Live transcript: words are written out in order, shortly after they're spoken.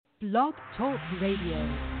Blog Talk Radio.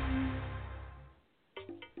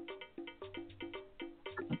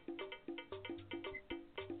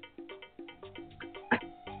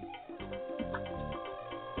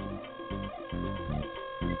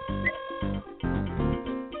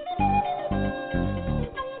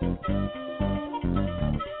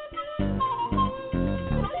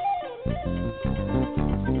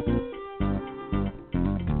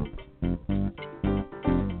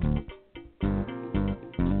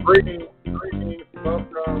 Greetings, welcome,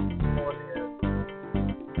 come on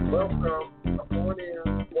in. Welcome, come on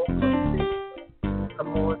in. Welcome, come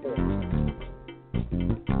on in.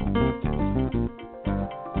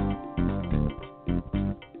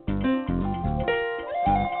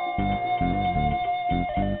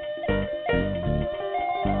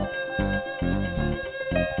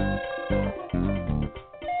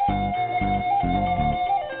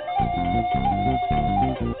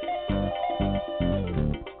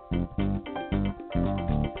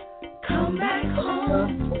 Come back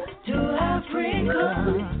home to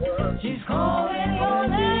Africa. She's calling your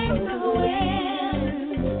name to the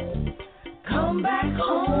wind. Come back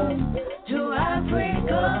home to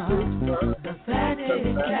Africa. The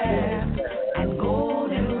fatted calf and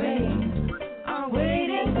golden ring are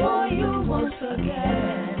waiting for you once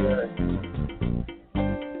again.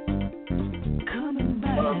 Coming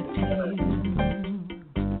back to you.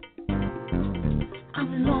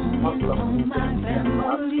 I'm longing for my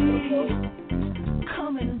family.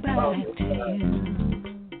 Coming back to you.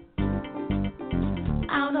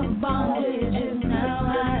 Out of bondage and now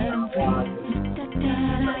I am free. Da da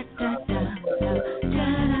da da da da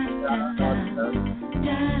da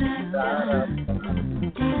da da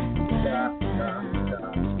da.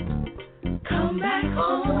 Come back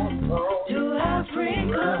home to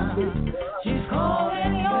Africa. She's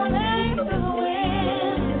calling your name to the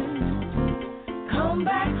wind. Come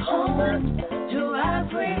back home to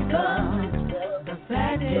Africa. The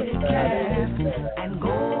fatted calf and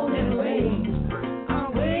golden ring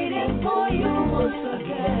are waiting for you once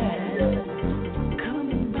again.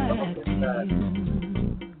 Coming back to you.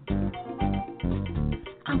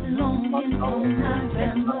 I'm longing for my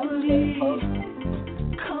family.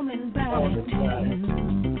 Coming back to you.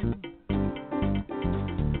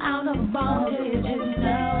 Out of bondage and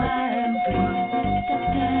now I am free. Da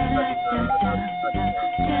da da da da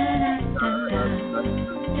da da da.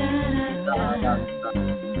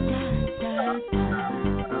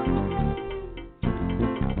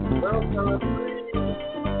 Welcome, greetings,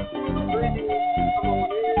 come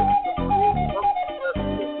on in,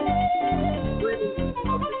 greetings,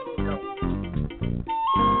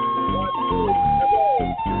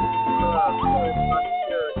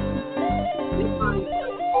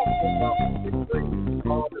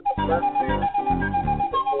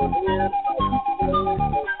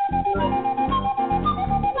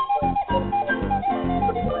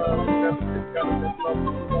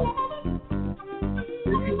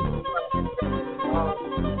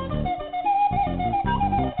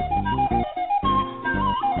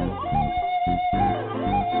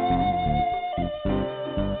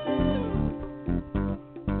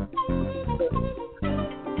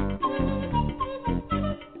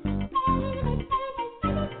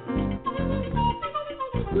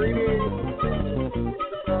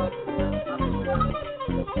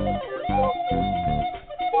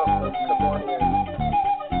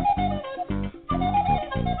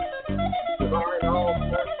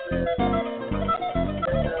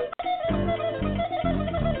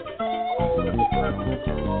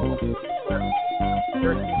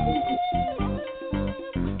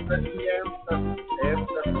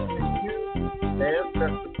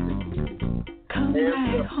 Come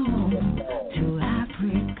back home to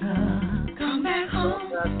Africa. Come back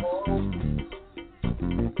home.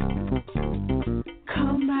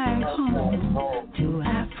 Come back home to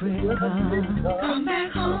Africa. Come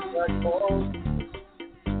back home.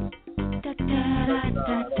 Da da da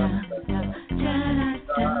da da da da da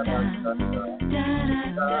da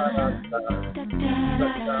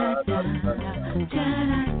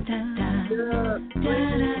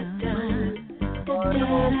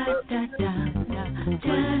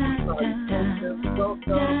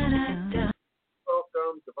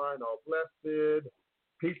Welcome, divine, all blessed,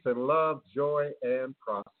 peace and love, joy and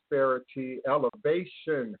prosperity,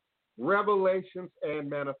 elevation, revelations and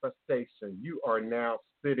manifestation. You are now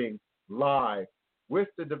sitting live with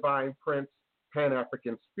the Divine Prince,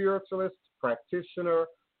 Pan-African spiritualist, practitioner,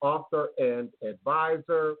 author, and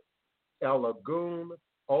advisor, Elagoon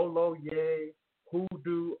Oloye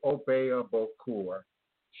Hoodoo Obeah Bokur,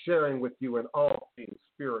 sharing with you in all things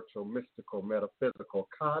spiritual, mystical, metaphysical,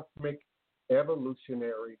 cosmic,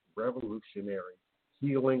 evolutionary, revolutionary,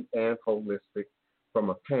 healing, and holistic from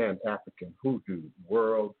a Pan-African Hoodoo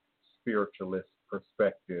world spiritualist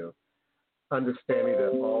perspective, understanding that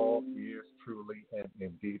all is truly and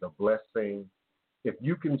indeed a blessing. If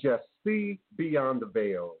you can just see beyond the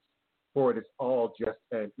veils, for it is all just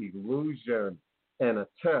an illusion and a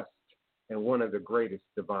test and one of the greatest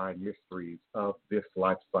divine mysteries of this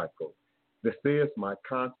life cycle. This is my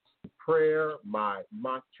constant prayer, my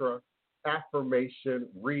mantra, affirmation,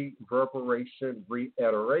 reverberation,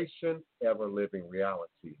 reiteration, ever living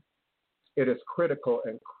reality. It is critical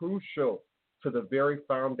and crucial to the very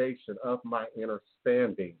foundation of my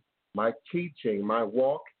understanding, my teaching, my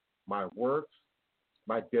walk, my works,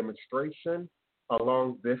 my demonstration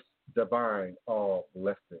along this divine, all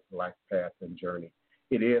blessed life path and journey.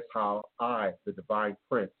 It is how I, the divine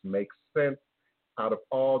prince, make sense out of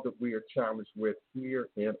all that we are challenged with here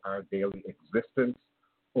in our daily existence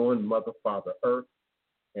on Mother, Father, Earth,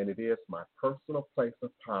 and it is my personal place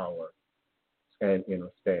of power and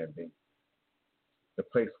understanding, the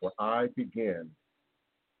place where I begin,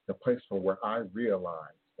 the place from where I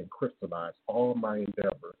realize and crystallize all my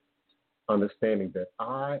endeavors, understanding that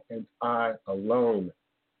I and I alone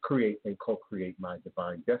create and co-create my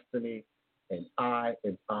divine destiny, and I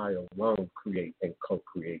and I alone create and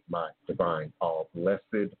co-create my divine, all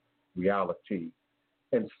blessed reality.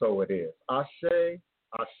 And so it is. Ashe,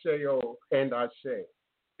 Asheo, and Ashe.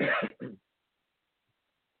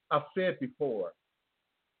 I've said before,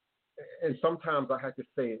 and sometimes I have to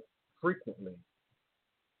say it frequently,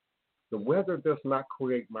 the weather does not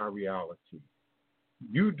create my reality.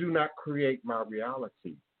 You do not create my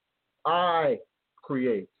reality. I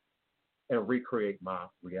create and recreate my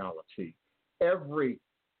reality every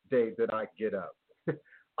day that I get up.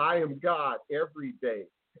 I am God every day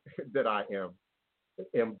that I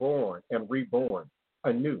am born and reborn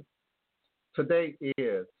anew. Today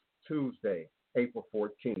is Tuesday, April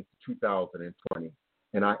 14th, 2020,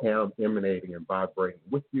 and I am emanating and vibrating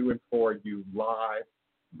with you and for you live,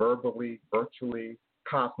 verbally, virtually,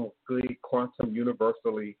 cosmically, quantum,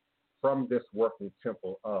 universally, from this working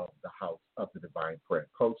temple of the House of the Divine Prayer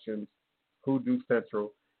Potions, Hoodoo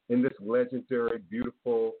Central, in this legendary,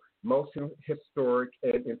 beautiful, most historic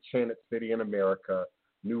and enchanted city in America,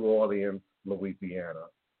 New Orleans, Louisiana,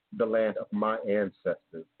 the land of my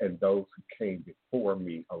ancestors and those who came before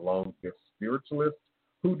me along this spiritualist,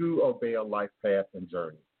 Hoodoo Obeah life path and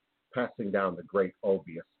journey, passing down the great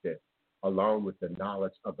Obeah stick, along with the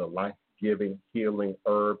knowledge of the life-giving, healing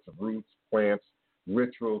herbs, roots, plants,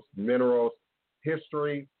 rituals, minerals,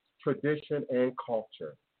 history, tradition, and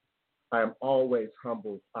culture. I am always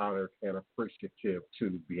humbled, honored, and appreciative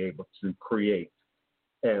to be able to create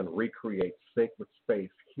and recreate sacred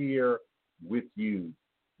space here with you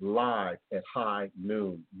live at high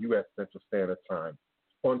noon U.S. Central Standard Time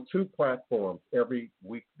on two platforms every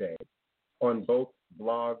weekday on both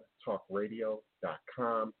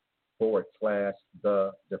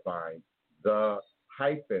blogtalkradio.com/the divine, the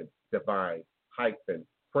hyphen divine hyphen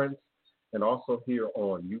prince, and also here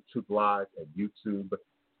on YouTube Live at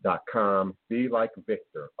youtube.com, be like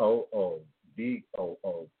Victor, OODOOTYE.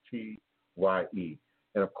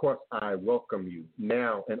 And of course, I welcome you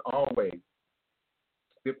now and always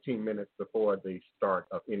 15 minutes before the start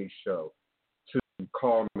of any show to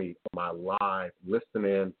call me for my live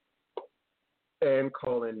listen-in and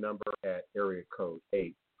call-in number at area code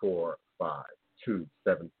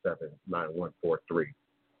 845-277-9143.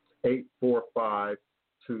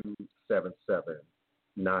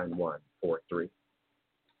 845-277-9143.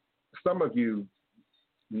 Some of you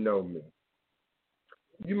know me.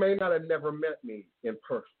 You may not have never met me in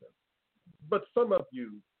person, but some of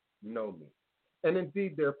you know me. And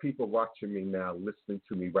indeed, there are people watching me now, listening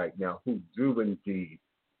to me right now, who do indeed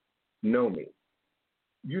know me.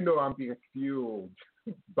 You know I'm being fueled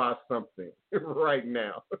by something right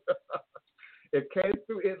now. It came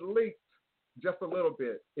through, it leaked just a little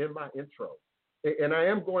bit in my intro. And I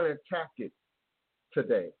am going to attack it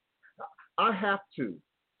today. I have to.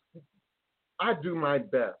 I do my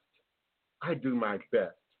best. I do my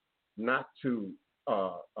best not to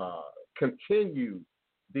continue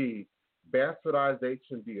the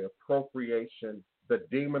bastardization, the appropriation, the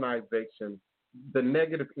demonization, the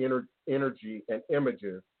negative energy and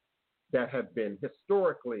images that have been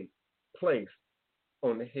historically placed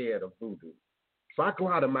on the head of voodoo. So I go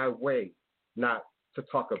out of my way not to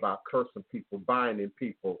talk about cursing people, binding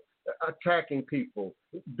people, attacking people,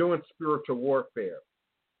 doing spiritual warfare.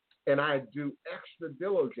 And I do extra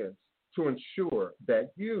diligence to ensure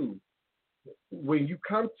that you, when you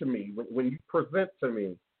come to me, when you present to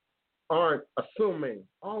me, aren't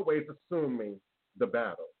always assuming the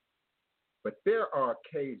battle. But there are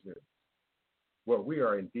occasions where we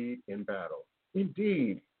are indeed in battle.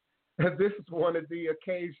 Indeed. And this is one of the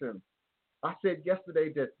occasions. I said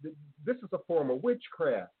yesterday that this is a form of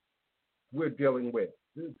witchcraft we're dealing with,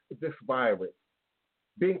 this virus.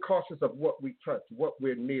 Being cautious of what we touch, what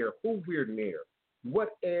we're near, who we're near,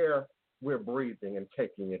 what air we're breathing and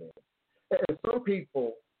taking it in. And some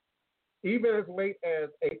people, even as late as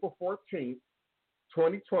April 14th,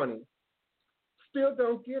 2020, still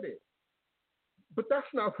don't get it. But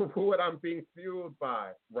that's not what I'm being fueled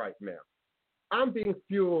by right now. I'm being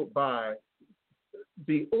fueled by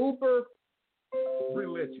the uber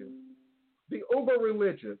religious,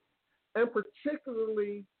 and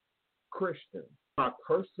particularly Christians. My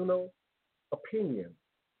personal opinion.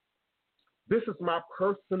 This is my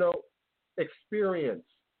personal experience.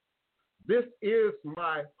 This is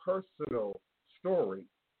my personal story.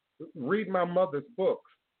 Read my mother's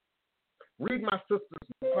books. Read my sister's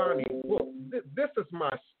Connie's book. This is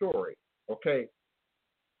my story, okay?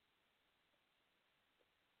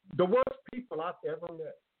 The worst people I've ever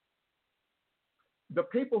met. The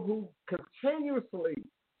people who continuously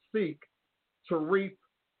seek to reap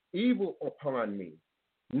evil upon me,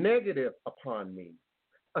 negative upon me,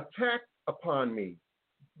 attack upon me.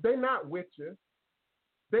 They're not witches.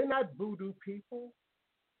 They're not voodoo people.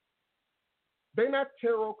 They're not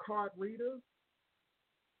tarot card readers.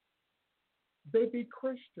 They be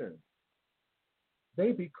Christians.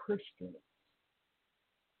 They be Christians.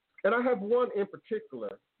 And I have one in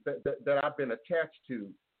particular that I've been attached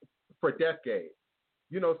to for decades.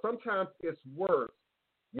 You know, sometimes it's worse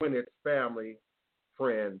when it's family,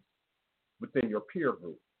 friends, within your peer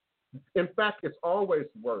group. In fact, it's always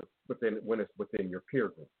worse when it's within your peer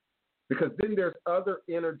group. Because then there's other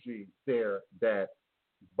energy there that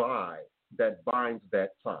binds that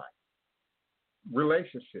tie.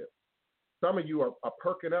 Relationships. Some of you are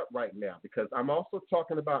perking up right now because I'm also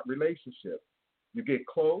talking about relationships. You get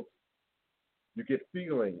close, you get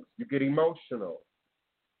feelings, you get emotional,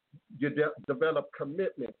 you develop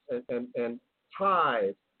commitments and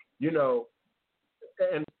ties, you know,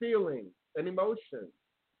 and feelings and emotions,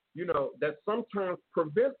 you know, that sometimes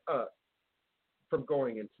prevent us from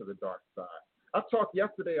going into the dark side. I talked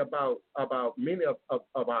yesterday about many of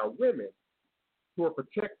our women who are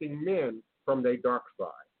protecting men from their dark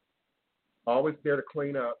side. Always there to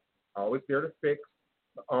clean up, always there to fix,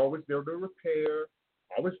 always there to repair,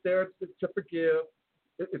 always there to forgive.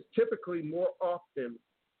 It's typically more often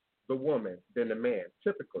the woman than the man,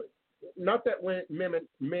 typically. Not that men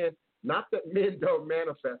don't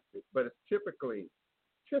manifest it, but it's typically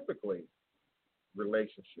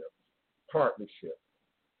relationships, partnerships,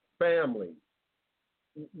 families,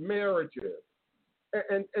 marriages,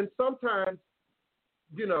 and sometimes,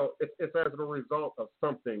 you know, it's as a result of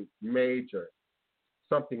something major,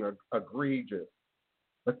 something egregious.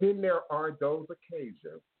 But then there are those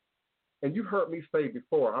occasions, and you heard me say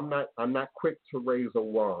before, I'm not quick to raise a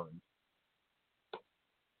wand.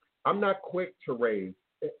 I'm not quick to raise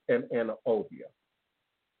an ophia.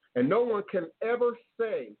 And no one can ever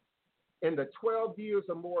say in the 12 years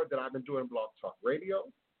or more that I've been doing Blog Talk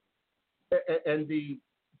Radio and the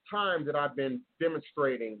time that I've been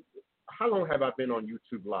demonstrating. How long have I been on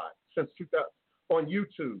YouTube Live? Since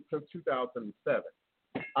 2007.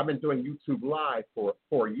 I've been doing YouTube Live for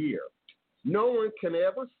a year. No one can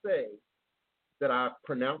ever say that I've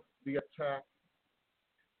pronounced the attack,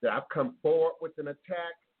 that I've come forward with an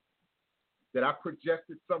attack, that I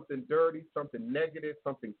projected something dirty, something negative,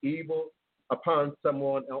 something evil upon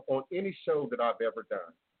someone on any show that I've ever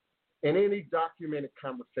done, in any documented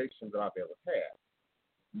conversation that I've ever had.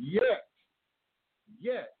 Yet,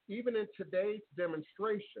 even in today's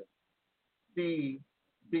demonstration, the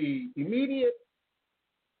immediate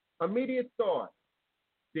thought,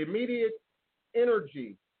 the immediate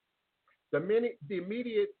energy, the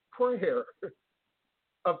immediate prayer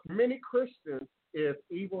of many Christians is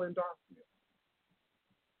evil and darkness.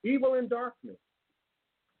 Evil and darkness.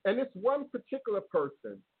 And it's one particular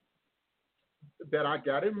person that I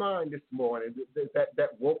got in mind this morning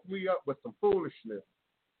that woke me up with some foolishness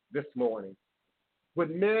this morning would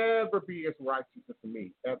never be as righteous as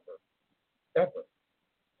me, ever.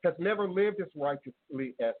 Has never lived as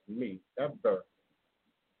righteously as me, ever.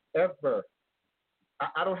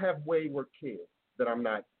 I don't have wayward kids that I'm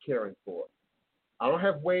not caring for. I don't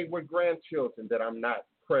have wayward grandchildren that I'm not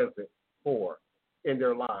present for in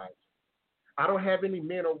their lives. I don't have any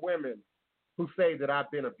men or women who say that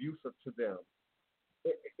I've been abusive to them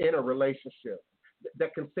in a relationship,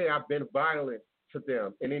 that can say I've been violent to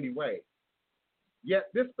them in any way. Yet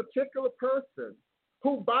this particular person,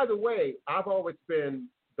 who, by the way, I've always been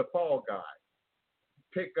the fall guy.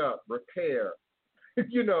 pick up, repair.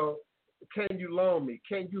 You know, can you loan me?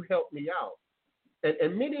 Can you help me out?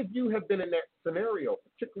 And many of you have been in that scenario,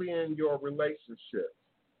 particularly in your relationships.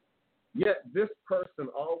 Yet this person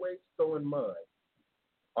always throwing mud,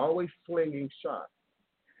 always slinging shots,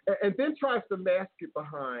 and then tries to mask it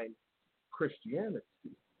behind Christianity.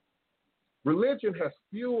 Religion has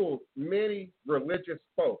fueled many religious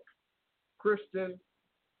folk, Christian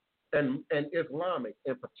and Islamic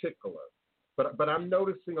in particular. But I'm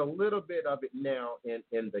noticing a little bit of it now in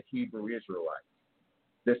the Hebrew Israelites,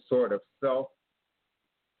 this sort of self-righteous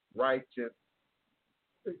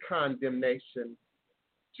condemnation,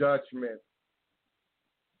 judgment,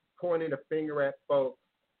 pointing a finger at folks,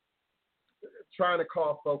 trying to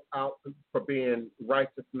call folks out for being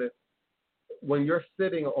righteousness when you're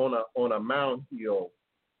sitting on a mound hill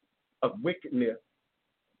of wickedness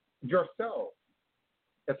yourself.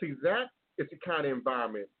 And see, that is the kind of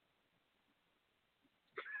environment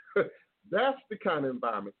that's the kind of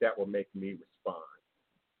environment that will make me respond.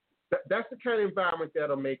 That's the kind of environment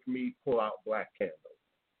that'll make me pull out black candles.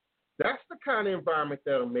 That's the kind of environment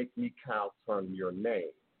that'll make me cow-tongue your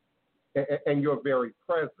name and your very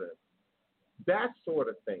presence. That sort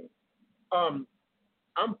of thing. I'm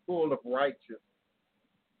full of righteous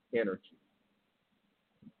energy,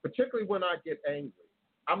 particularly when I get angry.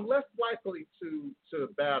 I'm less likely to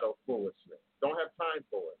battle foolishness. Don't have time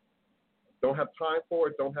for it. Don't have time for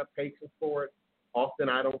it. Don't have patience for it. Often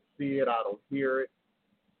I don't see it. I don't hear it.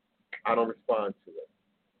 I don't respond to it.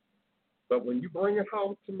 But when you bring it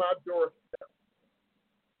home to my doorstep,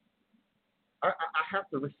 I have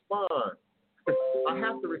to respond. I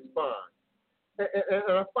have to respond.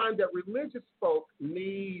 And I find that religious folk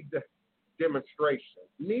need demonstration.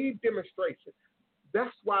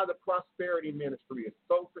 That's why the prosperity ministry is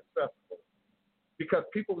so successful, because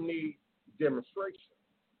people need demonstration,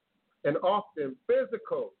 and often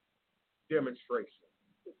physical demonstration.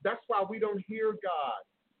 That's why we don't hear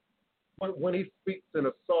God when he speaks in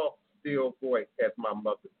a soft, still voice, as my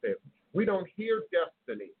mother said. We don't hear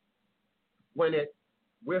destiny when it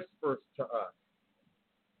whispers to us,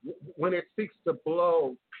 when it seeks to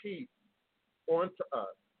blow peace onto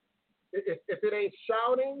us. If it ain't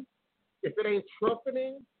shouting, if it ain't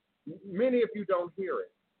trumpeting, many of you don't hear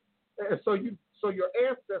it. And so your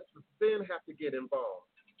ancestors then have to get involved,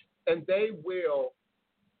 and they will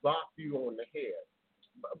bop you on the head.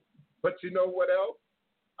 But you know what else?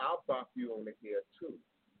 I'll bop you on the head too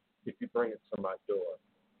if you bring it to my door.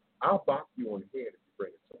 I'll bop you on the head if you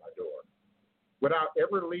bring it to my door, without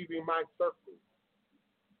ever leaving my circle,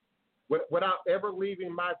 without ever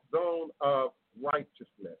leaving my zone of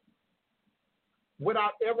righteousness,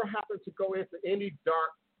 without ever having to go into any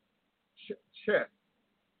dark chest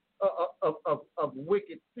of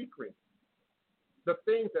wicked secrets, the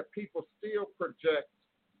things that people still project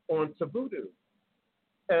onto voodoo.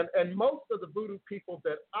 And most of the voodoo people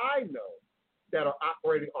that I know that are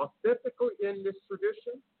operating authentically in this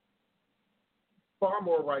tradition, far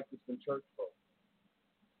more righteous than church folk.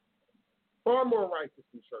 Far more righteous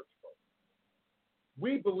than church folk.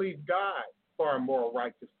 We believe God far more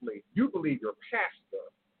righteously. You believe your pastor.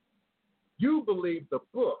 You believe the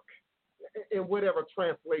book in whatever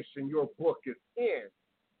translation your book is in.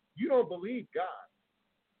 You don't believe God.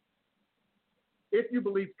 If you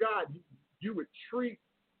believe God, you would treat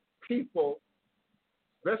people,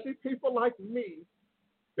 especially people like me,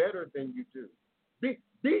 better than you do.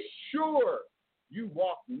 Be sure you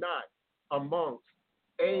walk not amongst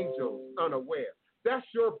angels unaware. That's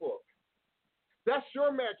your book. That's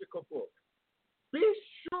your magical book. Be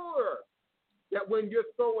sure that when you're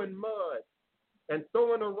throwing mud and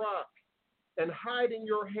throwing a rock and hiding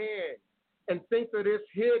your hand and think that it's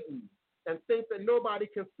hidden and think that nobody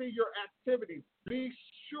can see your activities, be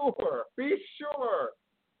sure.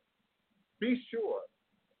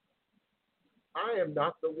 I am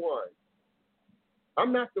not the one.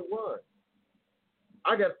 I'm not the one.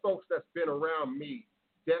 I got folks that's been around me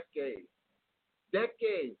decades.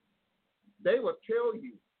 They will tell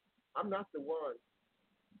you, I'm not the one.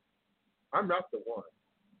 I'm not the one.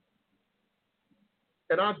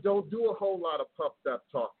 And I don't do a whole lot of puffed up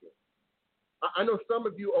talking. I know some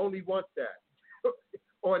of you only want that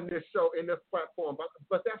on this show, in this platform,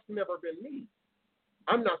 but that's never been me.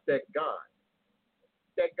 I'm not that guy.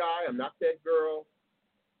 I'm not that girl.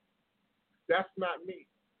 That's not me.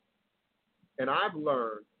 And I've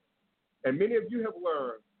learned, and many of you have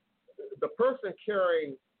learned, the person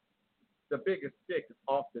carrying the biggest stick is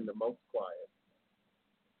often the most quiet,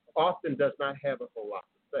 often does not have a whole lot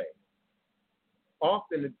to say,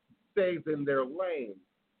 often it stays in their lane.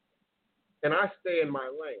 And I stay in my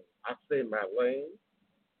lane. I stay in my lane.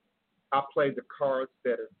 I play the cards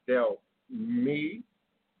that are dealt me.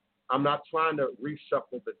 I'm not trying to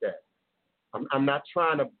reshuffle the deck. I'm not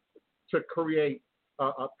trying to create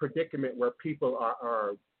a predicament where people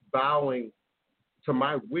are bowing to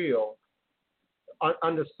my will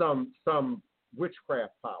under some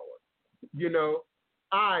witchcraft power. You know,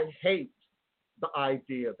 I hate the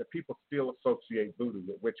idea that people still associate voodoo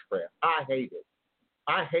with witchcraft. I hate it.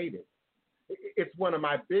 I hate it. It's one of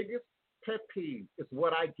my biggest pet peeves. It's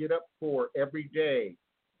what I get up for every day.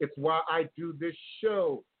 It's why I do this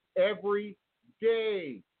show every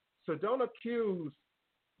day. So don't accuse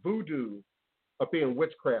voodoo of being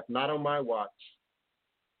witchcraft. Not on my watch.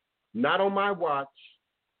 Not on my watch.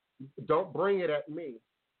 Don't bring it at me.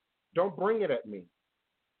 Don't bring it at me.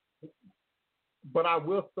 But I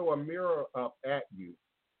will throw a mirror up at you.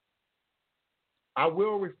 I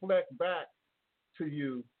will reflect back to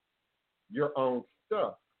you your own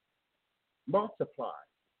stuff. Multiply.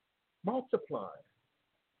 Multiply.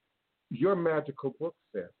 Your magical book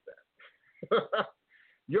says that.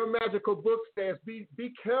 Your magical book says be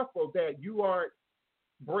careful that you aren't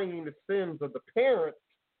bringing the sins of the parents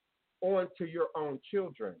onto your own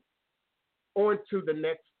children, onto the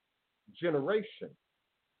next generation.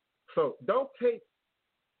 So don't take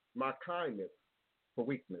my kindness for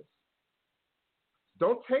weakness.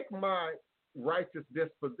 Don't take my righteous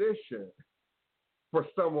disposition for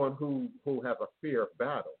someone who has a fear of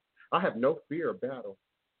battle. I have no fear of battle.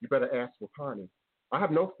 You better ask Wapani. I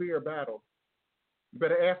have no fear of battle. You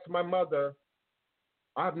better ask my mother.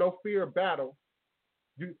 I have no fear of battle.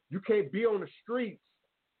 You can't be on the streets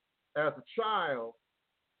as a child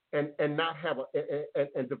and not have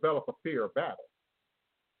and develop a fear of battle.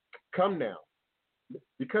 Come now.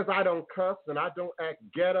 Because I don't cuss and I don't act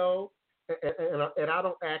ghetto and I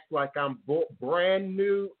don't act like I'm brand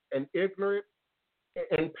new and ignorant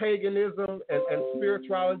and paganism and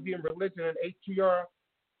spirituality and religion and ATR,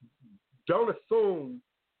 don't assume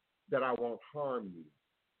that I won't harm you.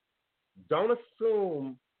 Don't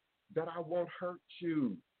assume that I won't hurt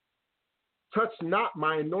you. Touch not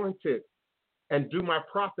my anointed and do my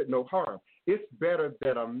prophet no harm. It's better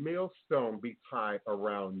that a millstone be tied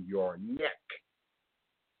around your neck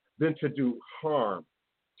than to do harm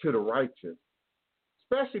to the righteous,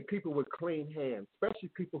 especially people with clean hands, especially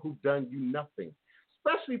people who've done you nothing,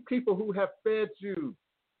 especially people who have fed you,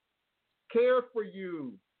 cared for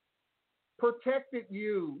you, protected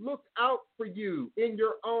you, looked out for you in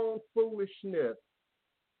your own foolishness,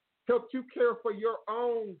 helped you care for your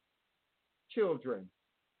own children.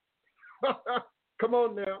 Come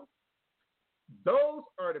on now. Those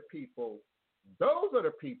are the people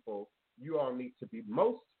you all need to be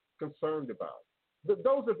most concerned about.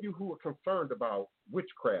 Those of you who are concerned about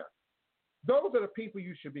witchcraft, those are the people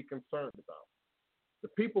you should be concerned about. The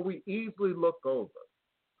people we easily look over,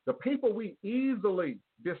 the people we easily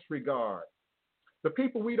disregard, the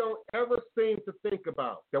people we don't ever seem to think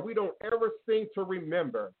about, that we don't ever seem to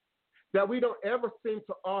remember, that we don't ever seem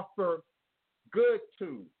to offer good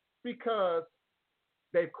to because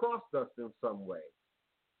they've crossed us in some way.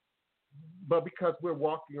 But because we're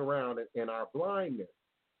walking around in our blindness.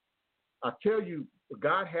 I tell you,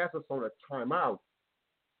 God has us on a timeout.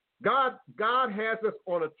 God has us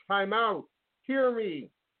on a timeout. Hear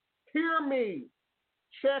me. Hear me.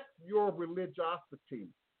 Check your religiosity.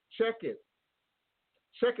 Check it.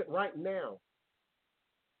 Check it right now.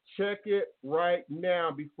 Check it right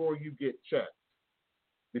now before you get checked.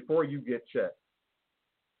 Before you get checked.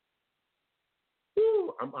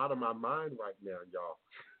 Ooh, I'm out of my mind right now, y'all.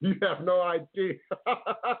 You have no idea.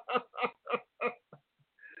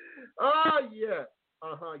 Oh, yeah.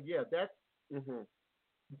 Yeah, that's,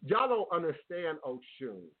 Y'all don't understand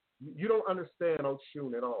Oshun. You don't understand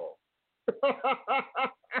Oshun at all.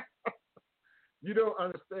 You don't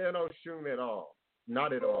understand Oshun at all.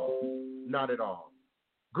 Not at all. Not at all.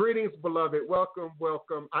 Greetings, beloved. Welcome,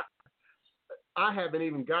 welcome. I haven't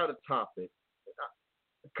even got a topic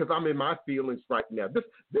because I'm in my feelings right now. This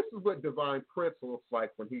is what Divine Prince looks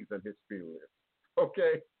like when he's in his feelings.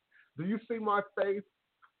 Okay? Do you see my face?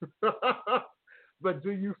 But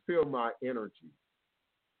do you feel my energy?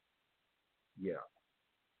 Yeah.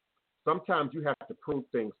 Sometimes you have to prove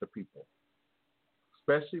things to people,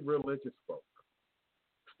 especially religious folk.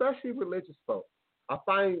 Especially religious folk. I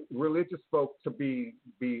find religious folk to be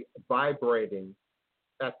vibrating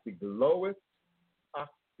at the lowest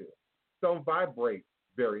octave. Don't vibrate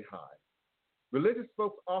very high. Religious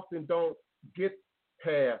folks often don't get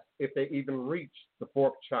past, if they even reach, the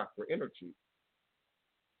fourth chakra energy.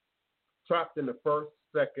 Trapped in the first,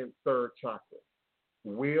 second, third chakra.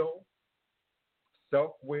 Will,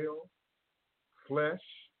 self-will, flesh,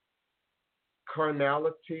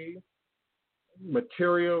 carnality,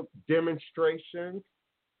 material demonstrations,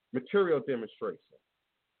 material demonstrations.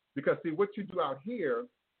 Because see, what you do out here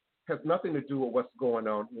has nothing to do with what's going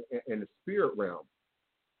on in the spirit realm.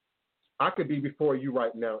 I could be before you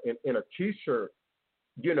right now in a t-shirt,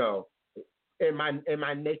 you know, and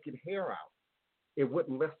my naked hair out. It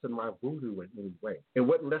wouldn't lessen my voodoo in any way. It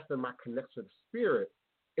wouldn't lessen my connection to spirit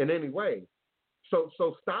in any way. So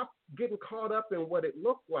stop getting caught up in what it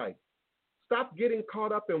looked like. Stop getting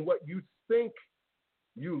caught up in what you think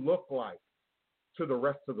you look like to the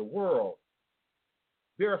rest of the world.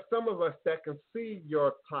 There are some of us that can see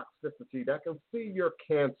your toxicity, that can see your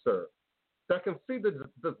cancer, that can see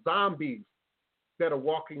the zombies that are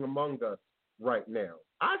walking among us right now.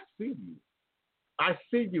 I see you. I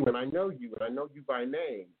see you, and I know you, and I know you by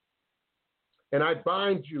name. And I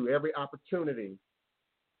bind you every opportunity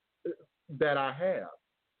that I have.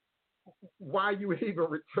 Why you would even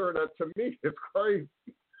return unto me is crazy.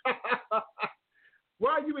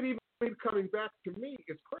 Why you would even be coming back to me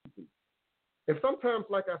is crazy. And sometimes,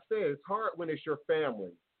 like I said, it's hard when it's your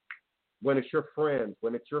family, when it's your friends,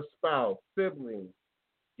 when it's your spouse, siblings.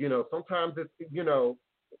 You know, sometimes it's, you know,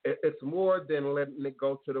 it's more than letting it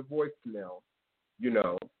go to the voicemail. You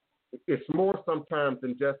know, it's more sometimes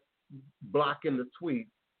than just blocking the tweet.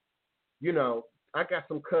 You know, I got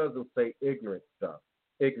some cousins say ignorant stuff.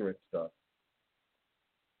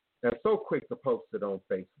 And so quick to post it on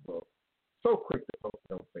Facebook.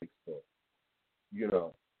 You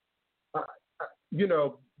know, you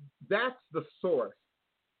know, that's the source.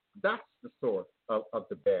 That's the source of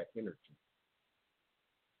the bad energy.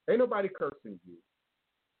 Ain't nobody cursing you.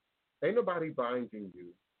 Ain't nobody binding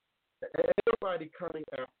you. Ain't nobody coming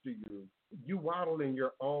after you. You waddle in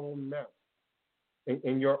your own mess,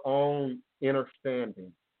 in your own inner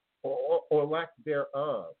standing, or lack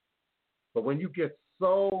thereof. But when you get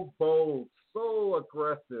so bold, so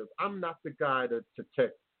aggressive, I'm not the guy to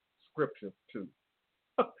text scriptures to.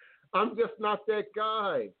 I'm just not that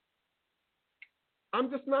guy.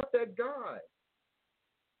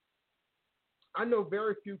 I know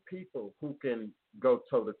very few people who can go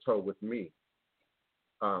toe to toe with me,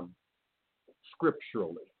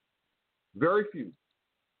 scripturally. Very few.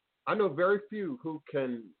 I know very few who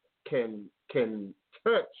can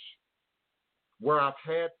touch where I've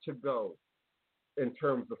had to go in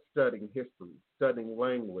terms of studying history, studying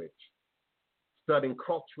language, studying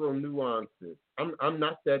cultural nuances. I'm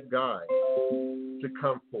not that guy to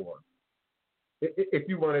come for. If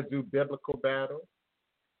you want to do biblical battle,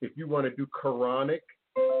 if you want to do Quranic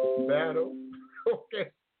battle, okay.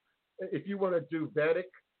 If you want to do Vedic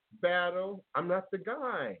battle, I'm not the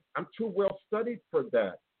guy. I'm too well studied for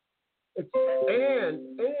that.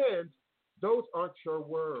 And those aren't your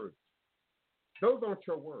words.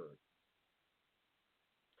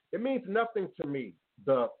 It means nothing to me,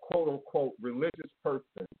 the quote unquote religious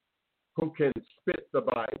person who can spit the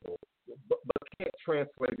Bible but can't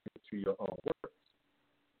translate it to your own words.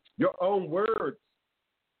 Your own words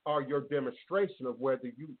are your demonstration of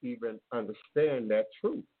whether you even understand that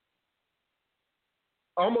truth.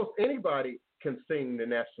 Almost anybody can sing the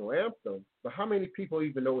national anthem, but how many people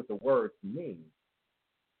even know what the words mean?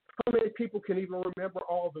 How many people can even remember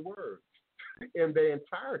all the words in their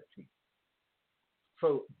entirety?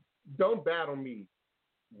 So don't battle me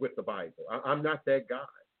with the Bible. I'm not that guy.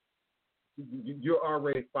 You're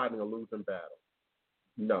already fighting a losing battle.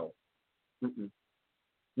 No. Mm-mm.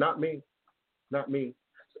 Not me.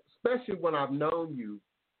 Especially when I've known you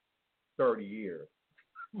 30 years.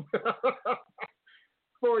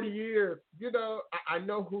 40 years. You know, I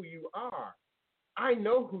know who you are. I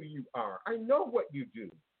know what you do.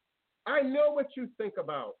 I know what you think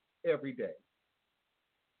about every day.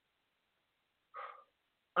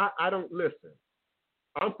 I don't listen.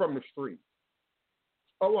 I'm from the streets.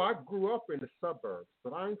 Oh, I grew up in the suburbs,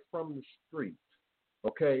 but I'm from the streets.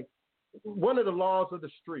 Okay? One of the laws of the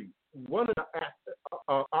street, one of the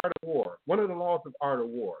art of war, one of the laws of art of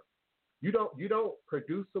war. You don't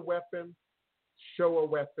produce a weapon, show a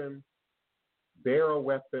weapon, bear a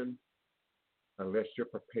weapon, unless you're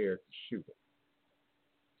prepared to shoot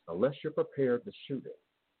it.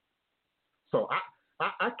 So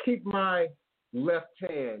I keep my left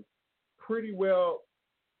hand pretty well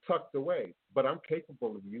tucked away, but I'm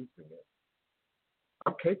capable of using it.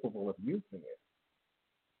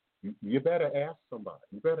 You better ask somebody.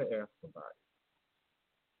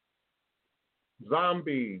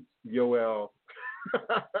 Zombies, Yoel.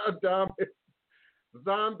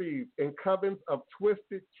 Zombies in covens of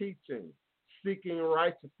twisted teaching, seeking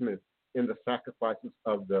righteousness in the sacrifices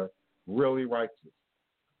of the really righteous.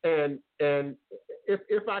 And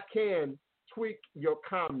if I can tweak your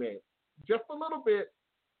comment just a little bit,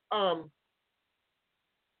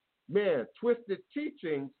 Man, twisted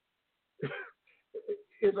teachings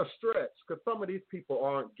is a stretch because some of these people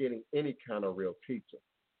aren't getting any kind of real teaching.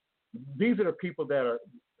 These are the people that are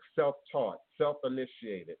self-taught,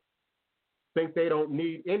 self-initiated, think they don't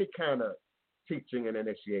need any kind of teaching and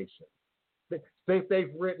initiation. Think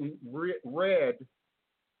they've read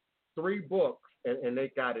 3 books and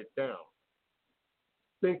they got it down.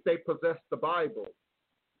 Think they possess the Bible,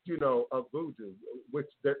 of voodoo, which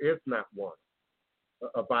there is not one,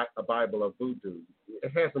 a Bible of voodoo.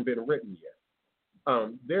 It hasn't been written yet.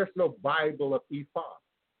 There's no Bible of Ifa.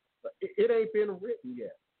 It ain't been written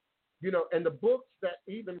yet. And the books that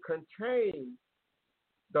even contain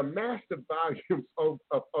the massive volumes of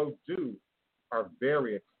Hoodoo are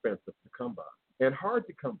very expensive to come by and hard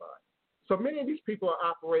to come by. So many of these people are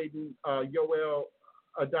operating, Yoel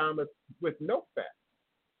Adamus, with no facts,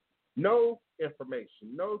 no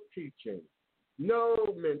information, no teaching,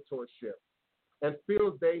 no mentorship, and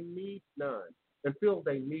feel they need none. And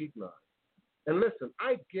listen,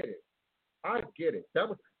 I get it.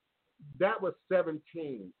 That was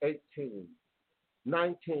 17, 18,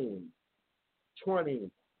 19,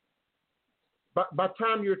 20. By the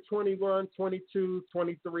time you're 21, 22,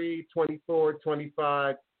 23, 24,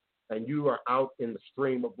 25, and you are out in the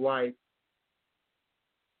stream of life,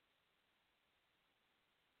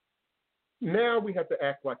 now we have to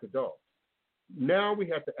act like adults. Now we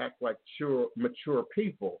have to act like mature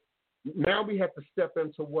people. Now we have to step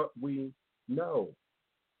into what we know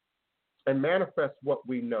and manifest what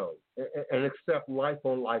we know and accept life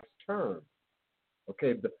on life's terms.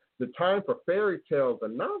 Okay, the time for fairy tales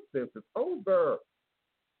and nonsense is over.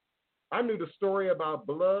 I knew the story about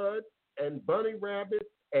blood and bunny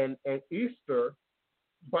rabbits and Easter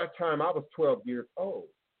by the time I was 12 years old.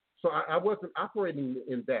 So I wasn't operating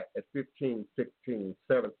in that at 15, 16,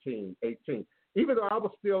 17, 18, even though I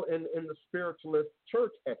was still in the spiritualist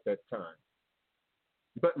church at that time.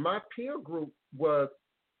 But my peer group was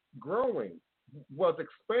growing, was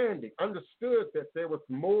expanding, understood that there was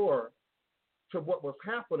more to what was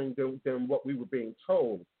happening than what we were being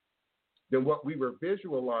told, than what we were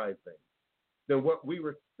visualizing, than what we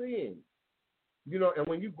were seeing. And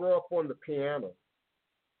when you grow up on the piano,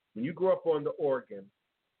 when you grow up on the organ,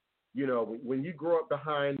 when you grow up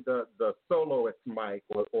behind the soloist mic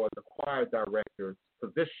or the choir director's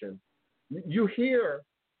position, you hear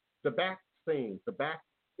the back scenes, the back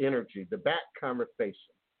energy, the back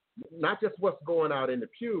conversation. Not just what's going out in the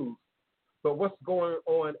pews, but what's going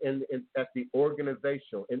on at the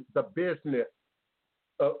organizational, in the business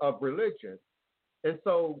of religion. And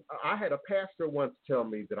so I had a pastor once tell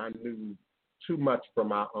me that I knew too much for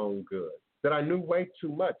my own good, that I knew way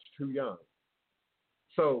too much too young.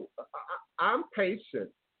 So I'm patient.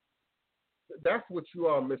 That's what you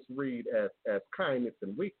all misread as kindness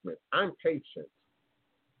and weakness. I'm patient.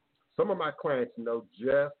 Some of my clients know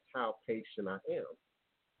just how patient I am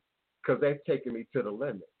because they've taken me to the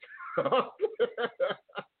limit.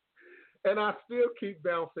 And I still keep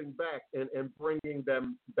bouncing back and bringing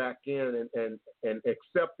them back in and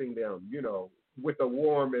accepting them, with a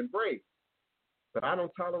warm embrace. But I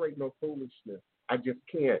don't tolerate no foolishness. I just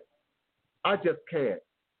can't.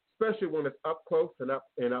 Especially when it's up close and up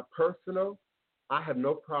personal. I have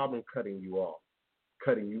no problem cutting you off,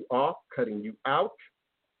 cutting you out,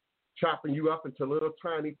 chopping you up into little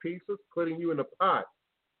tiny pieces, putting you in a pot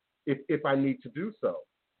if I need to do so.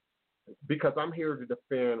 Because I'm here to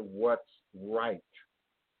defend what's right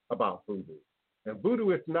about voodoo. And voodoo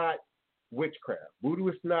is not witchcraft. Voodoo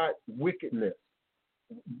is not wickedness.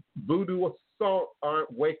 Voodoo assault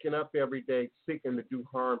aren't waking up every day seeking to do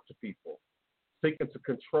harm to people, seeking to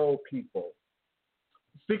control people,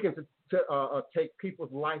 seeking to take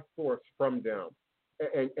people's life force from them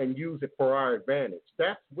and use it for our advantage.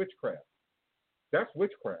 That's witchcraft. This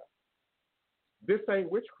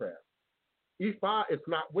ain't witchcraft. Ifa is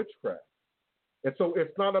not witchcraft. And so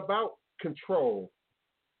it's not about control.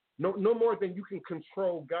 No more than you can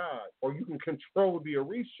control God or you can control the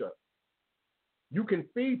Orisha. You can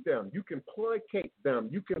feed them. You can placate them.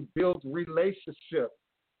 You can build relationship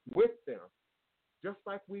with them, just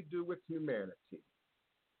like we do with humanity.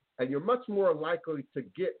 And you're much more likely to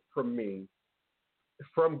get from me,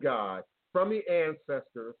 from God, from the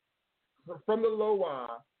ancestors, from the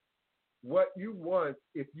Loa, what you want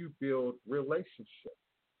if you build relationship.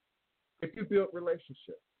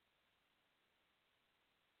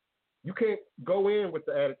 You can't go in with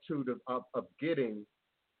the attitude of getting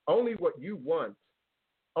only what you want,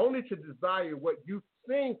 only to desire what you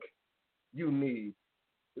think you need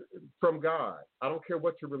from God. I don't care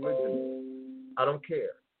what your religion is. I don't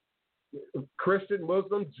care. Christian,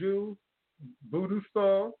 Muslim, Jew, Voodoo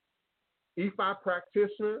song, Ifa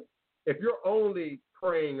practitioner, If you're only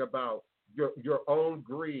praying about your own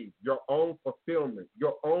greed, your own fulfillment,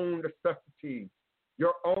 your own necessities,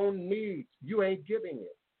 your own needs, you ain't getting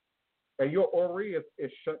it. And your Ori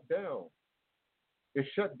is shut down. It's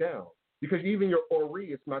shut down. Because even your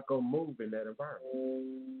Ori is not going to move in that environment.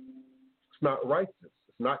 It's not righteous.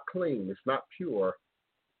 It's not clean. It's not pure.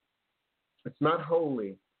 It's not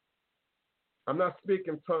holy. I'm not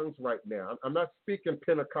speaking tongues right now. I'm not speaking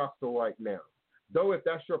Pentecostal right now. Though if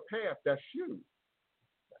that's your path, that's you.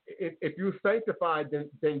 If you're sanctified,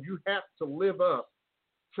 then you have to live up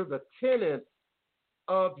to the tenets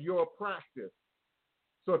of your practice.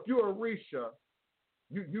 So if you're Orisha,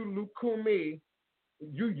 you Lukumi,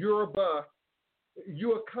 you Yoruba,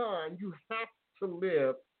 you Akan, you have to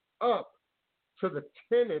live up to the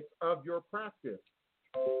tenets of your practice.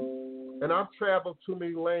 And I've traveled too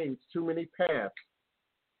many lanes, too many paths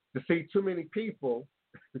to see too many people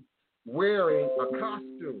wearing a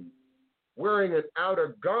costume, wearing an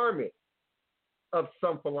outer garment of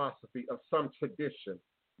some philosophy, of some tradition.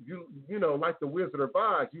 You know, like the Wizard of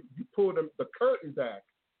Oz, you pull the curtain back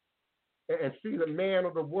and see the man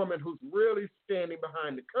or the woman who's really standing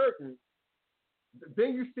behind the curtain.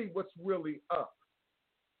 Then you see what's really up.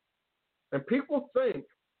 And people think,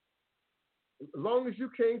 as long as you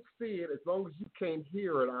can't see it, as long as you can't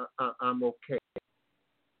hear it, I'm okay.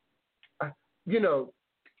 You know,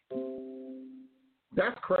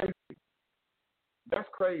 that's crazy. That's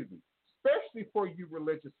crazy, especially for you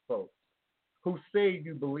religious folks who say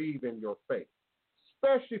you believe in your faith,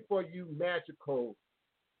 especially for you magical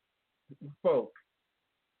folk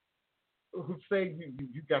who say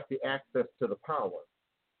you got the access to the power,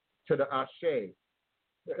 to the ashe,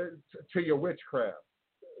 to your witchcraft.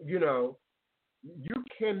 You know, you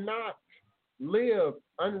cannot live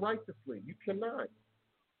unrighteously. You cannot.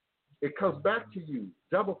 It comes back to you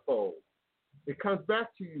doublefold. It comes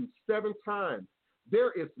back to you 7 times.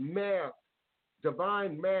 There is math,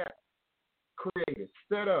 divine math created,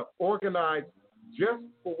 set up, organized just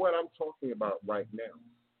for what I'm talking about right now.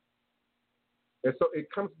 And so it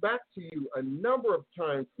comes back to you a number of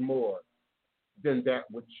times more than that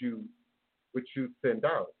which you send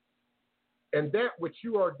out. And that which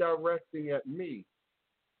you are directing at me,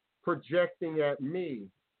 projecting at me,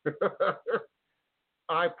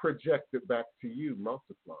 I project it back to you,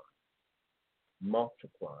 multiplied.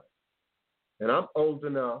 And I'm old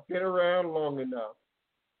enough, been around long enough.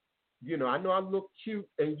 You know, I know I look cute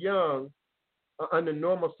and young under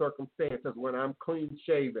normal circumstances when I'm clean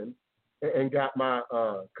shaven and got my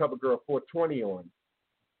CoverGirl 420 on.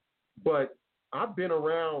 But I've been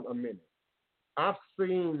around a minute. I've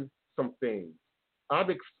seen some things. I've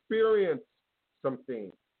experienced some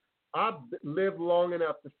things. I've lived long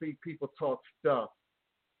enough to see people talk stuff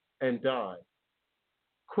and die,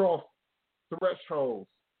 cross thresholds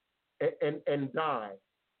and die.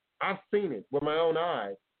 I've seen it with my own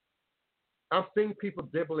eyes. I've seen people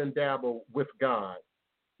dibble and dabble with God,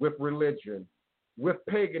 with religion, with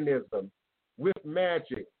paganism, with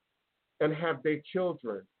magic, and have their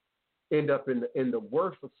children end up in the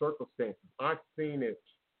worst of circumstances. I've seen it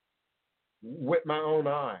with my own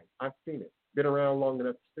eyes. I've seen it. Been around long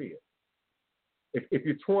enough to see it. If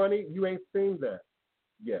you're 20, you ain't seen that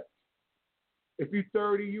yet. If you're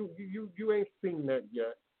 30, you ain't seen that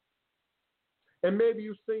yet. And maybe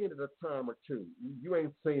you've seen it a time or two. You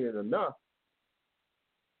ain't seen it enough.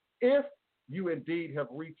 If you indeed have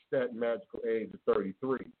reached that magical age of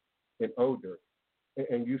 33 and older,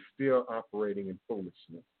 and you still operating in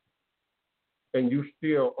foolishness, and you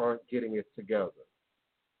still aren't getting it together,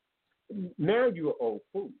 now you're old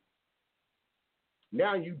fool.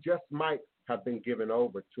 Now you just might have been given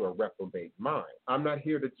over to a reprobate mind. I'm not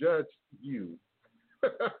here to judge you.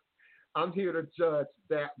 I'm here to judge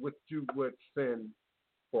that which you would send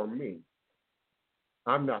for me.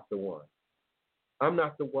 I'm not the one. I'm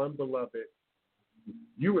not the one, beloved.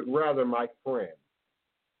 You would rather my friend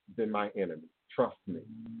than my enemy. Trust me.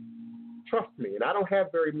 Trust me. And I don't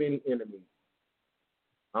have very many enemies.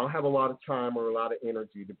 I don't have a lot of time or a lot of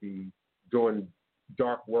energy to be doing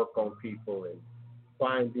dark work on people and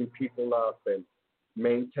binding people up and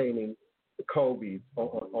maintaining the Kobe's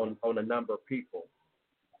on a number of people.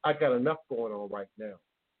 I got enough going on right now.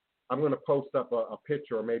 I'm going to post up a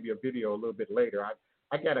picture or maybe a video a little bit later.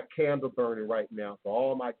 I got a candle burning right now for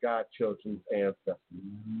all my godchildren's ancestors.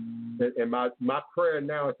 And my prayer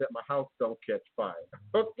now is that my house don't catch fire.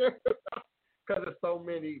 Okay? Because there's so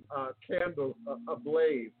many candles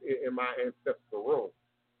ablaze in my ancestral room.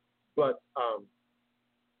 But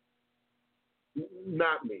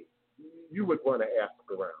not me. You would want to ask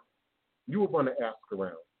around. You would want to ask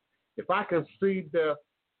around. If I can see death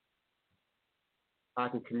I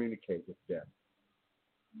can communicate with death.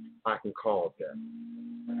 I can call death.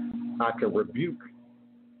 I can rebuke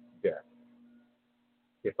death.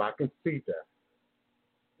 If I can see death,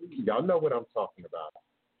 y'all know what I'm talking about.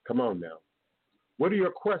 Come on now. What are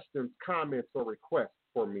your questions, comments, or requests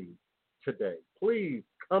for me today? Please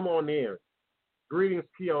come on in. Greetings,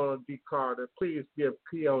 Kiona D. Carter. Please give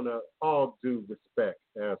Kiona all due respect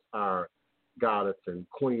as our goddess and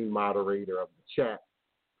queen moderator of the chat.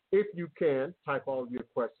 If you can, type all of your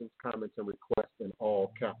questions, comments, and requests in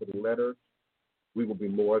all capital letters. We will be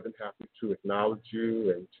more than happy to acknowledge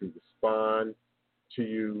you and to respond to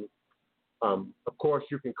you. Of course,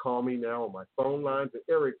 you can call me now on my phone lines at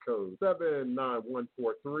area code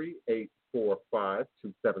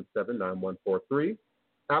 79143-845-277-9143.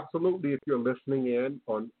 Absolutely, if you're listening in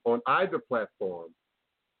on either platform,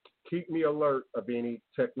 keep me alert of any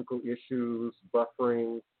technical issues,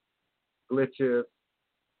 buffering, glitches,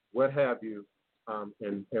 what have you,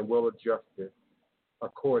 and we'll adjust it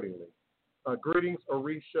accordingly. Greetings,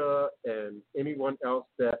 Orisha, and anyone else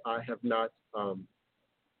that I have not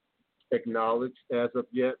acknowledged as of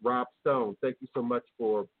yet. Rob Stone, thank you so much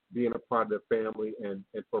for being a part of the family and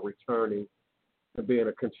for returning and being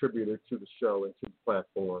a contributor to the show and to the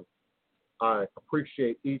platform. I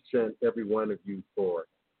appreciate each and every one of you for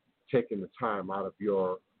taking the time out of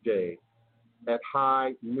your day at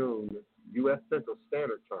high noon U.S. Central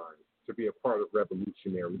Standard Time to be a part of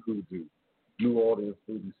Revolutionary Hoodoo, New Orleans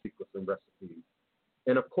Voodoo Secrets and Recipes.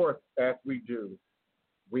 And of course, as we do,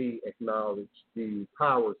 we acknowledge the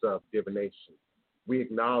powers of divination. We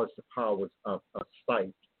acknowledge the powers of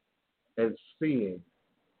sight and seeing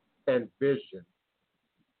and vision.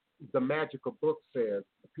 The magical book says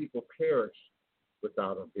the people perish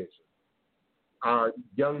without a vision. Our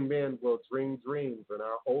young men will dream dreams and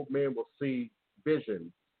our old men will see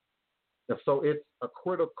visions. And so it's a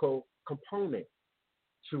critical component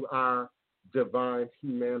to our divine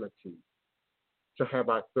humanity to have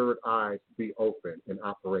our third eyes be open and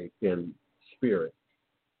operate in spirit.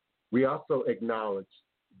 We also acknowledge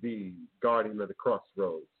the guardian of the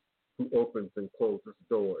crossroads who opens and closes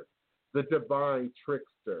doors, the divine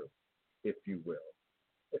trickster, if you will.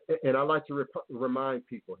 And I like to remind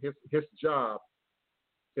people his job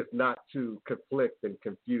is not to conflict and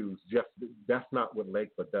confuse. That's not what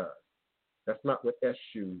Legba does. That's not what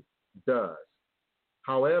Eshu does.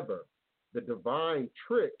 However, the divine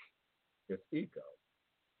trick is ego.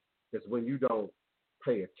 It's when you don't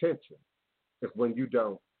pay attention. It's when you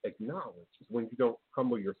don't acknowledge. It's when you don't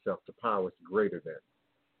humble yourself to powers greater than.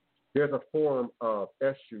 There's a form of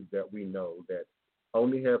Eshu that we know that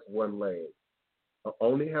only has one leg,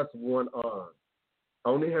 only has one arm,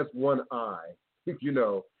 only has one eye,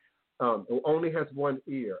 only has one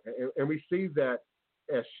ear. And we see that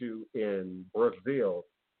Eshu in Brazil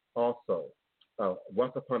also.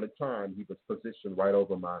 Once upon a time, he was positioned right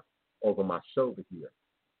over my shoulder here,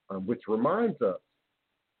 which reminds us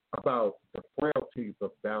about the frailties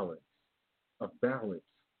of balance,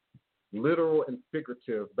 literal and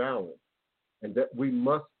figurative balance, and that we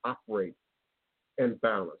must operate in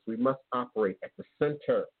balance. We must operate at the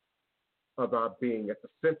center of our being, at the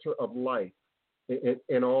center of life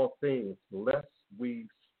in all things, lest we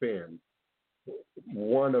spin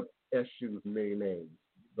one of Eshu's many names,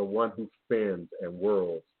 the one who spins and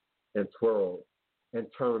whirls and twirls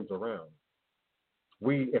and turns around.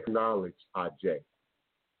 We acknowledge Ajay.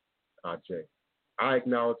 I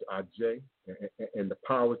acknowledge Ajay and the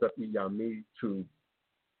powers of Iyami to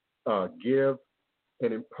give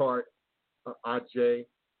and impart Ajay.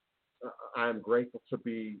 I am grateful to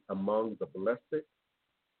be among the blessed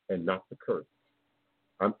and not the cursed.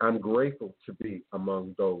 I'm grateful to be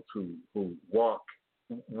among those who walk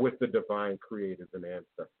with the divine creators and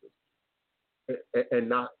ancestors, and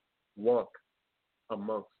not walk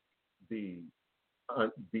amongst the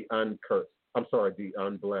uncursed. I'm sorry, the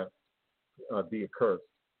unblessed, the accursed.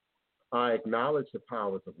 I acknowledge the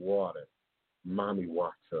powers of water, mami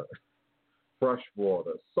water, fresh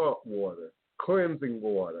water, salt water, cleansing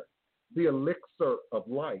water, the elixir of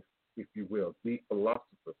life, if you will, the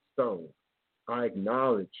philosopher's stone. I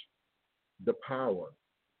acknowledge the power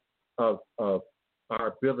of our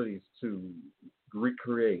abilities to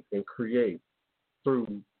recreate and create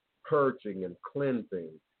through purging and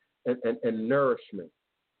cleansing and nourishment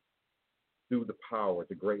through the power,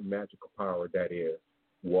 the great magical power that is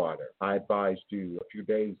water. I advised you a few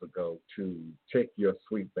days ago to take your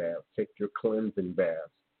sweet bath, take your cleansing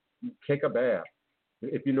bath, take a bath.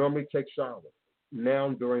 If you normally take showers,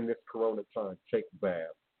 now during this corona time, take a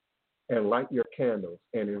bath and light your candles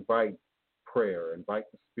and invite prayer, invite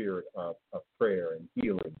the spirit of prayer and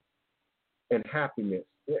healing and happiness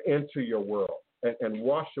into your world. and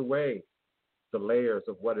wash away the layers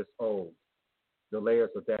of what is old, the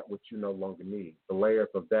layers of that which you no longer need, the layers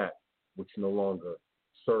of that which no longer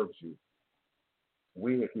serves you.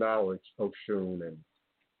 We acknowledge Oshun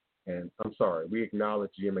and I'm sorry, we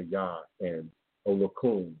acknowledge Yemaya and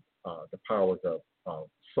Olokun, the powers of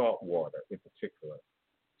salt water in particular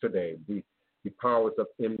today, the powers of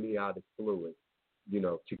amniotic fluid,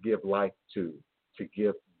 to give life to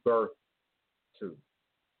give birth to.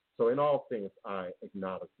 So in all things, I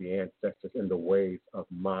acknowledge the ancestors in the ways of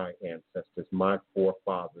my ancestors, my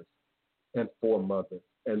forefathers and foremothers,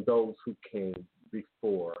 and those who came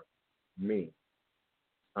before me.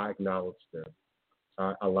 I acknowledge them.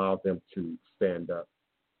 I allow them to stand up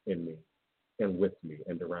in me and with me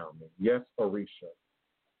and around me. Yes, Orisha,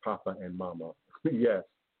 Papa and Mama. Yes,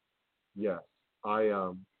 yes.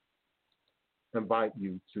 I invite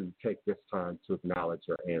you to take this time to acknowledge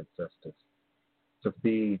your ancestors, to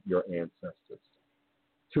feed your ancestors,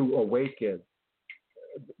 to awaken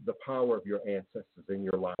the power of your ancestors in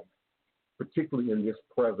your life, particularly in this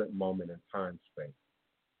present moment in time space.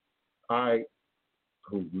 I,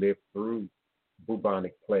 who lived through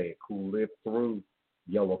bubonic plague, who lived through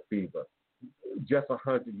yellow fever, just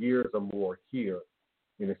 100 years or more here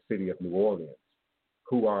in the city of New Orleans,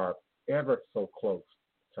 who are ever so close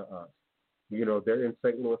to us. They're in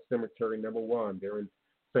St. Louis Cemetery #1. They're in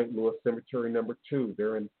St. Louis Cemetery #2.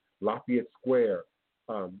 They're in Lafayette Square.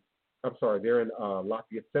 They're in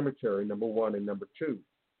Lafayette Cemetery #1 and #2.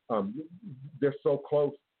 They're so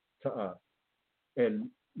close to us.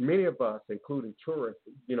 And many of us, including tourists,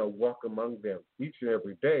 walk among them each and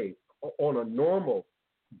every day on a normal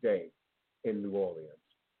day in New Orleans.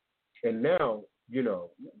 And now,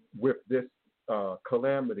 with this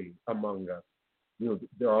calamity among us,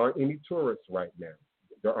 there aren't any tourists right now.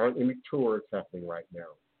 There aren't any tours happening right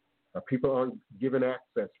now. People aren't given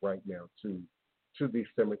access right now to these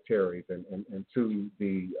cemeteries and to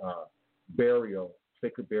the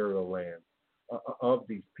sacred burial lands of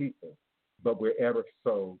these people. But we're ever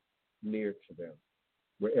so near to them.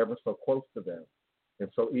 We're ever so close to them.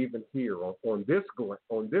 And so even here on this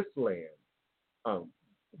land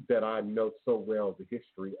that I know so well the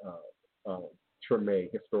history of, Treme,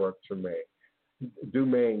 historic Treme,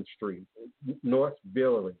 Dumaine Street, North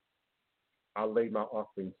Village, I lay my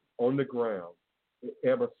offerings on the ground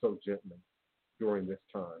ever so gently during this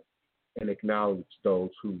time and acknowledge those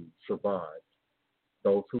who survived,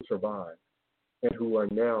 and who are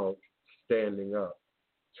now standing up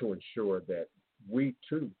to ensure that we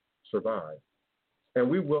too survive. And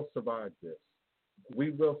we will survive this. We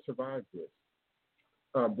will survive this.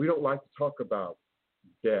 We don't like to talk about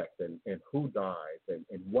death and who dies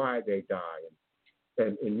and why they die.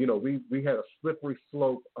 And we had a slippery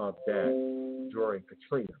slope of that during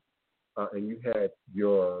Katrina. And you had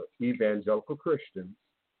your evangelical Christians,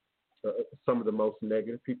 some of the most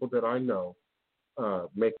negative people that I know,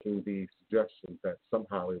 making these suggestions that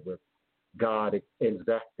somehow it was God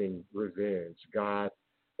exacting revenge, God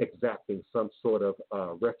exacting some sort of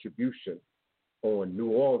retribution on New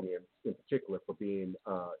Orleans in particular for being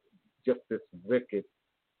just this wicked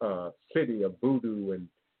city of voodoo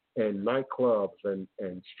and nightclubs and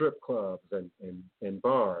strip clubs and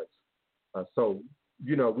bars. So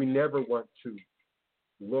we never want to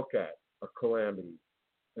look at a calamity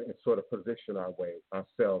and sort of position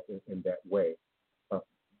ourselves in that way.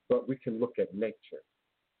 But we can look at nature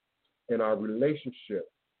and our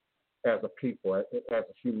relationship as a people, as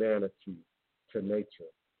a humanity to nature.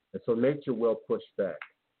 And so nature will push back.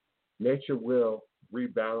 Nature will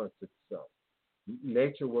rebalance itself.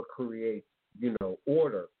 Nature will create,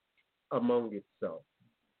 order among itself.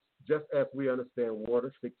 Just as we understand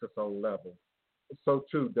water seeks its own level, so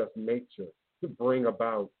too does nature to bring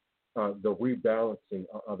about the rebalancing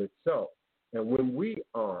of itself. And when we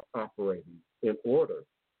are operating in order,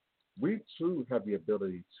 we too have the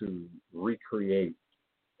ability to recreate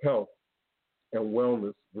health and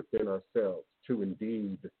wellness within ourselves, to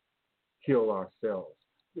indeed heal ourselves.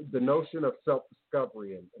 The notion of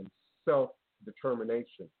self-discovery and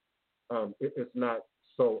self-determination is not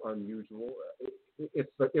so unusual.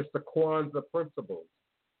 It's the Kwanzaa principles.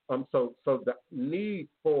 So the need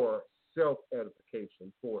for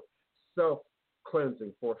self-edification, for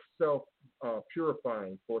self-cleansing, for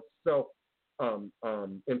self-purifying, for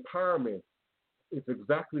self-empowerment is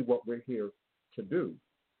exactly what we're here to do.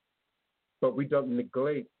 But we don't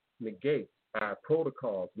negate our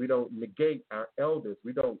protocols. We don't negate our elders.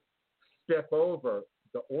 We don't step over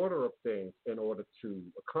the order of things in order to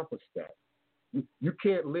accomplish that. You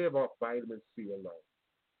can't live off vitamin C alone.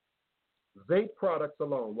 Zinc products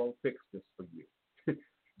alone won't fix this for you.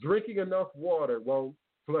 Drinking enough water won't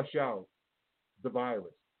flush out the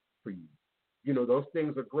virus for you. Those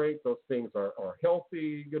things are great. Those things are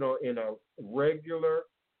healthy, in a regular,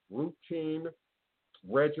 routine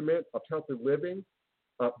regimen of healthy living.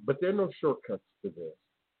 But there are no shortcuts to this.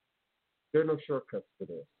 There are no shortcuts to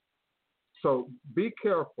this. So be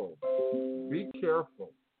careful. Be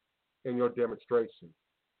careful in your demonstration.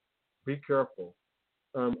 Be careful.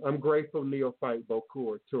 I'm grateful, Neophyte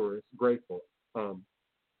Bokur tourist. Grateful.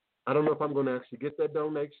 I don't know if I'm going to actually get that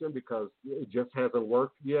donation because it just hasn't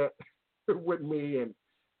worked yet with me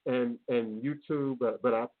and YouTube.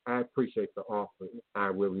 But I appreciate the offer. I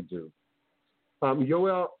really do.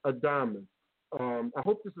 Yoel Adamas. I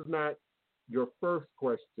hope this is not your first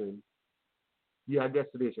question. Yeah, I guess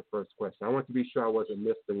it is your first question. I want to be sure I wasn't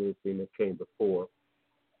missing anything that came before.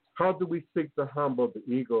 How do we seek to humble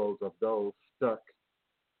the egos of those stuck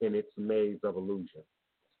in its maze of illusion?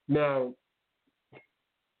 Now,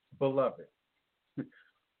 beloved,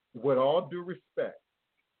 with all due respect,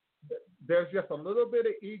 there's just a little bit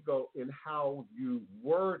of ego in how you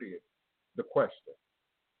worded the question.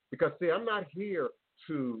 Because, see, I'm not here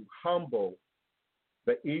to humble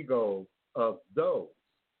the ego of those,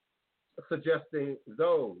 suggesting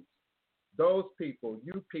those people,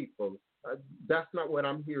 you people. That's not what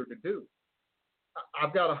I'm here to do.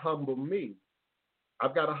 I've got to humble me.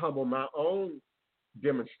 I've got to humble my own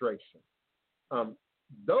demonstration.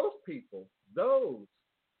 Those people, those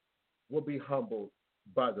will be humbled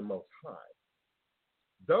by the Most High.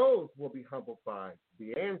 Those will be humbled by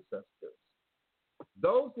the ancestors.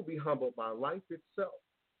 Those will be humbled by life itself.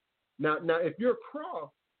 Now, if you're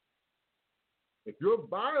crossed, if you're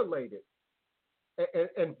violated,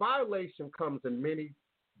 and violation comes in many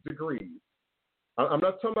degrees. I'm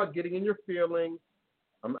not talking about getting in your feelings.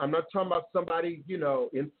 I'm not talking about somebody,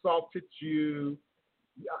 insulted you.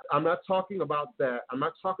 I'm not talking about that. I'm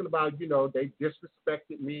not talking about, they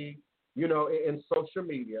disrespected me, in social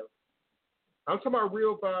media. I'm talking about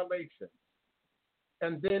real violations.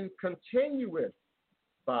 And then continuous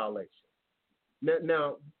violations.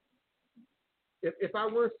 Now, if I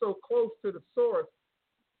weren't so close to the source,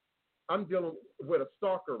 I'm dealing with a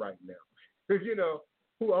stalker right now,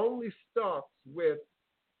 who only stalks with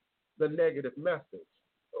the negative message.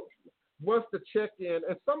 Wants to check in,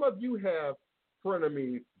 and some of you have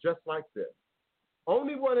frenemies just like this.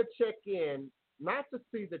 Only want to check in, not to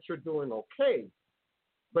see that you're doing okay,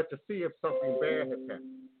 but to see if something bad has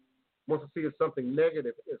happened. Wants to see if something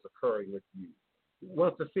negative is occurring with you.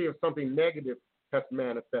 Wants to see if something negative has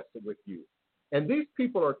manifested with you. And these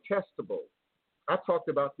people are testable. I talked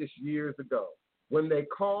about this years ago. When they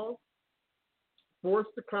call, force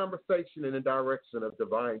the conversation in the direction of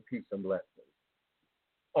divine peace and blessing.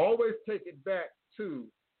 Always take it back to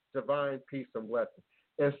divine peace and blessing.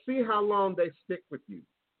 And see how long they stick with you.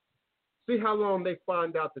 See how long they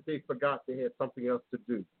find out that they forgot they had something else to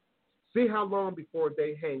do. See how long before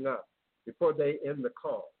they hang up, before they end the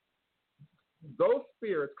call. Those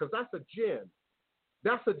spirits, because that's a jinn.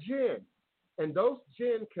 That's a jinn. And those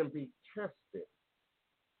jinn can be tested.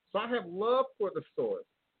 So I have love for the source.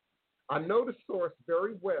 I know the source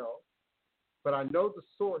very well, but I know the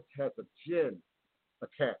source has a jinn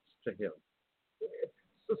attached to him.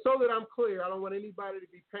 So that I'm clear, I don't want anybody to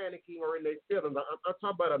be panicking or in their feelings. I'm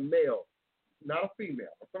talking about a male, not a female.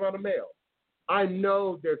 I'm talking about a male. I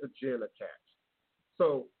know there's a jinn attached.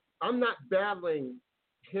 So I'm not battling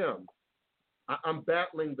him. I'm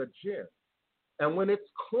battling the jinn. And when it's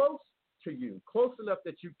close to you, close enough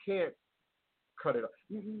that you can't cut it off.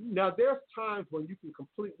 Now, there's times when you can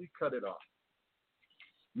completely cut it off.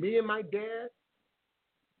 Me and my dad,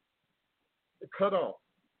 cut off.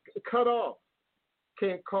 Cut off.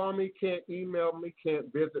 Can't call me, can't email me,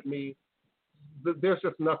 can't visit me. There's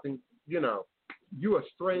just nothing, you a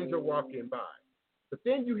stranger walking by. But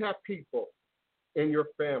then you have people in your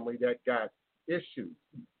family that got issues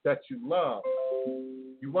that you love.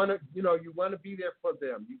 You want to be there for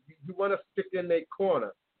them. You want to stick in their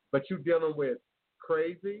corner, but you're dealing with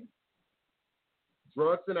crazy,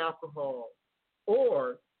 drugs and alcohol,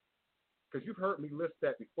 or, because you've heard me list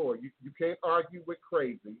that before, you can't argue with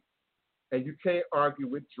crazy, and you can't argue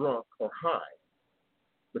with drunk or high,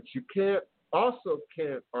 but you can't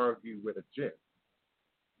argue with a jinn.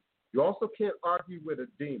 You also can't argue with a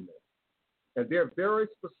demon. And there are very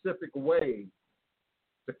specific ways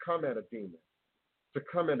to come at a demon, to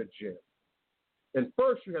come at a jinn. And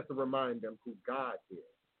first you have to remind them who God is,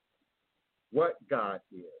 what God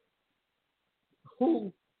is,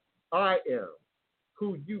 who I am,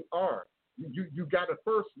 who you are. You got to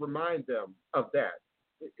first remind them of that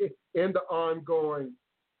in the ongoing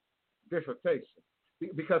dissertation.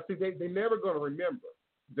 Because, see, they're never going to remember.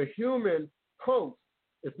 The human post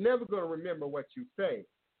It's never going to remember what you say.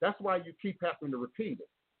 That's why you keep having to repeat it,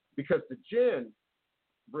 because the jinn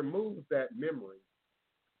removes that memory,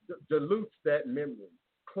 dilutes that memory,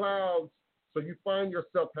 clouds, so you find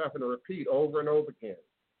yourself having to repeat over and over again.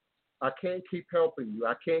 I can't keep helping you.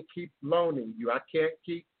 I can't keep loaning you. I can't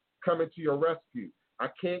keep coming to your rescue. I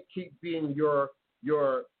can't keep being your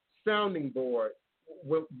sounding board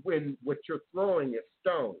when what you're throwing is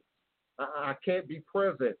stones. I can't be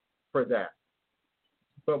present for that.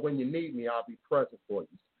 But when you need me, I'll be present for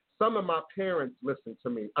you. Some of my parents listen to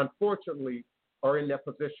me, unfortunately, are in that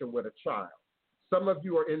position with a child. Some of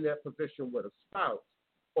you are in that position with a spouse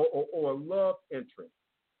or a love interest.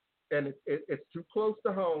 And it's too close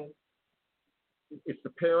to home. It's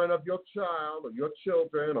the parent of your child or your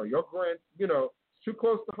children or your it's too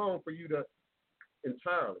close to home for you to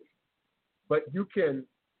entirely. But you can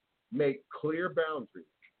make clear boundaries,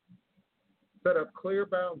 set up clear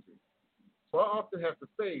boundaries. So I often have to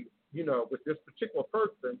say, with this particular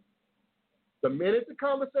person, the minute the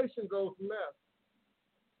conversation goes left,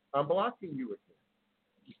 I'm blocking you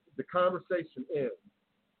again. The conversation ends.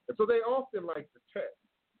 And so they often like to text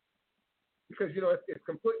because, it's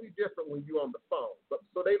completely different when you're on the phone. But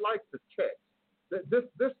so they like to text.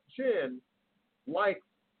 This Jen likes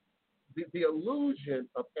the illusion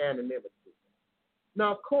of anonymity.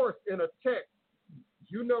 Now, of course, in a text,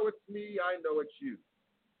 it's me, I know it's you.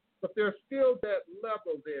 But there's still that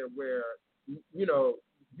level there where,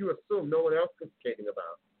 you assume no one else is communicating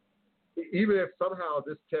about it. Even if somehow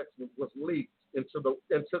this text was leaked into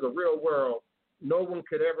the real world, no one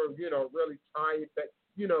could ever, really tie it back,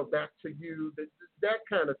 back to you, that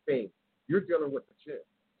kind of thing. You're dealing with the jinn.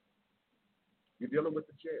 You're dealing with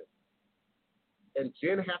the jinn. And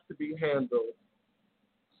jinn have to be handled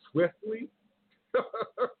swiftly,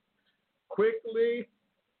 quickly,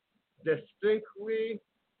 distinctly,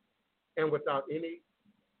 and without any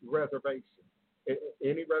reservation,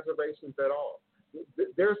 any reservations at all.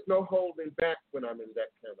 There's no holding back when I'm in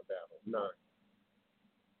that kind of battle.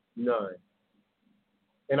 None.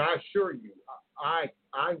 And I assure you, I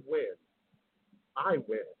win. I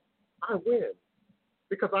win.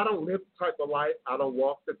 Because I don't live the type of life, I don't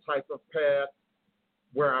walk the type of path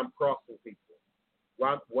where I'm crossing people,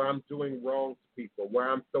 where I'm doing wrong to people, where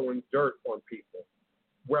I'm throwing dirt on people,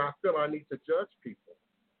 where I feel I need to judge people.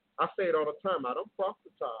 I say it all the time. I don't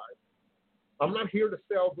proselytize. I'm not here to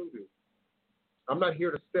sell voodoo. I'm not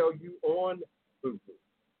here to sell you on voodoo.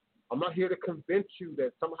 I'm not here to convince you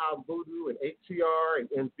that somehow voodoo and ATR and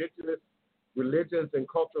indigenous religions and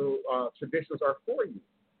cultural traditions are for you.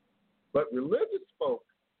 But religious folk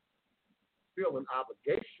feel an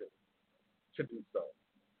obligation to do so.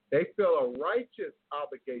 They feel a righteous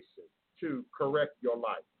obligation to correct your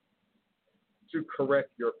life, to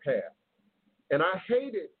correct your path. And I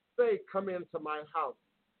hate it. Say, come into my house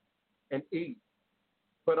and eat,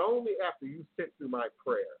 but only after you sit through my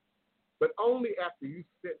prayer, but only after you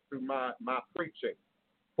sit through my preaching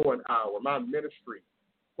for an hour, my ministry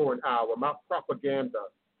for an hour, my propaganda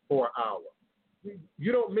for an hour.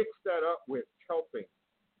 You don't mix that up with helping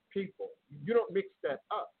people. You don't mix that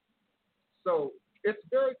up. So it's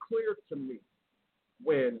very clear to me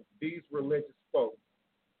when these religious folks,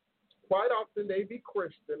 quite often they be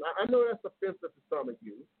Christian. I know that's offensive to some of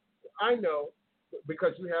you. I know,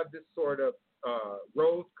 because you have this sort of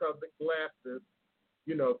rose-colored glasses,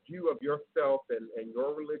 view of yourself and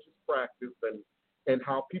your religious practice and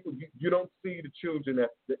how people, you don't see the children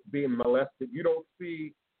that's being molested. You don't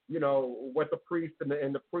see, what the priests and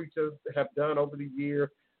the preachers have done over the years.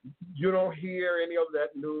 You don't hear any of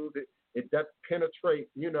that news. It doesn't penetrate,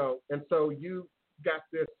 and so you got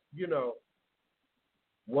this,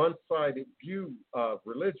 one-sided view of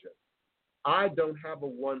religion. I don't have a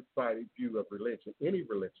one-sided view of religion, any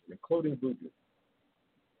religion, including voodoo.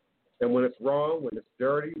 And when it's wrong, when it's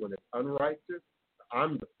dirty, when it's unrighteous,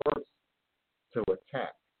 I'm the first to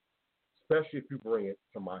attack, especially if you bring it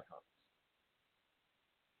to my house,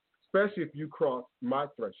 especially if you cross my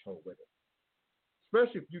threshold with it,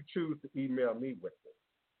 especially if you choose to email me with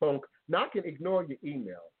it. Now, I can ignore your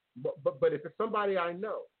email, but if it's somebody I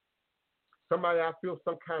know, somebody I feel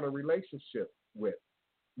some kind of relationship with,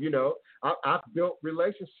 I've built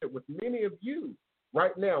relationship with many of you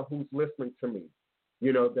right now who's listening to me,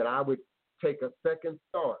 that I would take a second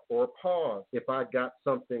thought or pause if I got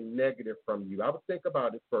something negative from you. I would think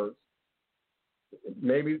about it first.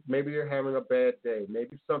 Maybe they're having a bad day.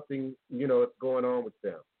 Maybe something, is going on with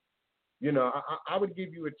them. I would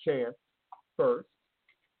give you a chance first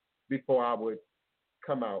before I would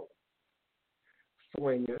come out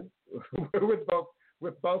swinging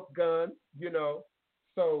with both guns,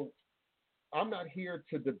 So I'm not here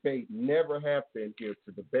to debate, never have been here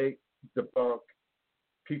to debate, debunk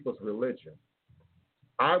people's religion.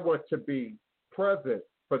 I want to be present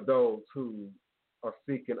for those who are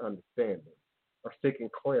seeking understanding, are seeking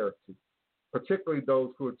clarity, particularly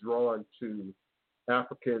those who are drawn to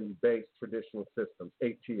African-based traditional systems,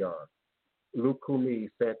 ATR, Lukumi,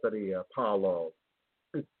 Santeria, Palo,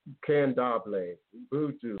 Candomblé,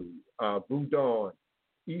 Voodoo, Voodoo,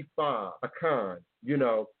 Ifa, Akan.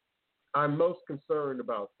 I'm most concerned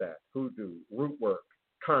about that, Hoodoo, root work,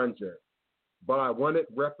 conjure, but I want it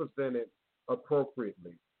represented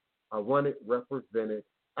appropriately. I want it represented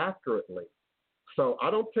accurately. So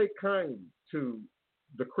I don't take kindly to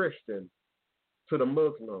the Christian, to the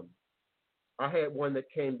Muslim. I had one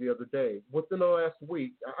that came the other day. Within the last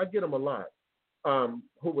week, I get them a lot,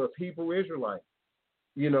 who was Hebrew Israelite,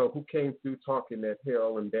 who came through talking that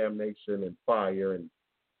hell and damnation and fire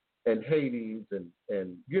and Hades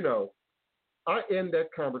and I end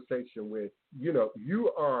that conversation with,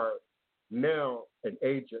 you are now an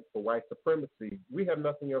agent for white supremacy. We have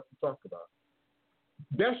nothing else to talk about.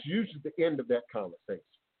 That's usually the end of that conversation.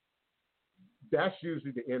 That's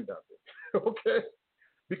usually the end of it, okay?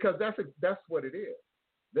 Because that's what it is.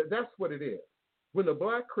 That's what it is. When a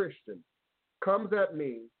black Christian comes at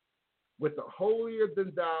me with a holier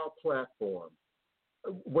than thou platform,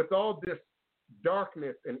 with all this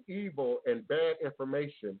darkness and evil and bad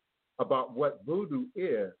information about what voodoo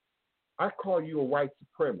is, I call you a white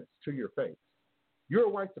supremacist to your face. You're a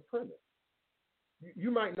white supremacist.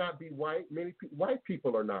 You might not be white. Many white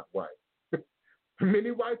people are not white.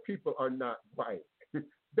 Many white people are not white.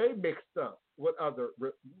 They mixed up with other,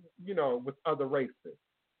 with other races.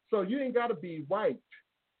 So you ain't got to be white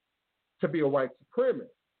to be a white supremacist.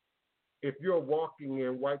 If you're walking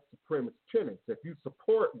in white supremacist tenets, if you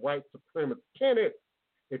support white supremacist tenets,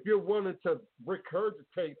 if you're willing to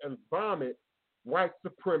regurgitate and vomit white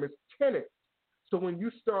supremacist tenets. So when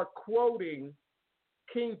you start quoting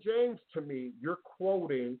King James to me, you're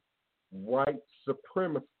quoting white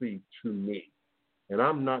supremacy to me. And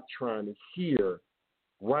I'm not trying to hear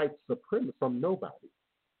white supremacy from nobody,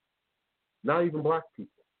 not even black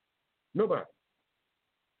people, nobody.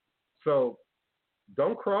 So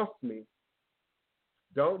don't cross me.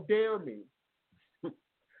 Don't dare me.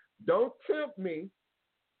 Don't tempt me.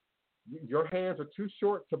 Your hands are too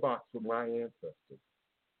short to box with my ancestors.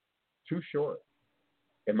 Too short.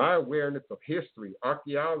 And my awareness of history,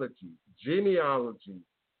 archaeology, genealogy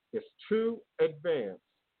is too advanced.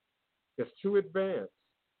 It's too advanced.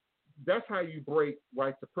 That's how you break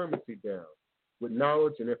white supremacy down, with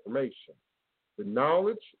knowledge and information. With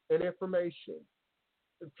knowledge and information.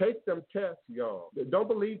 Take them tests, y'all. Don't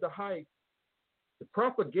believe the hype. The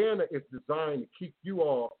propaganda is designed to keep you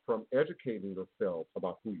all from educating yourselves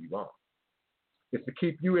about who you are. It's to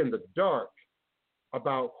keep you in the dark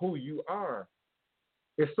about who you are.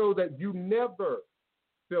 It's so that you never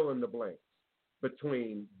fill in the blanks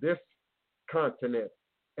between this continent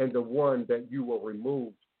and the one that you were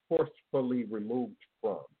forcefully removed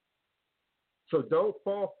from. So don't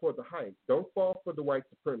fall for the hype. Don't fall for the white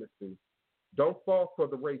supremacy. Don't fall for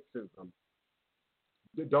the racism.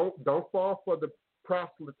 Don't fall for the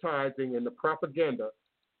proselytizing and the propaganda.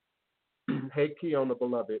 Hey, Keona,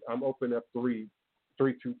 beloved, I'm open up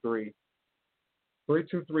 323.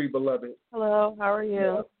 323, beloved. Hello, how are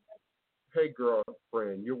you? Hey,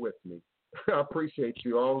 girlfriend, you're with me. I appreciate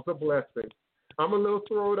you. Always a blessing. I'm a little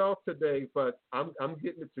thrown off today, but I'm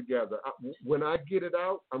getting it together. When I get it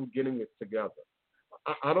out, I'm getting it together.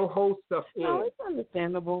 I don't hold stuff in. No, it's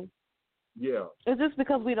understandable. Yeah. It's just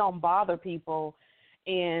because we don't bother people,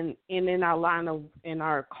 and in our in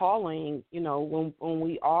our calling, when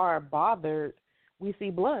we are bothered, we see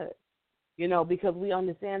blood. Because we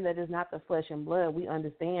understand that it's not the flesh and blood. We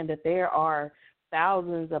understand that there are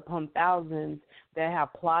thousands upon thousands that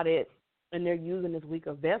have plotted, and they're using this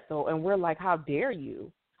weaker vessel, and we're like, how dare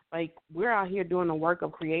you? Like, we're out here doing the work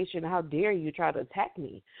of creation. How dare you try to attack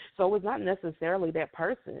me? So it's not necessarily that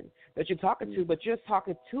person that you're talking to, but you're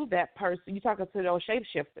talking to that person. You're talking to those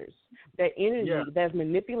shapeshifters, that energy that's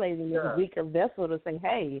manipulating this weaker vessel to say,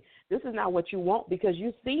 hey, this is not what you want because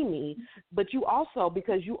you see me, but you also,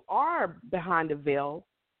 because you are behind the veil,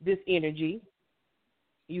 this energy,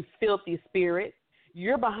 you filthy spirit,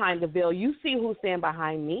 you're behind the veil. You see who's standing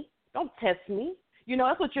behind me. Don't test me.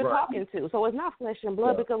 That's what you're talking to. So it's not flesh and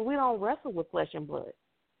blood because we don't wrestle with flesh and blood.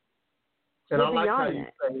 And I like how you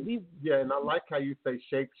say, and I like how you say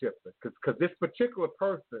shapeshifter, because this particular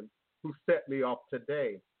person who set me off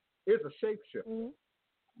today is a shapeshifter.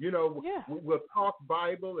 Mm-hmm. We'll talk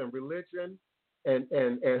Bible and religion and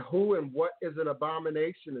who and what is an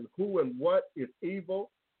abomination and who and what is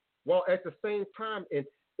evil. while at the same time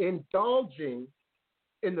indulging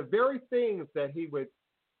in the very things that he would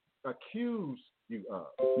accuse you of.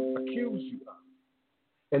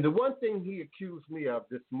 And the one thing he accused me of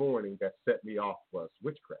this morning that set me off was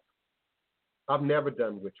witchcraft. I've never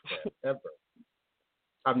done witchcraft, ever.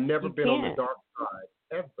 I've never been on the dark side,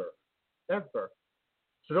 ever.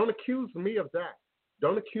 So don't accuse me of that.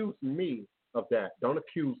 Don't accuse me of that. Don't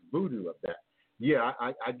accuse voodoo of that. Yeah,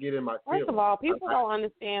 I get in my feelings. First of all, people don't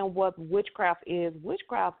understand what witchcraft is.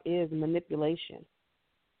 Witchcraft is manipulation.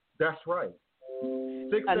 That's right.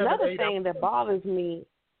 Another thing that bothers me,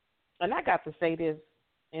 and I got to say this,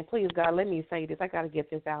 and please God, let me say this. I got to get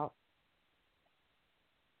this out.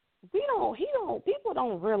 People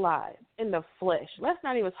don't realize in the flesh. Let's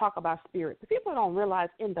not even talk about spirit. People don't realize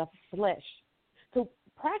in the flesh to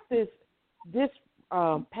practice this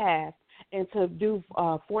path and to do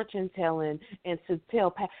fortune telling and to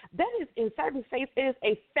tell path. That is, in certain states, it is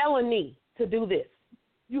a felony to do this.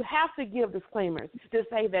 You have to give disclaimers to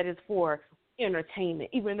say that it's for entertainment,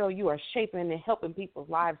 even though you are shaping and helping people's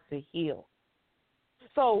lives to heal.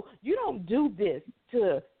 So you don't do this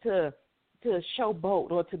to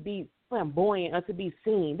showboat or to be flamboyant or to be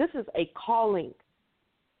seen. This is a calling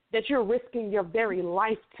that you're risking your very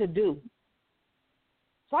life to do.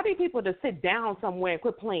 So I need people to sit down somewhere and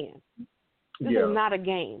quit playing. This is not a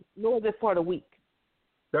game, nor is it for the weak.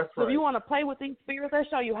 That's so right. If you want to play with these spirits, let's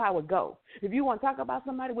show you how it goes. If you want to talk about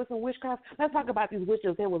somebody with some witchcraft, let's talk about these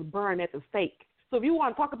witches that was burned at the stake. So if you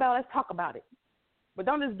want to talk about it, let's talk about it. But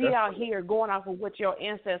don't just be out here going off of what your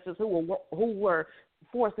ancestors who were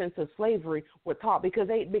forced into slavery were taught because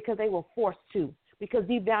they were forced to. Because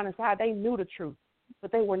deep down inside they knew the truth,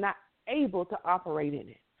 but they were not able to operate in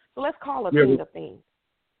it. So let's call a thing a thing.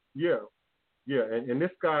 Yeah. And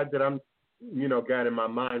this guy that I'm, got in my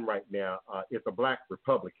mind right now is a black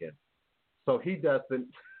Republican. So he doesn't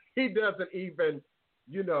even,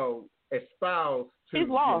 espouse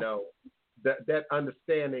to, that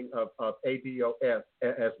understanding of ADOS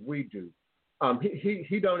as we do.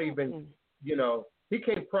 He don't even, he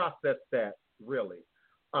can't process that really.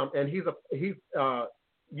 And he's a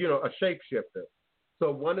shapeshifter.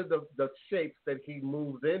 So one of the shapes that he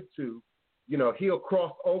moves into, he'll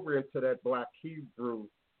cross over into that black Hebrew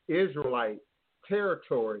Israelite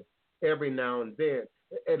territory every now and then,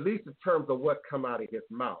 at least in terms of what come out of his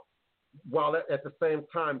mouth, while at the same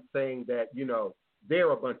time saying that,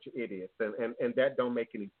 they're a bunch of idiots, and that don't make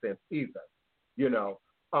any sense either. Give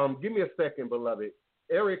me a second, beloved.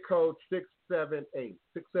 Area code 678.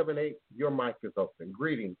 678, your mic is open.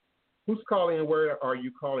 Greetings. Who's calling and where are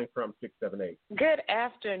you calling from, 678? Good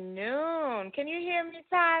afternoon. Can you hear me,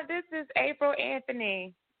 Ty? This is April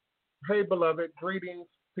Anthony. Hey, beloved. Greetings.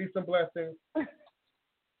 Peace and blessings.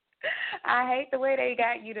 I hate the way they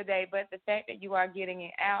got you today, but the fact that you are getting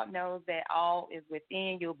it out knows that all is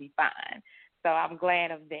within. You'll be fine. So I'm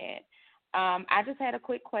glad of that. I just had a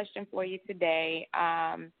quick question for you today.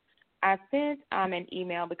 I sent an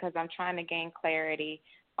email because I'm trying to gain clarity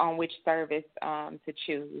on which service to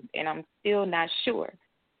choose, and I'm still not sure.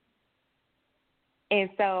 And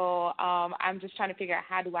so I'm just trying to figure out,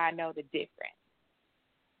 how do I know the difference?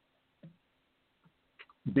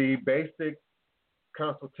 The basic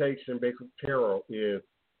consultation, basic tarot is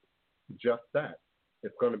just that.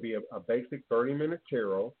 It's going to be a basic 30-minute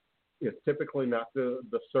tarot. It's typically not the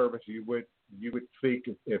service you would seek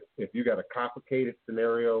if you got a complicated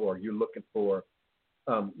scenario or you're looking for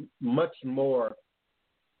much more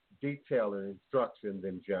detail and instruction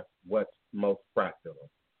than just what's most practical,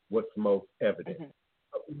 what's most evident,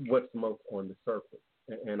 what's most on the surface.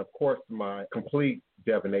 And of course, my complete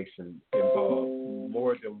divination involves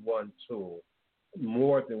more than one tool,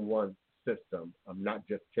 more than one system, not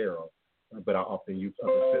just tarot, but I often use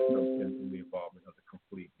other systems in the involvement of the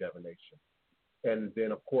complete divination. And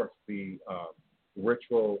then, of course, the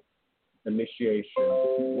ritual initiation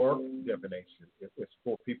work divination is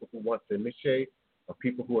for people who want to initiate, or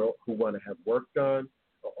people who want to have work done,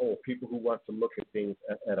 or people who want to look at things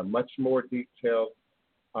at a much more detailed,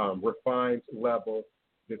 refined level.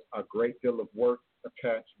 There's a great deal of work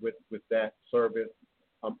attached with that service,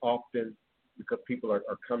 often because people are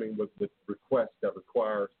coming with requests that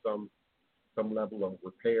require some level of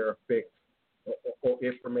repair, fix, or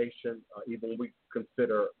information. Even we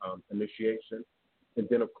consider initiation. And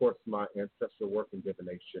then, of course, my ancestral work in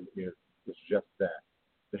divination is just that,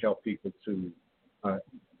 to help people to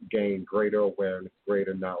gain greater awareness,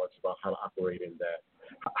 greater knowledge about how to operate in that,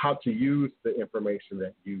 how to use the information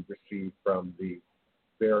that you receive from the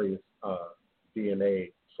various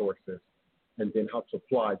DNA sources, and then how to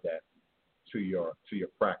apply that to your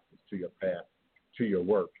practice, to your path, to your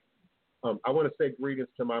work. I want to say greetings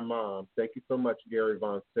to my mom. Thank you so much, Gary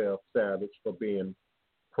Von Savage, for being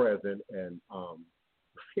present and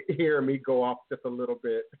hearing me go off just a little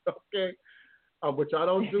bit. Okay, which I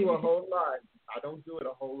don't do a whole lot. I don't do it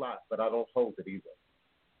a whole lot, but I don't hold it either.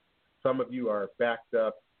 Some of you are backed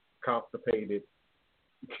up, constipated,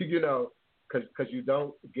 because you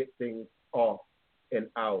don't get things off and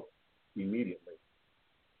out immediately,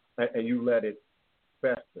 and you let it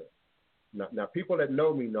fester. Now, people that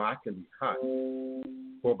know me know I can be hot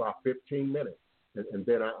for about 15 minutes, and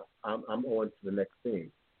then I'm on to the next thing.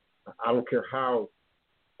 I don't care how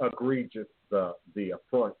egregious the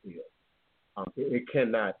affront is. It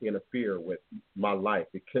cannot interfere with my life.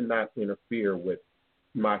 It cannot interfere with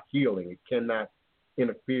my healing. It cannot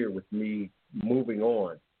interfere with me moving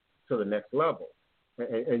on to the next level.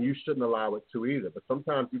 And you shouldn't allow it to either. But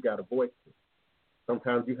sometimes you got to voice it.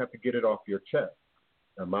 Sometimes you have to get it off your chest.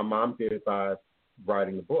 And my mom did it by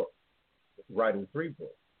writing a book, writing 3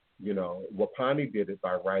 books. Wapani did it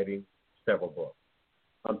by writing several books.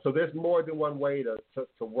 So there's more than one way to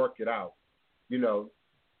work it out.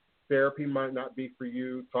 Therapy might not be for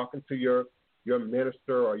you. Talking to your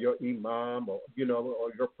minister or your imam or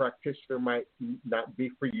your practitioner might not be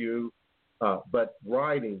for you. But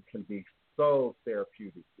writing can be so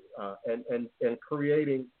therapeutic. And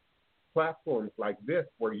creating platforms like this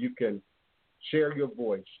where you can share your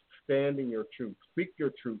voice, stand in your truth, speak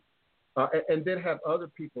your truth, and then have other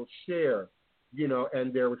people share,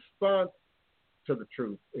 and their response to the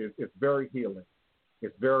truth is very healing.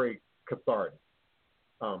 It's very cathartic.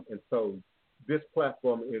 And so this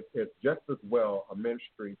platform is just as well a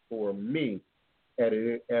ministry for me as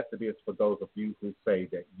it is for those of you who say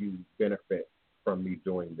that you benefit from me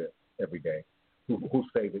doing this every day, who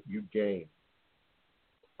say that you gain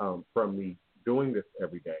from me doing this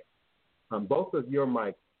every day. Both of your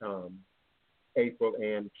mics, April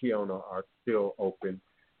and Kiona, are still open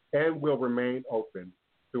and will remain open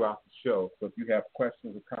throughout the show. So if you have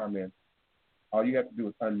questions or comments, all you have to do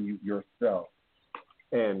is unmute yourself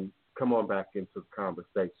and come on back into the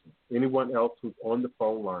conversation. Anyone else who's on the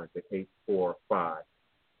phone lines at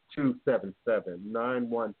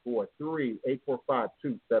 845-277-9143,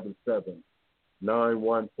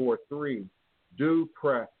 845-277-9143, do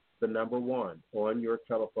press the number 1 on your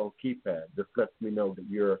telephone keypad. This lets me know that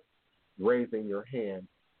you're raising your hand,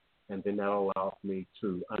 and then that allows me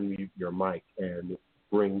to unmute your mic and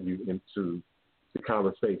bring you into the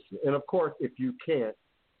conversation. And of course, if you can't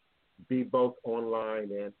be both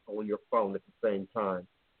online and on your phone at the same time,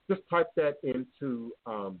 just type that into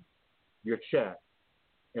your chat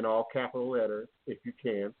in all capital letters if you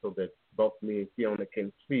can, so that both me and Fiona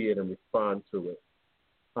can see it and respond to it.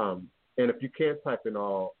 And if you can't type in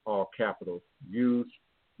all capitals, use,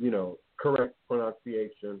 correct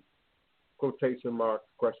pronunciation, quotation marks,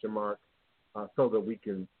 question marks, so that we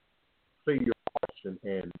can see your question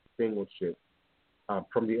and distinguish it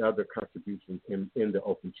from the other contributions in the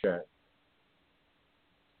open chat.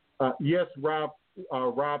 Yes, Rob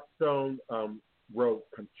Stone wrote,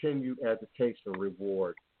 continued agitation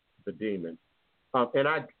reward the demon. And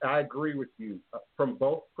I agree with you from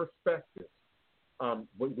both perspectives.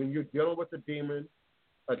 When you're dealing with a demon,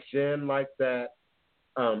 a jinn like that,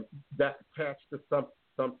 that's attached to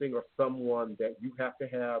something or someone that you have to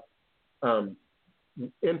have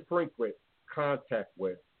infrequent contact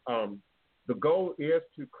with, the goal is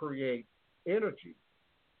to create energy.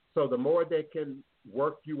 So the more they can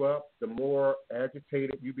work you up, the more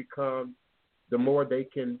agitated you become, the more they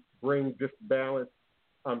can bring disbalance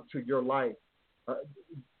to your life.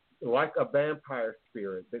 Like a vampire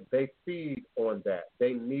spirit, that they feed on that.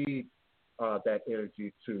 They need that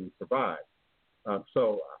energy to survive.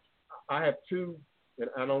 So I have 2, and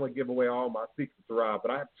I don't want to give away all my secrets to Rob,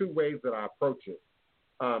 but I have 2 ways that I approach it.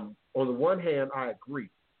 On the one hand, I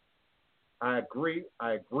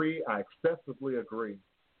excessively agree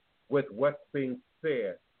with what's being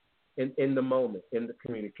said in the moment, in the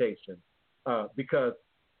communication, because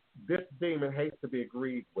this demon hates to be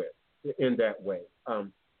agreed with in that way.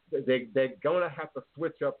 They're going to have to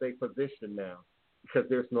switch up their position now because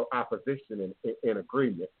there's no opposition in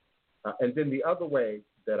agreement. And then the other way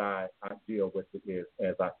that I deal with it is,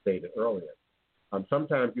 as I stated earlier,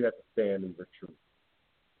 sometimes you have to stand in your truth.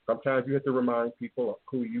 Sometimes you have to remind people of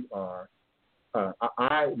who you are.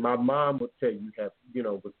 My mom would tell you,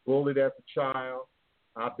 was bullied as a child.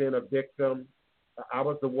 I've been a victim. I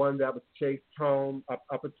was the one that was chased home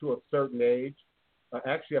up until a certain age,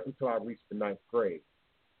 actually up until I reached the 9th grade.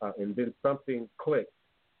 And then something clicked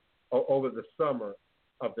over the summer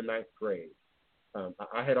of the 9th grade.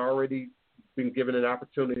 I had already been given an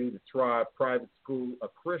opportunity to try private school, a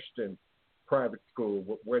Christian private school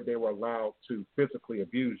where they were allowed to physically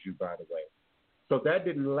abuse you, by the way. So that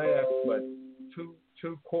didn't last but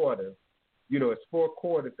two quarters. You know, it's 4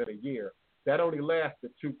 quarters in a year. That only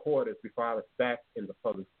lasted 2 quarters before I was back in the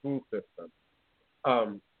public school system.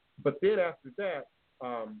 But then after that,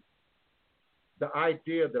 the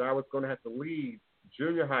idea that I was going to have to leave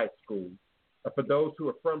junior high school, for those who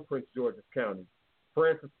are from Prince George's County,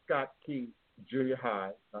 Francis Scott Key Junior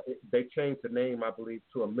High, they changed the name, I believe,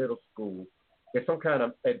 to a middle school. It's some kind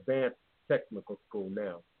of advanced technical school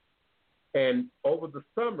now. And over the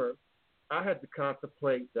summer, I had to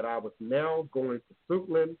contemplate that I was now going to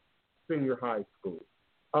Suitland Senior High School,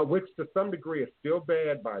 which to some degree is still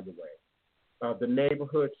bad, by the way. The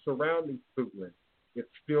neighborhood surrounding Suitland is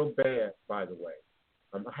still bad, by the way.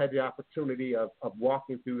 I had the opportunity of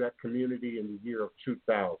walking through that community in the year of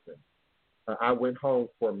 2000. I went home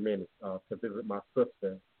for a minute to visit my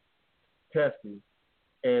sister, Tessie,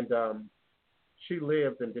 and she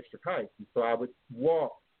lived in District Heights. And so I would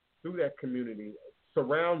walk through that community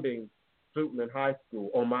surrounding Suitland High School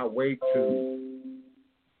on my way to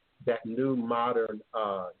that new modern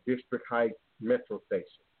District Heights metro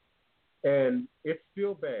station. And it's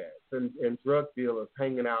still bad. And drug dealers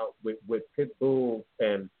hanging out with pit bulls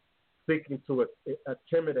and seeking to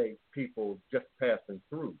intimidate people just passing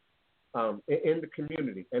through in the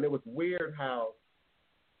community. And it was weird how,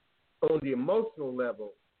 on the emotional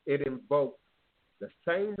level, it invoked the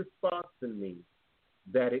same response in me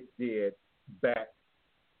that it did back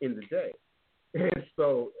in the day. And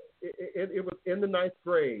so it was in the 9th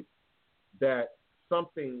grade that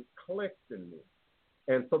something clicked in me.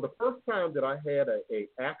 And so the first time that I had a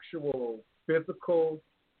actual physical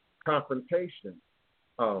confrontation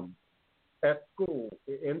at school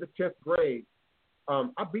in the 10th grade,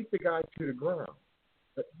 I beat the guy to the ground.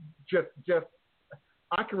 Just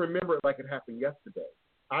I can remember it like it happened yesterday.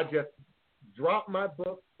 I just dropped my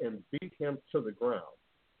book and beat him to the ground.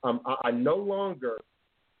 I no longer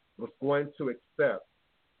was going to accept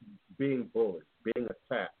being bullied, being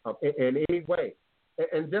attacked in any way.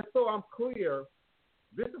 And just so I'm clear,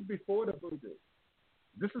 this is before the voodoo.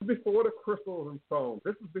 This is before the crystals and stones.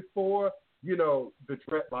 This is before, the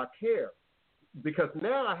dreadlock hair. Because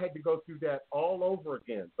now I had to go through that all over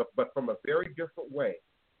again, but from a very different way.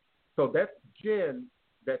 So that Jen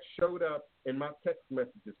that showed up in my text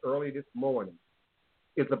messages early this morning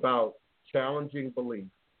is about challenging belief,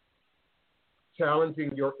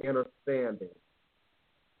 challenging your understanding,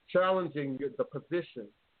 challenging the position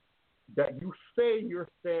that you say you're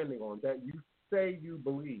standing on, that you say you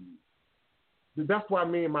believe. That's why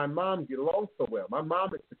me and my mom get along so well. My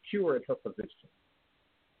mom is secure in her position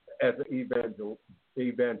as an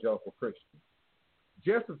evangelical Christian,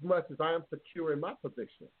 just as much as I am secure in my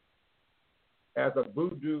position as a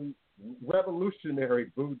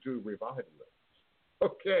revolutionary voodoo revivalist.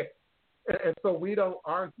 Okay? And so we don't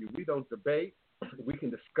argue. We don't debate. We can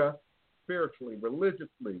discuss spiritually,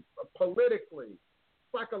 religiously, politically,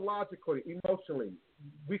 psychologically, emotionally.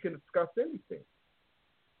 We can discuss anything.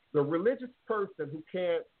 The religious person who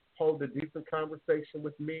can't hold a decent conversation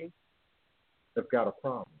with me has got a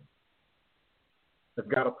problem. Has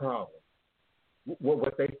got a problem.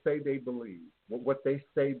 What they say they believe, what they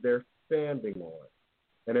say they're standing on.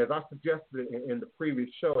 And as I suggested in the previous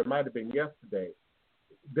show, it might have been yesterday,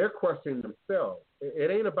 they're questioning themselves.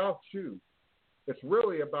 It ain't about you. It's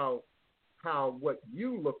really about how what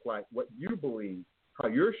you look like, what you believe, how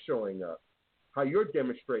you're showing up, how your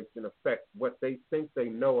demonstration affects what they think they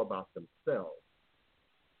know about themselves.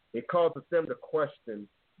 It causes them to question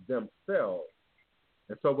themselves.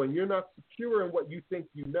 And so when you're not secure in what you think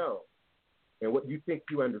you know and what you think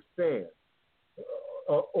you understand,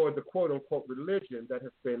 or the quote-unquote religion that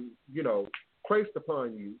has been, placed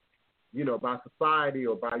upon you, by society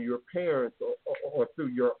or by your parents or through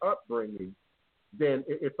your upbringing, then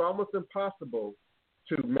it's almost impossible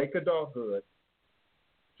to make adulthood,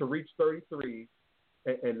 to reach 33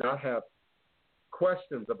 and not have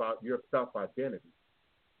questions about your self-identity,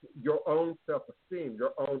 your own self-esteem,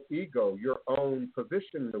 your own ego, your own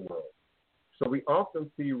position in the world. So we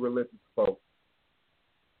often see religious folks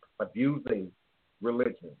abusing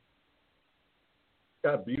religion,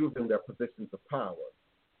 abusing their positions of power,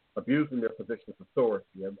 abusing their positions of authority,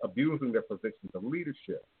 abusing their positions of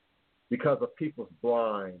leadership because of people's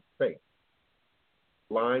blind faith.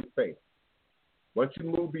 Blind faith. Once you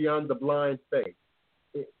move beyond the blind faith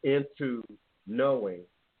into knowing,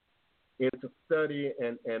 into study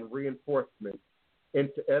and reinforcement,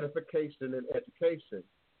 into edification and education,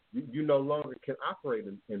 you no longer can operate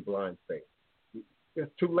in blind faith.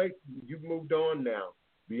 It's too late. You've moved on now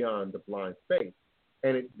beyond the blind faith.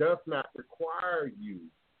 And it does not require you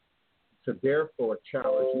to therefore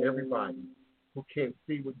challenge everybody who can't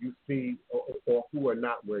see what you see or who are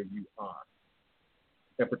not where you are.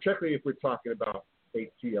 And particularly if we're talking about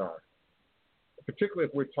ATR, particularly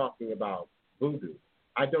if we're talking about voodoo,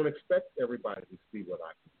 I don't expect everybody to see what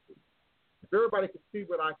I can see. If everybody could see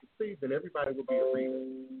what I can see, then everybody would be a reader.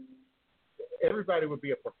 Everybody would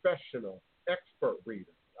be a professional, expert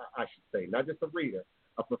reader, I should say, not just a reader,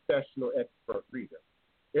 a professional, expert reader.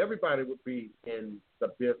 Everybody would be in the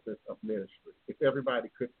business of ministry if everybody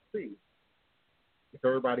could see. If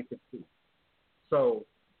everybody could see. So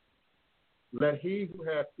let he who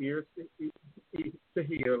has ears to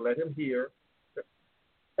hear, let him hear.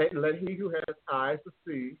 And let he who has eyes to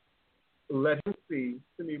see, let him see.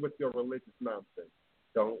 To me, with your religious nonsense,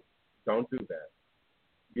 don't do that.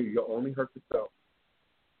 You'll only hurt yourself.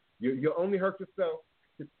 You'll only hurt yourself.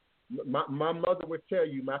 My mother would tell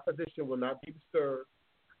you, my position will not be disturbed.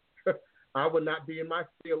 I will not be in my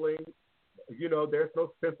feelings. You know, there's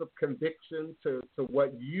no sense of conviction to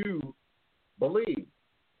what you believe.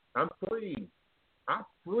 I'm free. I'm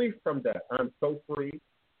free from that. I'm so free.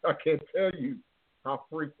 I can't tell you how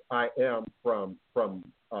free I am from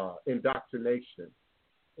indoctrination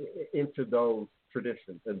into those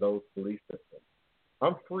traditions and those belief systems.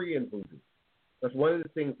 I'm free in voodoo. That's one of the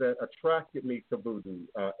things that attracted me to voodoo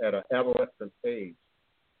at an adolescent age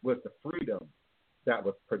was the freedom that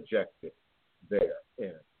was projected there,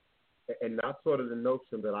 and not sort of the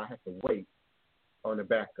notion that I have to wait on the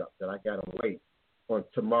backup, that I got to wait on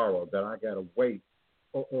tomorrow, that I got to wait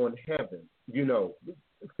on heaven, you know,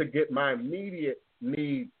 to get my immediate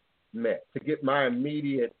needs met, to get my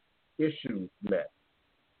immediate issues met.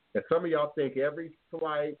 And some of y'all think every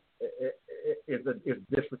slight is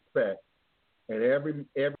disrespect, and every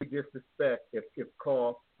disrespect is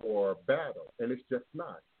cause for battle, and it's just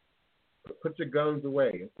not. Put your guns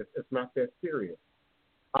away. It's not that serious.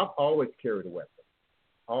 I've always carried a weapon.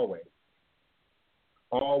 Always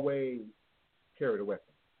carried a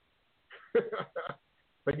weapon.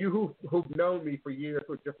 But you who've known me for years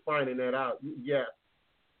who are just finding that out, yes,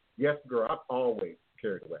 girl, I've always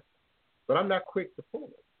carried a weapon. But I'm not quick to pull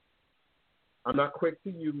it. I'm not quick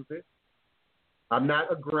to use it. I'm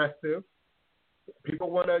not aggressive.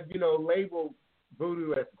 People want to, label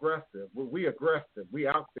voodoo as aggressive. Well, we aggressive. We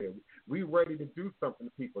out there. We ready to do something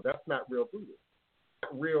to people. That's not real voodoo.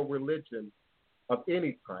 Not real religion of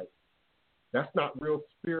any type. That's not real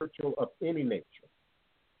spiritual of any nature.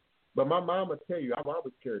 But my mom will tell you, I've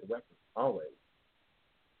always carried a weapon, always.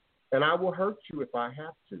 And I will hurt you if I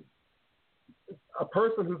have to. A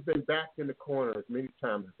person who's been backed in the corner as many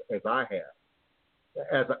times as I have,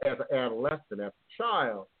 as an adolescent, as a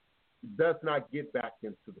child, does not get back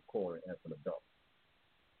into the corner as an adult.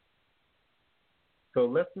 So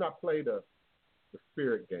let's not play the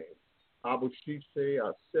spirit game. Abu Shishe,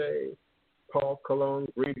 Ashe, Paul Cologne,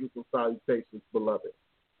 greetings and salutations, beloved.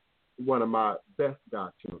 One of my best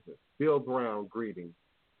godchildren. Bill Brown, greetings.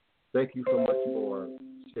 Thank you so much for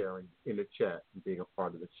sharing in the chat and being a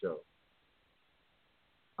part of the show.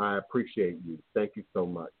 I appreciate you. Thank you so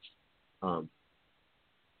much. I'm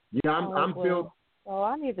Bill. Oh,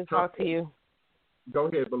 I need to talk to you. Go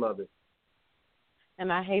ahead, beloved.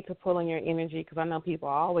 And I hate to pull on your energy because I know people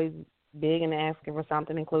are always big and asking for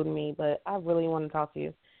something, including me, but I really want to talk to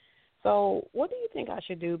you. So what do you think I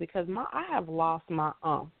should do? Because I have lost my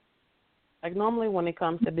Like normally when it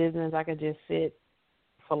comes to business, I could just sit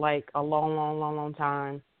for like a long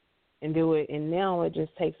time and do it. And now it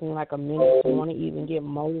just takes me like a minute to want to even get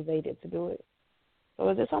motivated to do it. So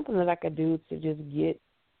is there something that I could do to just get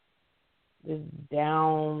this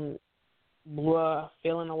down,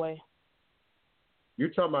 feeling away? You're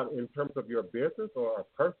talking about in terms of your business or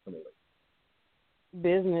personally?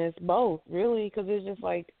 Business, both, really, because it's just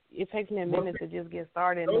like it takes me a minute to just get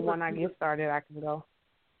started, and when I get started, I can go.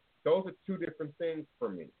 Those are two different things for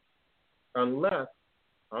me. Unless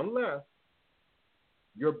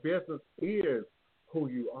your business is who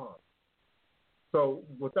you are. So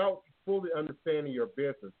without fully understanding your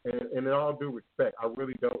business, and in all due respect, I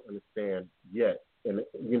really don't understand yet, and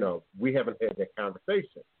we haven't had that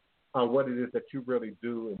conversation on what it is that you really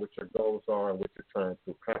do and what your goals are and what you're trying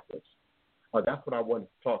to accomplish. That's what I wanted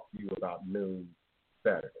to talk to you about noon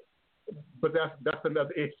Saturday. But that's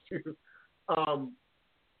another issue.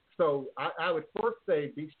 So I would first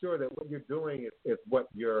say be sure that what you're doing is what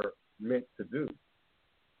you're meant to do.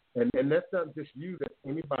 And that's not just you, that's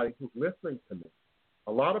anybody who's listening to me.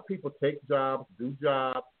 A lot of people take jobs, do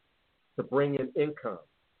jobs to bring in income,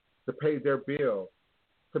 to pay their bills,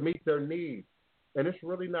 to meet their needs. And it's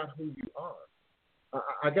really not who you are.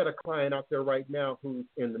 I got a client out there right now who's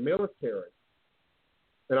in the military.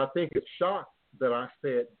 And I think it's shocked that I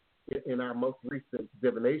said in our most recent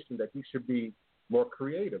divination that he should be more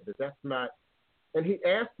creative. That's not. And he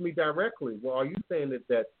asked me directly, well, are you saying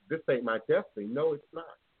that this ain't my destiny? No, it's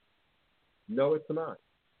not. No, it's not.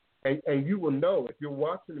 And you will know, if you're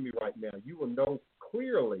watching me right now, you will know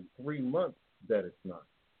clearly 3 months that it's not.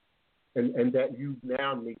 And that you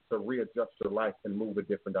now need to readjust your life and move a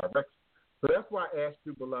different direction. So that's why I asked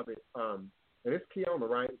you, beloved, and it's Kiona,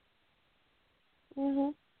 right?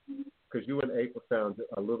 Mhm. Because you and April sound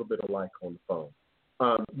a little bit alike on the phone.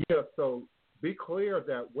 Yeah, so be clear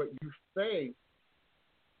that what you say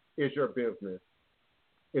is your business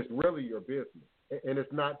is really your business. And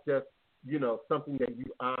it's not just, something that you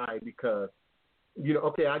eye because,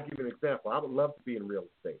 okay, I'll give you an example. I would love to be in real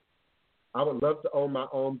estate. I would love to own my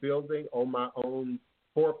own building, own my own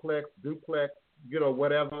fourplex, duplex,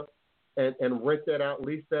 whatever, and rent that out,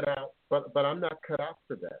 lease that out. But I'm not cut out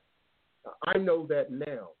for that. I know that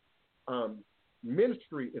now.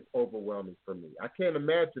 Ministry is overwhelming for me. I can't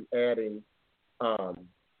imagine adding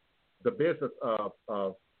the business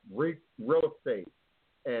of real estate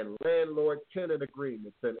and landlord-tenant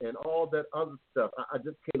agreements and all that other stuff. I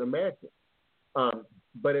just can't imagine.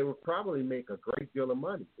 But it would probably make a great deal of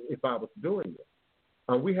money if I was doing it.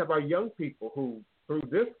 We have our young people who, through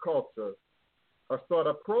this culture, are sort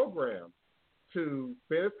of programmed to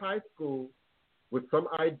finish high school with some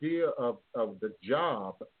idea of the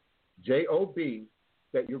job, J-O-B,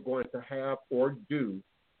 that you're going to have or do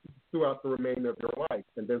throughout the remainder of your life,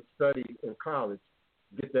 and then study in college,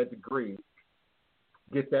 get that degree,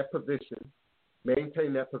 get that position,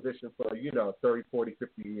 maintain that position for, 30, 40,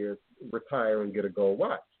 50 years, retire and get a gold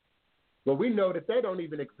watch. Well, we know that don't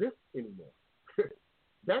even exist anymore.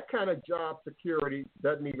 That kind of job security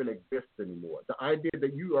doesn't even exist anymore. The idea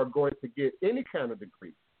that you are going to get any kind of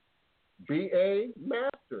degree, BA,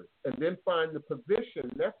 master's, and then find the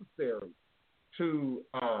position necessary to,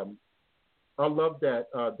 I love that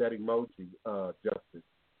emoji, Justice,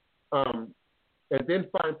 and then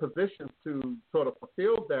find positions to sort of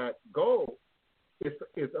fulfill that goal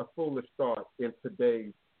is a foolish thought in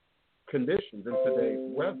today's conditions, in today's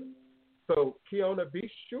weather. So, Kiona, be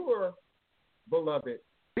sure, beloved,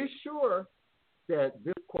 be sure that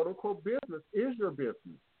this quote-unquote business is your business,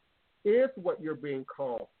 is what you're being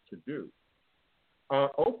called to do.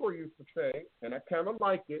 Oprah used to say, and I kind of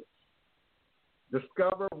like it,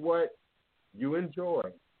 discover what you enjoy.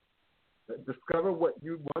 Discover what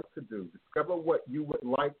you want to do. Discover what you would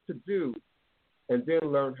like to do, and then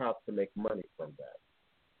learn how to make money from that.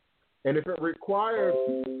 And if it requires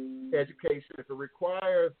education, if it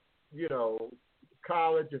requires,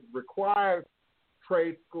 college, if it requires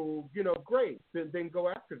trade school, great, then go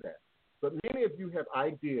after that. But many of you have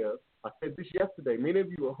ideas. I said this yesterday. Many of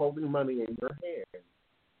you are holding money in your hands,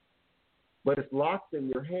 but it's locked in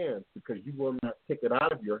your hands because you will not take it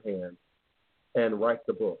out of your hands and write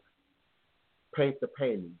the book, paint the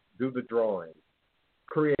painting, do the drawing,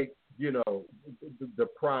 create, the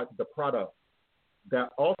product that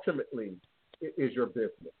ultimately is your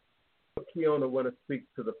business. Kiona, want to speak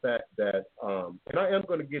to the fact that, and I am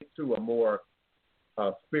going to get to a more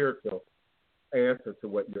spiritual answer to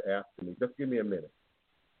what you're asking me. Just give me a minute.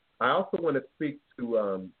 I also want to speak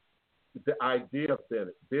to the idea of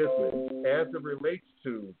business as it relates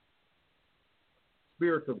to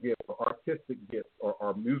spiritual gifts or artistic gifts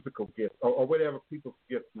or musical gifts or whatever people's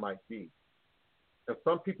gifts might be. And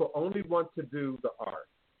some people only want to do the art.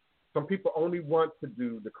 Some people only want to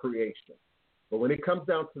do the creation. But when it comes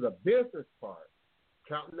down to the business part,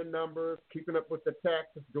 counting the numbers, keeping up with the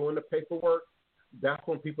taxes, doing the paperwork, that's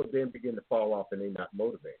when people then begin to fall off and they're not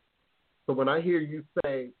motivated. So when I hear you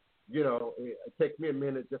say, it takes me a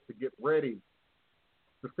minute just to get ready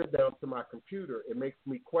to sit down to my computer, it makes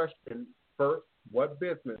me question, first, what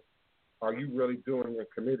business are you really doing and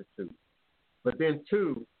committed to? But then,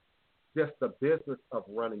 two, just the business of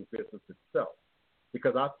running business itself.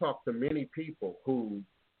 Because I've talked to many people who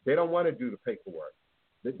they don't want to do the paperwork.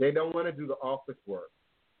 They don't want to do the office work.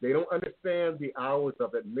 They don't understand the hours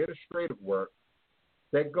of administrative work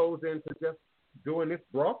that goes into just doing this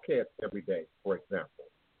broadcast every day, for example.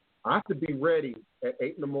 I have to be ready at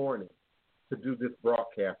 8 in the morning to do this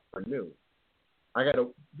broadcast for noon. I got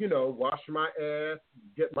to, wash my ass,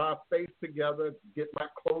 get my face together, get my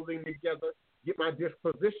clothing together, get my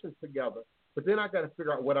disposition together. But then I got to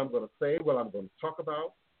figure out what I'm going to say, what I'm going to talk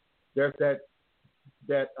about. There's that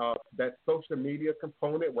social media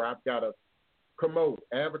component where I've got to promote,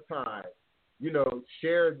 advertise,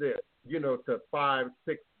 share this, to 5,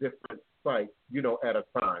 6 different sites, at a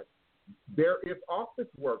time. There is office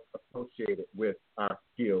work associated with our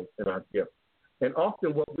skills and our gifts. And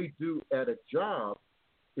often what we do at a job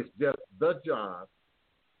is just the job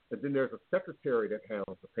And then there's a secretary that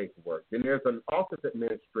handles the paperwork. Then there's an office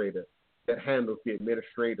administrator that handles the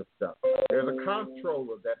administrative stuff. There's a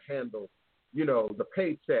comptroller that handles, the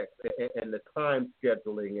paychecks and the time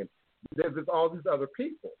scheduling, and there's all these other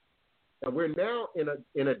people. And we're now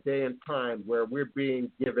in a day and time where we're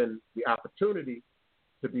being given the opportunity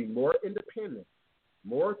to be more independent,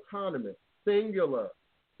 more autonomous, singular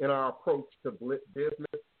in our approach to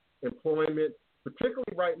business, employment,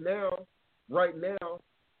 particularly right now. Right now,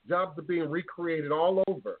 jobs are being recreated all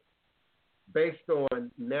over based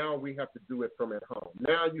on now we have to do it from at home.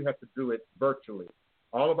 Now you have to do it virtually.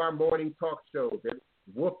 All of our morning talk shows,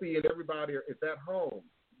 Whoopi and everybody is at home.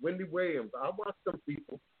 Wendy Williams, I watch some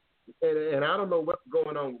people, and I don't know what's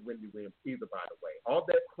going on with Wendy Williams either, by the way. All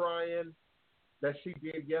that crying that she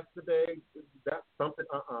did yesterday, that's something,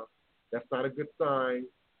 that's not a good sign.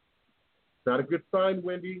 It's not a good sign,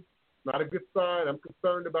 Wendy. Not a good sign. I'm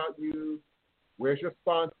concerned about you. Where's your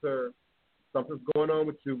sponsor? Something's going on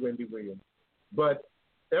with you, Wendy Williams. But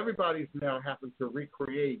everybody's now having to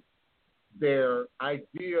recreate their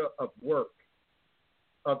idea of work,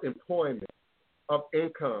 of employment, of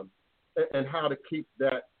income, and how to keep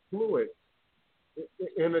that fluid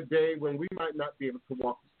in a day when we might not be able to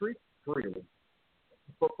walk the streets freely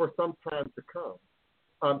for some time to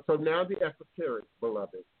come. So now the esoteric,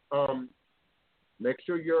 beloved. Make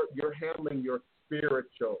sure you're handling your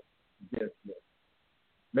spiritual business.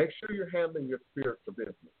 Make sure you're handling your spiritual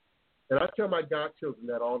business. And I tell my godchildren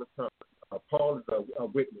that all the time. Paul is a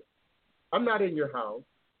witness. I'm not in your house.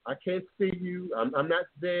 I can't see you. I'm not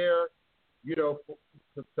there,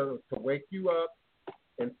 to wake you up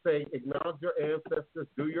and say, acknowledge your ancestors,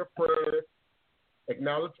 do your prayers,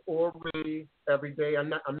 acknowledge Ori every day. I'm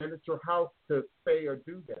not at your house to say or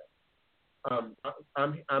do that.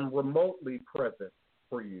 I'm remotely present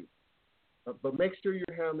for you. But make sure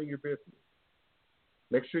you're handling your business.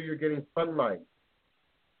 Make sure you're getting sunlight.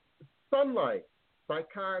 Sunlight.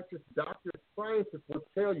 Psychiatrists, doctors, scientists will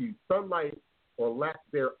tell you sunlight or lack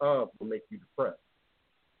thereof will make you depressed.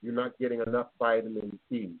 You're not getting enough vitamin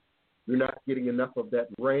E. You're not getting enough of that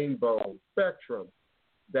rainbow spectrum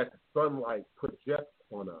that the sunlight projects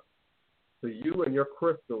on us. So you and your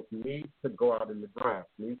crystals need to go out in the grass,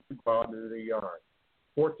 need to go out in the yard.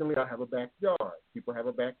 Fortunately, I have a backyard. People have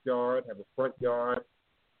a backyard, have a front yard.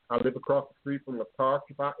 I live across the street from the park.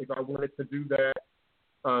 If I wanted to do that,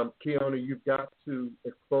 Kiona, you've got to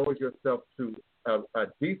expose yourself to a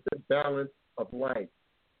decent balance of light.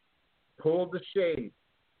 Pull the shades.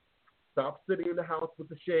 Stop sitting in the house with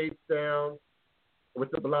the shades down,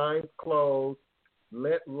 with the blinds closed.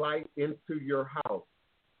 Let light into your house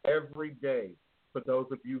every day for those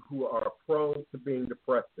of you who are prone to being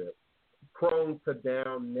depressive, prone to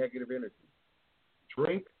down negative energy.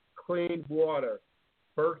 Drink clean water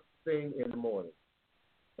first thing in the morning.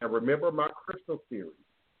 And remember my crystal theory.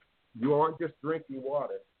 You aren't just drinking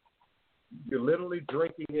water. You're literally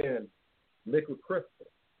drinking in liquid crystal.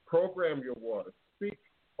 Program your water. Speak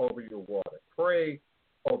over your water. Pray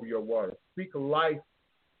over your water. Speak life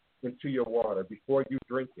into your water before you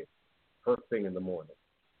drink it first thing in the morning.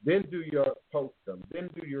 Then do your postum. Then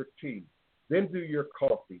do your tea. Then do your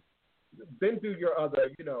coffee. Then do your other,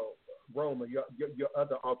 Roma, your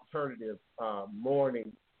other alternative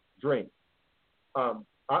morning drink.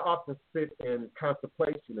 I often sit in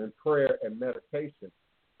contemplation and prayer and meditation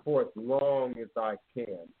for as long as I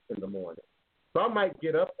can in the morning. So I might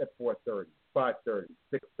get up at 4:30, 5:30,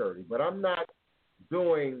 6:30, but I'm not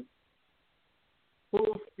doing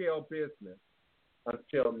full-scale business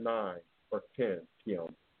until 9 or 10 p.m.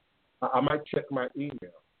 I might check my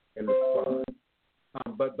email and respond.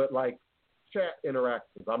 But like chat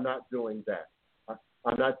interactions, I'm not doing that.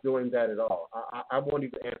 I'm not doing that at all. I won't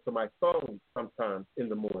even answer my phone sometimes in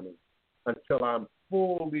the morning until I'm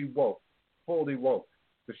fully woke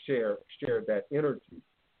to share that energy.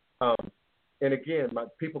 And again, my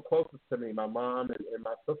people closest to me, my mom and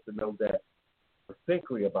my sister know that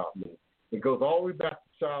distinctly about me. It goes all the way back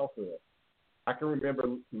to childhood. I can remember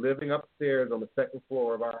living upstairs on the second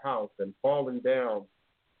floor of our house and falling down,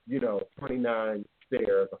 29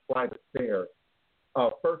 stairs, a flight of stairs,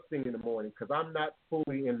 first thing in the morning because I'm not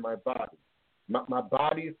fully in my body. My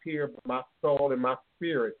body is here, but my soul and my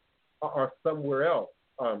spirit are somewhere else.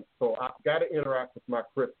 So I've got to interact with my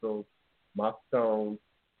crystals, my stones,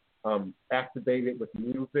 activate it with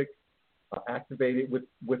music, activate it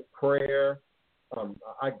with prayer.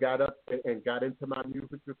 I got up and got into my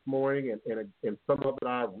music this morning, and some of it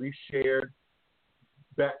I reshared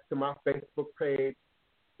back to my Facebook page.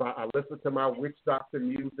 So I listened to my witch doctor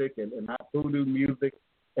music and my voodoo music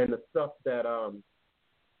and the stuff that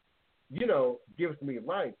gives me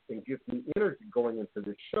life and gives me energy going into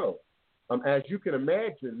this show. As you can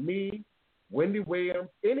imagine, me, Wendy Williams,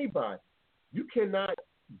 anybody, you cannot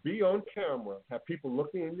be on camera, have people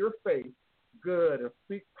looking in your face, good, and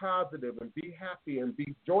speak positive and be happy and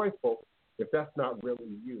be joyful if that's not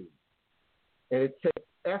really you. And it takes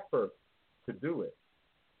effort to do it.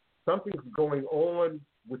 Something's going on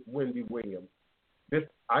with Wendy Williams. This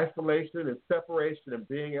isolation and separation and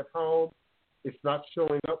being at home, it's not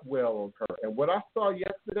showing up well on her. And what I saw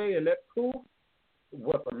yesterday in that pool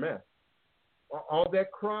was a mess. All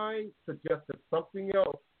that crying suggested something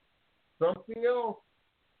else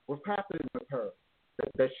was happening with her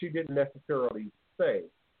that she didn't necessarily say.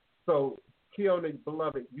 So, Keone,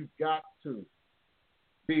 beloved, you've got to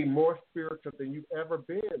be more spiritual than you've ever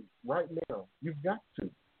been right now. You've got to.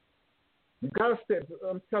 You've got to stay.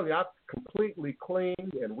 I'm telling you, I've completely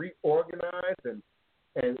cleaned and reorganized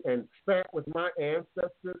and sat with my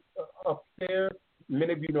ancestors upstairs.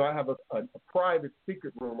 Many of you know I have a private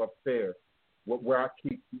secret room upstairs where I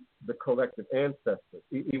keep the collective ancestors.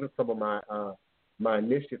 Even some of my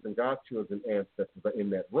initiates and godchildren ancestors are in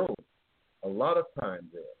that room. A lot of times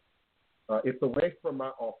there. It's away from my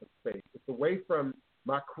office space. It's away from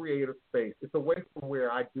my creative space. It's away from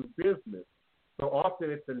where I do business. So often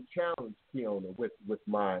it's been challenged, Keone, with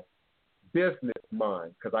my business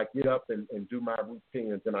mind, because I get up and do my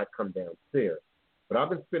routines and I come downstairs. But I've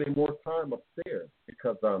been spending more time upstairs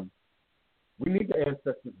because we need the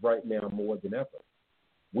ancestors right now more than ever.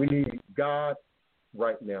 We need God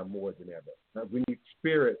right now more than ever. We need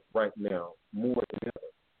spirit right now more than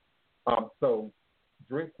ever. So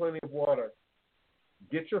drink plenty of water.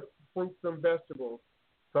 Get your fruits and vegetables.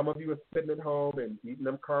 Some of you are sitting at home and eating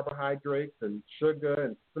them carbohydrates and sugar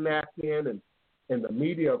and snacking, and the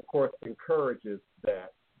media, of course, encourages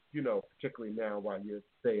that, particularly now while you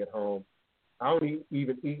stay at home. I don't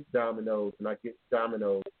even eat Domino's, and I get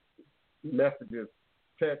Domino's messages,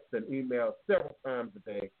 texts, and emails several times a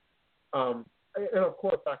day. And, of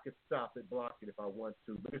course, I could stop and block it if I want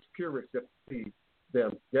to, but it's curious just to see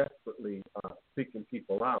them desperately seeking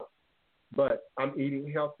people out. But I'm eating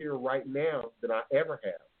healthier right now than I ever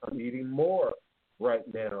have. I'm eating more right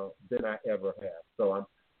now than I ever have. So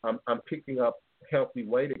I'm picking up healthy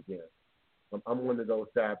weight again. I'm one of those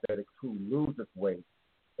diabetics who loses weight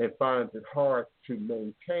and finds it hard to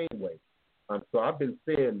maintain weight. So I've been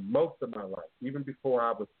thin most of my life, even before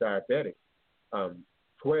I was diabetic.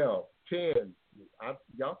 12, 10,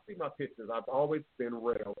 y'all see my pictures. I've always been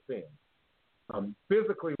rail thin.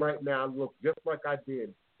 Physically right now, I look just like I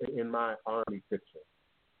did in my Army picture,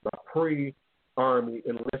 my pre-Army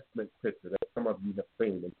enlistment picture that some of you have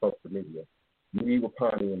seen in social media. Me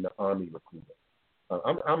Wapani in the Army recruiter.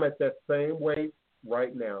 I'm at that same weight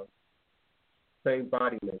right now, same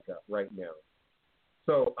body makeup right now.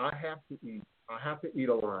 So I have to eat. I have to eat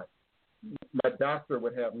a lot. My doctor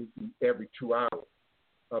would have me eat every 2 hours,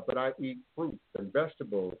 but I eat fruits and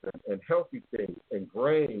vegetables and healthy things and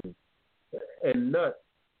grains and nuts.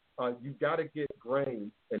 You got to get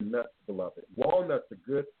grains and nuts, beloved. Walnuts are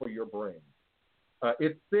good for your brain.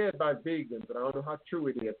 It's said by vegans, and I don't know how true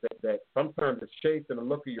it is, that sometimes the shape and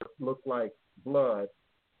the look like blood,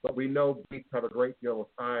 but we know beets have a great deal of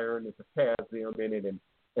iron and potassium in it,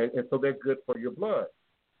 and so they're good for your blood.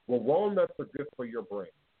 Well, walnuts are good for your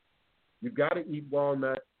brain. You've got to eat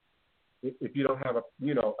walnuts if you don't have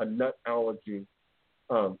a nut allergy.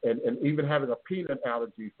 And even having a peanut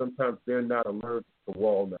allergy, sometimes they're not allergic to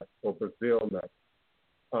walnuts or Brazil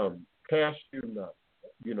nuts. Cashew nuts,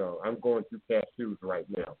 I'm going through cashews right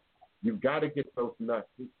now. You've got to get those nuts.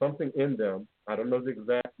 There's something in them, I don't know the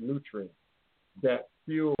exact nutrients, that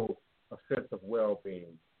fuel a sense of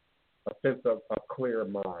well-being, a sense of a clear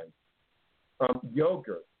mind.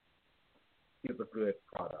 Yogurt is a good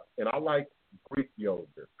product. And I like Greek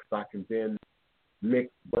yogurt because I can then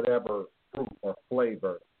mix whatever fruit or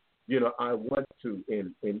flavor, I want to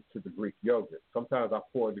into the Greek yogurt. Sometimes I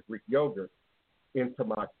pour the Greek yogurt into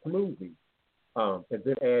my smoothie and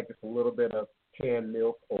then add just a little bit of canned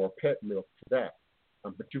milk or pet milk to that.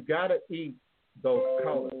 But you got to eat those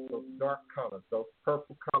colors, those dark colors, those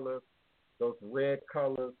purple colors, those red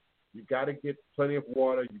colors. You got to get plenty of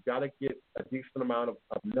water. You got to get a decent amount of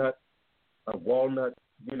nuts, walnuts,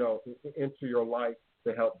 into your life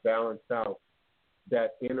to help balance out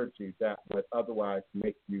that energy that would otherwise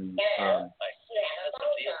make you.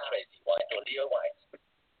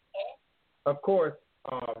 Of course,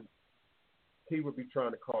 he would be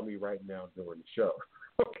trying to call me right now during the show.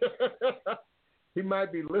 He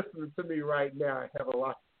might be listening to me right now and have a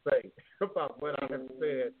lot to say about what I have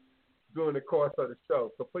said during the course of the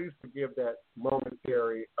show. So please forgive that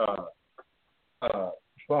momentary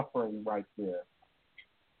buffering right there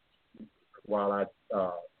while I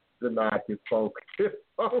denied his phone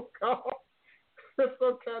call. It's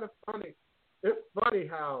so kind of funny. It's funny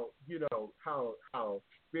how, how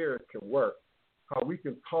spirit can work, how we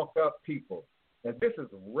can talk up people. And this is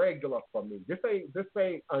regular for me. This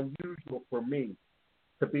ain't unusual for me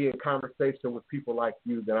to be in conversation with people like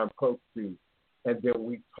you that I'm close to, and then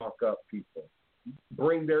we talk up people,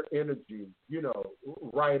 bring their energy,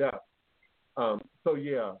 right up. So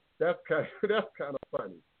yeah, that's kind of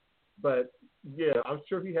funny. But yeah, I'm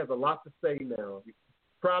sure he has a lot to say now. He's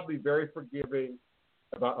probably very forgiving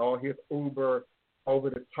about all his uber, over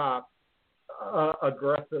the top,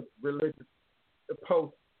 aggressive religious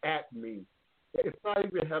posts at me. It's not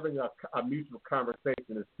even having a mutual conversation.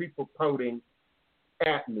 It's people quoting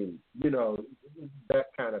at me, that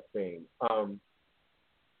kind of thing.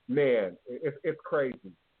 Man, it's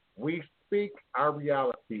crazy. We speak our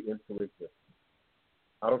reality into existence.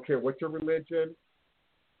 I don't care what your religion,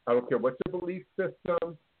 I don't care what your belief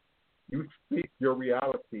system, you speak your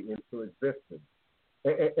reality into existence.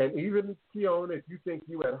 And even, Keona, if you think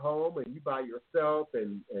you at home and you by yourself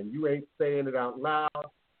and you ain't saying it out loud,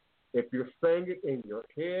 if you're saying it in your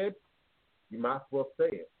head, you might as well say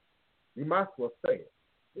it. You might as well say it.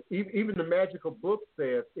 Even the magical book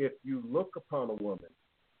says if you look upon a woman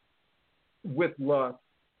with lust,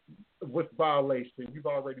 with violation, you've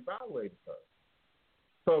already violated her.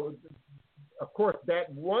 So, of course,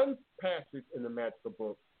 that one passage in the magical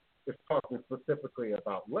book is talking specifically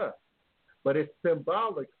about lust, but it's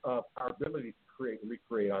symbolic of our ability to create and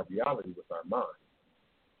recreate our reality with our mind.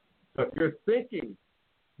 So if you're thinking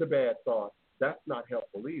the bad thoughts, that's not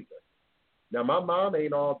helpful either. Now, my mom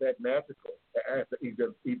ain't all that magical as an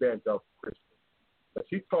evangelical Christian, but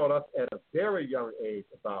she taught us at a very young age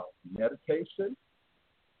about meditation,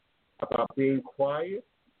 about being quiet,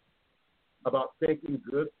 about thinking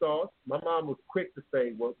good thoughts. My mom was quick to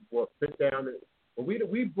say, well sit down and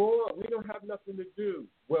we bored, we don't have nothing to do.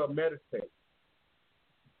 Well, meditate.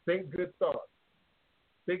 Think good thoughts.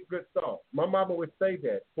 Think good thoughts. My mama would say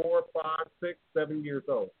that 4, 5, 6, 7 years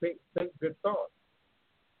old. Think good thoughts.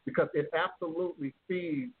 Because it absolutely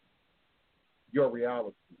feeds your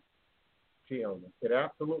reality, Keona. It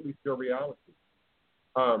absolutely is your reality.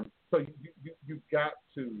 So you've got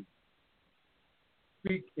to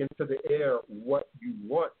speak into the air what you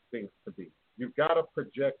want things to be. You've got to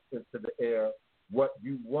project into the air what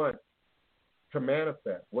you want to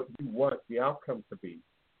manifest, what you want the outcome to be.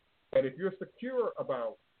 And if you're secure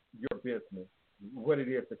about your business, what it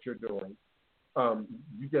is that you're doing,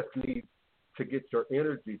 you just need to get your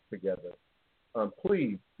energies together.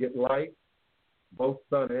 Please get light, both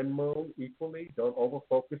sun and moon equally. Don't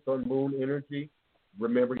over-focus on moon energy.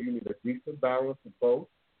 Remember, you need a decent balance of both.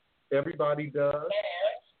 Everybody does.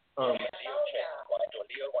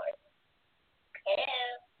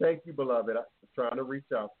 Thank you, beloved. I'm trying to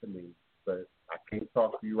reach out to me, but I can't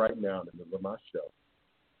talk to you right now in the middle of my show.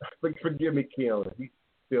 Forgive me, Keona. He's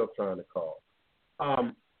still trying to call.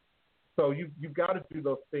 So you've got to do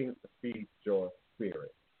those things to feed your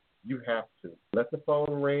spirit. You have to. Let the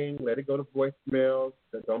phone ring. Let it go to voicemail.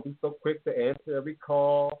 Don't be so quick to answer every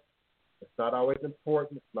call. It's not always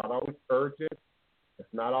important. It's not always urgent.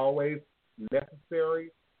 It's not always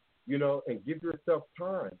necessary, and give yourself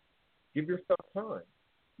time. Give yourself time,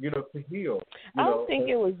 to heal. I don't think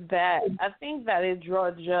it was that. I think that it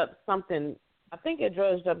drudged up something. I think it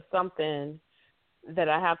drudged up something that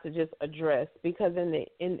I have to just address because in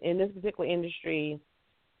this particular industry,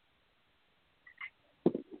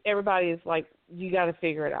 everybody is like, you got to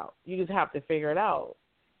figure it out. You just have to figure it out.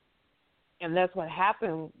 And that's what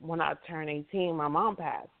happened when I turned 18. My mom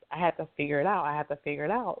passed. I had to figure it out. I had to figure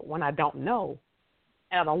it out when I don't know.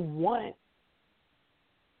 And I don't want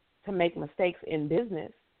to make mistakes in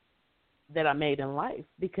business that I made in life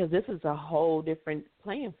because this is a whole different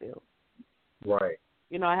playing field. Right.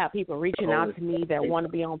 I have people reaching out to me that want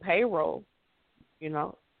to be on payroll,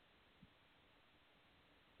 There's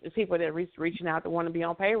people that reaching out that want to be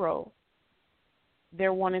on payroll.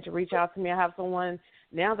 They're wanting to reach out to me. I have someone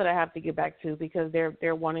now that I have to get back to because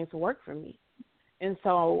they're wanting to work for me. And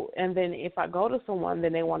then if I go to someone,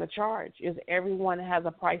 then they want to charge. Everyone has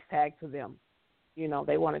a price tag to them. They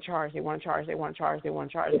want to charge, they want to charge, they want to charge, they want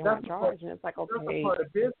to charge, they want to charge. And it's like, okay. That's a part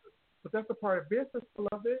of business. But that's a part of business,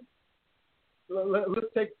 beloved.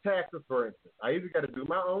 Let's take taxes, for instance. I either got to do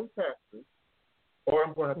my own taxes or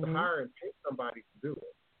I'm going to have to hire and pay somebody to do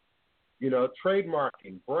it.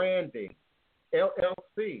 Trademarking, branding,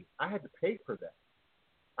 LLC. I had to pay for that.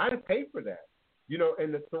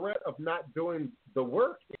 And the threat of not doing the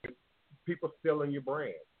work is people stealing your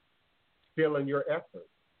brand, stealing your effort.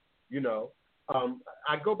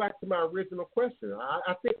 I go back to my original question.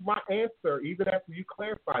 I think my answer, even after you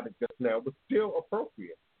clarified it just now, was still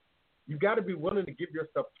appropriate. You got to be willing to give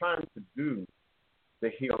yourself time to do the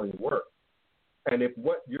healing work. And if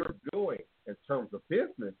what you're doing in terms of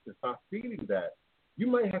business is not feeding that, you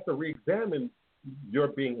might have to re-examine your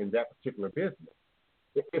being in that particular business.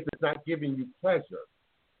 If it's not giving you pleasure,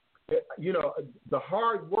 the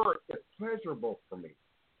hard work is pleasurable for me.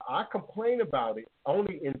 I complain about it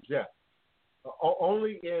only in jest,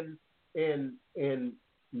 only in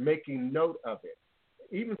making note of it.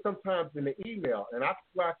 Even sometimes in the email, and I've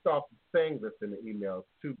flashed off saying this in the emails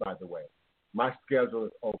too, by the way. My schedule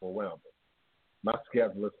is overwhelming. My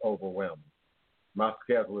schedule is overwhelming. My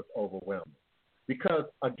schedule is overwhelming. Because,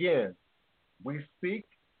 again, we speak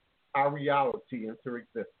our reality into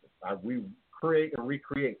existence. We create and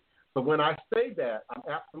recreate. So when I say that, I'm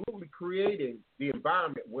absolutely creating the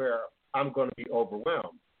environment where I'm going to be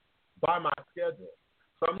overwhelmed by my schedule.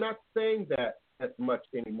 So I'm not saying that as much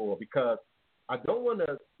anymore because I don't want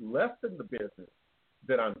to lessen the business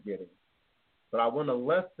that I'm getting, but I want to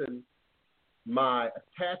lessen my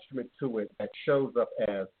attachment to it that shows up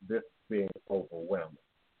as this being overwhelming.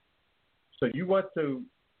 So you want to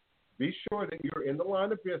be sure that you're in the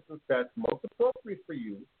line of business that's most appropriate for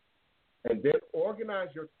you, and then organize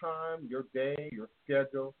your time, your day, your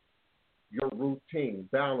schedule, your routine,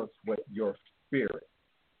 balance with your spirit,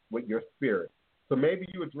 So maybe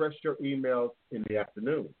you address your emails in the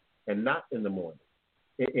afternoon and not in the morning,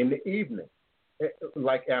 in the evening,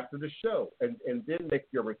 like after the show, and then make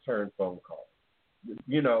your return phone call.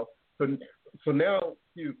 So now,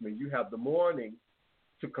 you have the morning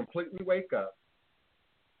to completely wake up.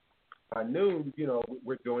 By noon,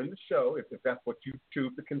 we're doing the show, if that's what you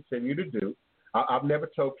choose to continue to do. I've never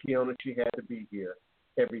told Kiona she had to be here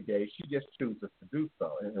every day. She just chooses to do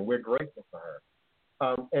so, and we're grateful for her.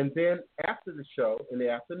 And then after the show, in the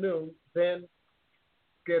afternoon, then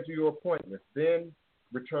schedule your appointments, then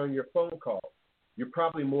return your phone call. You're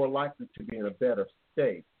probably more likely to be in a better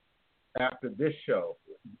state after this show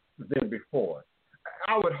than before.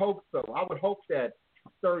 I would hope so. I would hope that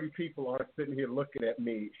 30 people aren't sitting here looking at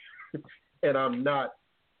me and I'm not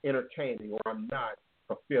entertaining or I'm not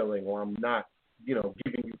fulfilling or I'm not,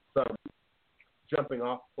 giving you some jumping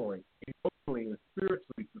off point emotionally and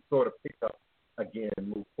spiritually to sort of pick up again and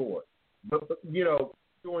move forward. But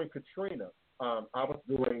during Katrina, I was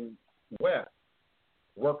doing West,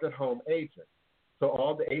 work at home agent. So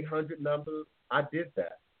all the 800 numbers, I did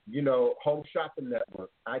that. Home shopping network,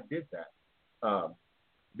 I did that.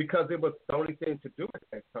 Because it was the only thing to do at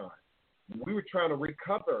that time. We were trying to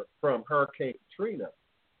recover from Hurricane Katrina,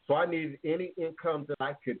 so I needed any income that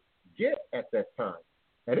I could get at that time.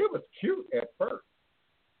 And it was cute at first.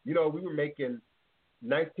 We were making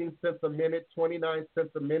 19 cents a minute, 29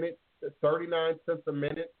 cents a minute, 39 cents a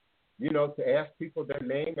minute, to ask people their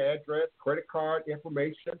name, address, credit card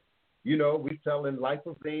information. We selling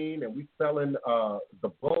Lipozene and we selling the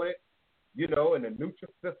Bullet, and the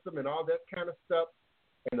Nutrisystem and all that kind of stuff.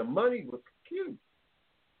 And the money was cute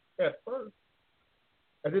at first.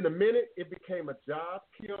 And then the minute it became a job,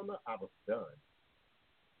 Kiona, I was done.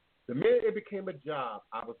 The minute it became a job,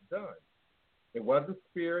 I was done. It wasn't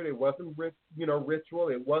spirit. It wasn't, ritual.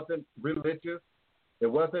 It wasn't religious. It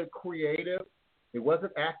wasn't creative. It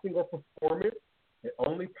wasn't acting or performance. It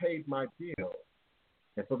only paid my bills.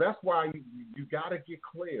 And so that's why you got to get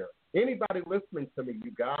clear. Anybody listening to me,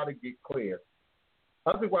 you got to get clear.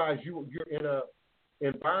 Otherwise, you're in a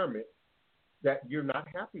environment that you're not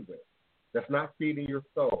happy with, that's not feeding your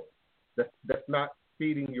soul, that's not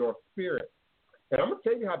feeding your spirit. And I'm going to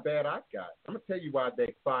tell you how bad I got. I'm going to tell you why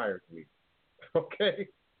they fired me, okay?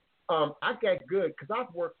 I got good because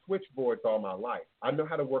I've worked switchboards all my life. I know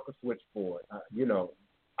how to work a switchboard.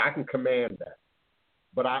 I can command that.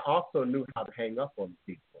 But I also knew how to hang up on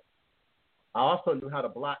people. I also knew how to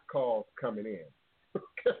block calls coming in.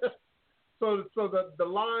 So the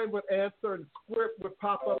line would answer and script would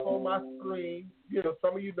pop up on my screen.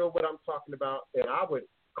 Some of you know what I'm talking about. And I would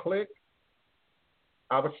click.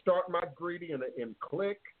 I would start my greeting and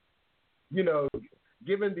click,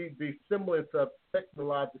 given the semblance of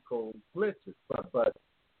technological glitches. But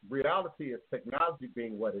reality is technology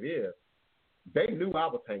being what it is. They knew I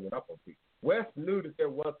was hanging up on people. West knew that there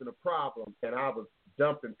wasn't a problem, and I was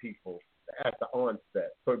dumping people at the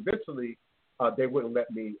onset. So eventually, they wouldn't let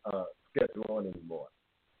me schedule on anymore,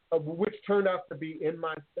 which turned out to be in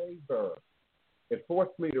my favor. It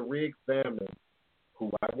forced me to re-examine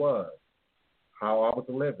who I was, how I was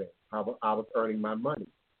living, how I was earning my money.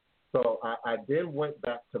 So I then went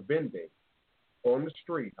back to vending on the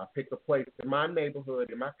street. I picked a place in my neighborhood,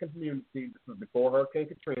 in my community. This was before Hurricane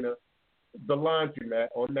Katrina. the laundromat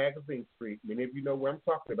on Magazine Street. Many of you know where I'm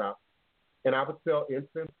talking about. And I would sell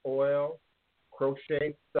incense oil,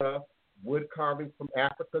 crochet stuff, wood carvings from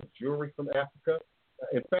Africa, jewelry from Africa.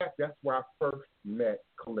 In fact, that's where I first met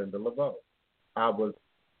Kalinda Laveau. I was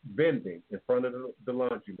vending in front of the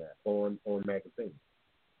laundromat on Magazine.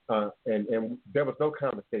 And there was no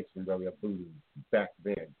conversation really of voodoo back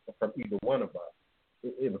then from either one of us.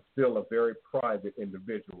 It was still a very private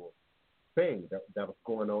individual thing that was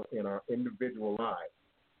going on in our individual lives.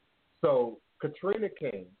 So Katrina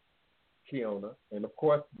came, Kiona, and of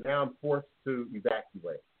course now I'm forced to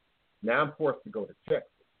evacuate. Now I'm forced to go to Texas.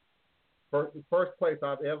 The first place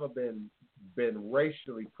I've ever been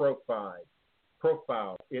racially profiled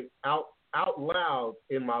out loud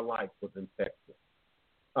in my life was in Texas.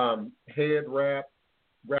 Head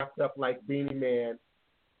wrapped up like Beanie Man,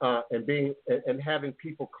 and having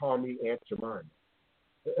people call me Aunt Jemima.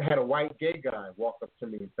 I had a white gay guy walk up to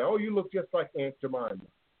me and say, "Oh, you look just like Aunt Jemima."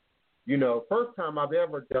 You know, first time I've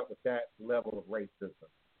ever dealt with that level of racism.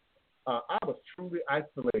 I was truly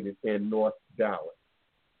isolated in North Dallas.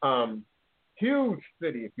 Huge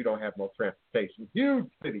city if you don't have no transportation. Huge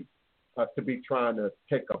city to be trying to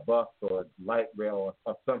take a bus or light rail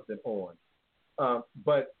or something on.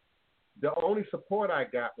 But the only support I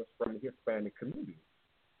got was from the Hispanic community,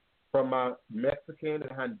 from my Mexican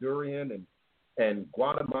and Honduran and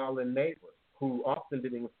Guatemalan neighbors who often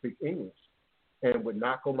didn't even speak English and would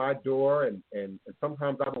knock on my door. And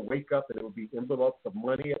sometimes I would wake up and it would be envelopes of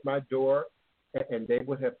money at my door, and they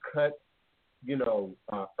would have cut,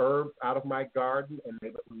 herbs out of my garden and they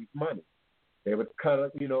would leave money. They would cut,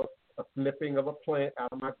 a snipping of a plant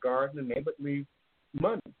out of my garden and they would leave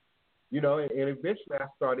money. And eventually I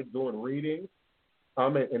started doing readings,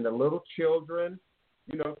 and the little children,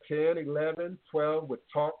 10, 11, 12 would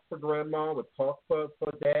talk for grandma, would talk for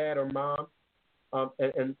dad or mom.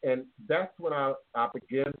 And that's when I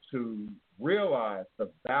began to realize the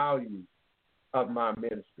value of my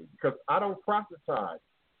ministry, because I don't prophesy.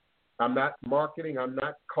 I'm not marketing. I'm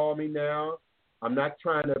not call me now. I'm not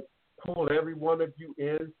trying to pull every one of you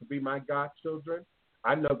in to be my godchildren.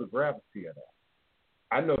 I know the gravity of that.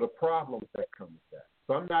 I know the problems that come with that.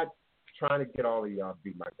 So I'm not trying to get all of y'all to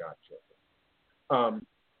be my godchildren.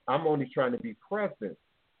 I'm only trying to be present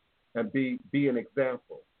and be an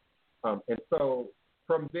example. And so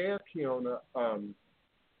from there, Kiona,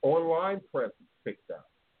 online presence picked up.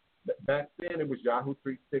 Back then it was Yahoo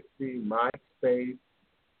 360, MySpace,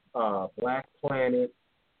 Black Planet.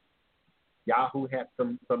 Yahoo had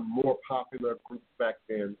some more popular groups back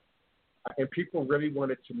then. And people really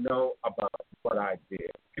wanted to know about what I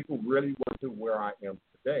did. People really wanted to know where I am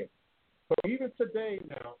today. So even today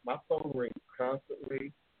now, my phone rings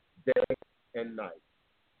constantly, day and night.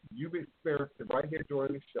 You've experienced it right here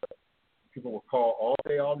during the show. People will call all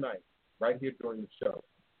day, all night, right here during the show.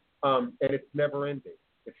 And it's never ending.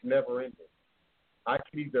 It's never ending. I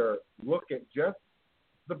can either look at just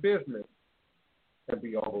the business and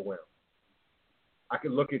be overwhelmed. I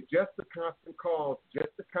can look at just the constant calls,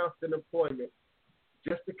 just the constant employment,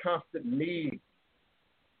 just the constant needs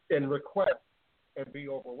and requests and be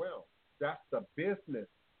overwhelmed. That's the business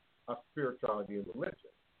of spirituality and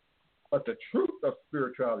religion. But the truth of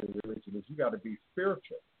spirituality and religion is you got to be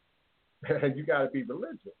spiritual and you got to be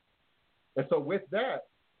religious. And so with that,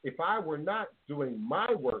 if I were not doing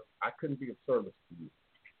my work, I couldn't be of service to you.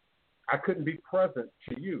 I couldn't be present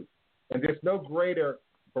to you. And there's no greater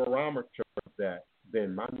barometer of that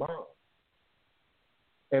than my mom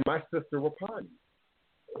and my sister Rapani,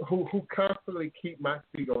 who constantly keep my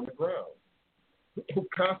feet on the ground, who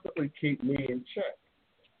constantly keep me in check,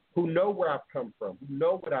 who know where I've come from, who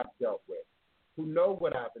know what I've dealt with, who know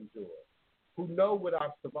what I've endured, who know what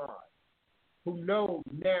I've survived, who know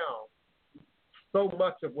now so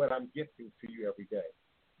much of what I'm gifting to you every day.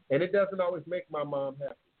 And it doesn't always make my mom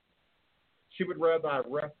happy. She would rather I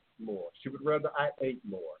rest more. She would rather I ate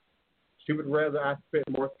more. She would rather I spent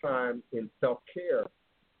more time in self-care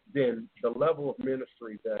than the level of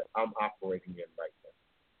ministry that I'm operating in right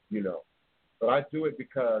now, But I do it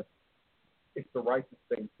because it's the righteous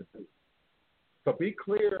thing to do. So be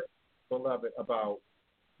clear, beloved, about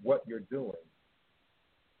what you're doing.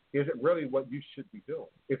 Is it really what you should be doing?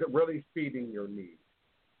 Is it really feeding your needs?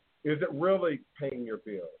 Is it really paying your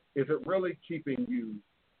bills? Is it really keeping you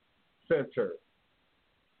centered?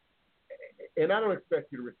 And I don't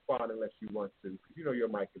expect you to respond unless you want to, because your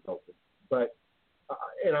mic is open. But,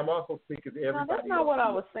 and I'm also speaking to everybody. No, that's not what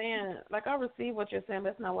I was saying. Like, I receive what you're saying, but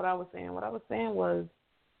that's not what I was saying. What I was saying was,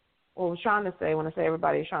 what I was trying to say when I say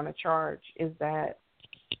everybody's trying to charge is that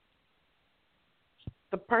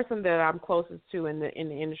the person that I'm closest to in the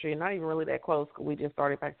industry, not even really that close because we just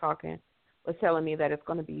started back talking, was telling me that it's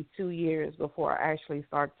going to be 2 years before I actually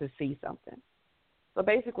start to see something. So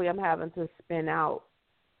basically, I'm having to spin out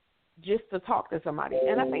just to talk to somebody,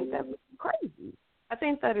 and I think that's crazy. I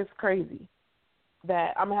think that is crazy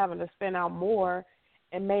that I'm having to spin out more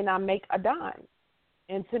and may not make a dime.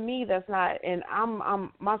 And to me, that's not. And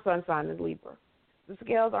I'm my sun sign is Libra. The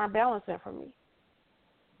scales aren't balancing for me.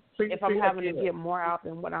 If I'm having to get more out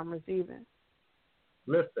than what I'm receiving.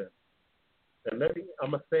 Listen, and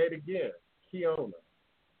I'm gonna say it again, Kiona.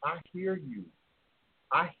 I hear you.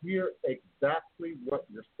 I hear exactly what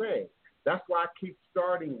you're saying. That's why I keep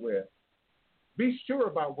starting with, be sure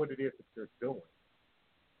about what it is that you're doing.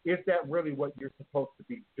 Is that really what you're supposed to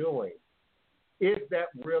be doing? Is that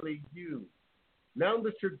really you? Now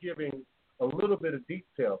that you're giving a little bit of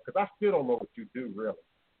detail, because I still don't know what you do really,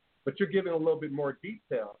 but you're giving a little bit more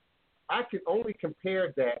detail, I can only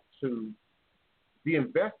compare that to the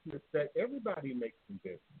investments that everybody makes in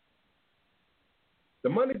business. The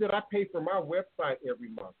money that I pay for my website every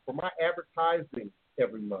month, for my advertising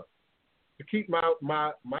every month, to keep my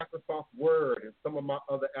Microsoft Word and some of my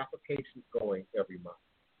other applications going every month,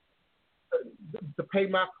 to pay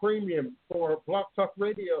my premium for Blog Talk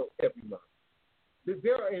Radio every month.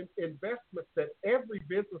 There are investments that every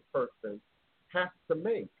business person has to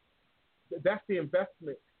make. That's the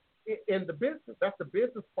investment in the business. That's the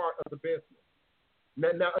business part of the business.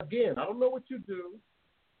 Now again, I don't know what you do.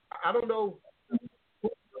 I don't know who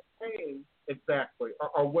you're paying exactly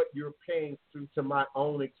or what you're paying to my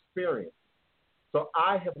own experience. So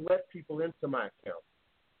I have let people into my account.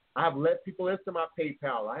 I have let people into my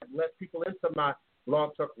PayPal. I have let people into my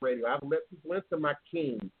Blog Talk Radio. I have let people into my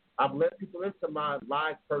King. I've let people into my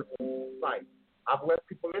live person site. I've let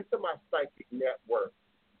people into my psychic network,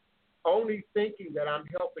 only thinking that I'm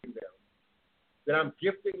helping them, that I'm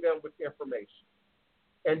gifting them with information.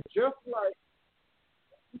 And just like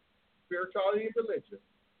spirituality and religion,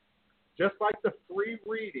 just like the free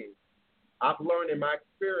reading, I've learned in my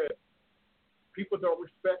experience, people don't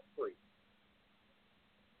respect free.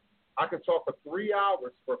 I can talk for 3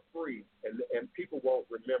 hours for free, and people won't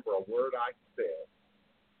remember a word I said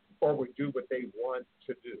or would do what they want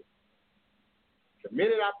to do. The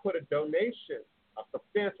minute I put a donation, a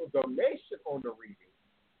substantial donation on the reading,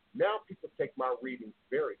 now people take my readings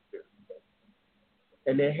very seriously.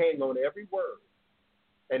 And they hang on every word.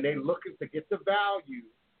 And they're looking to get the value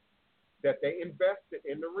that they invested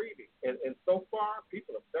in the reading. And so far,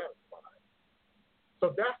 people are satisfied.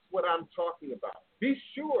 So that's what I'm talking about. Be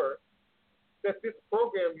sure that this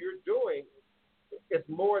program you're doing is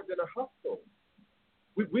more than a hustle.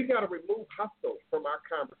 We got to remove hustle from our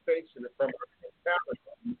conversation and from our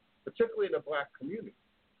mentality, particularly in the Black community.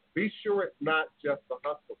 Be sure it's not just a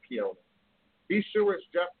hustle, Kiona. Be sure it's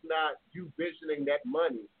just not you visioning that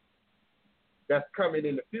money that's coming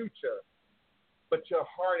in the future, but your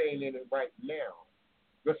heart ain't in it right now.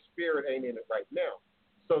 Your spirit ain't in it right now.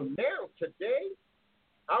 So now, today,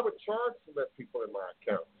 I would charge to let people in my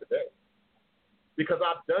account today because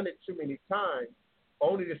I've done it too many times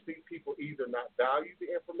only to see people either not value the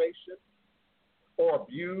information or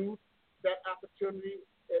abuse that opportunity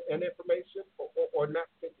and information or not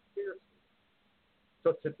take it seriously.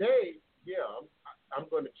 So today, yeah, I'm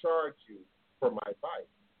going to charge you for my advice.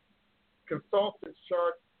 Consultants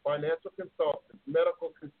charge financial consultants, medical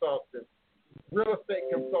consultants, real estate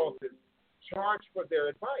consultants charge for their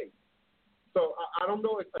advice. So I don't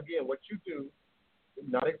know, again, what you do,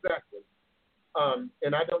 not exactly.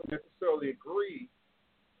 And I don't necessarily agree,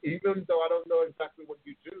 even though I don't know exactly what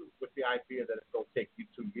you do with the idea that it's going to take you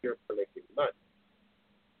 2 years to make any money.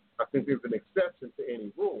 I think there's an exception to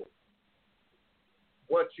any rule.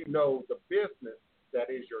 Once you know the business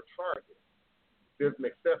that is your target, there's an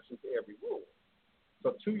exception to every rule.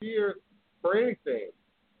 So 2 years for anything,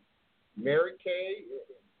 Mary Kay,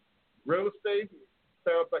 real estate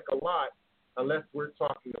sounds like a lot unless we're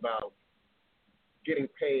talking about getting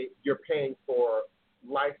paid, you're paying for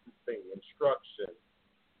licensing, instruction.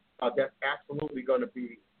 That's absolutely going to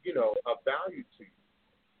be, of value to you.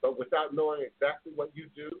 But without knowing exactly what you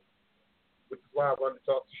do, which is why I wanted to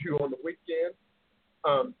talk to you on the weekend,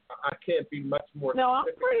 I can't be much more. No, I'm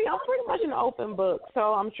pretty much an open book.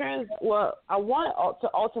 So I want to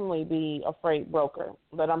ultimately be a freight broker,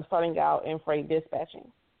 but I'm starting out in freight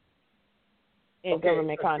dispatching and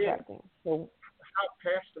government contracting. So, how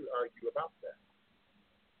passionate are you about that?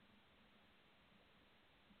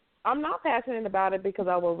 I'm not passionate about it because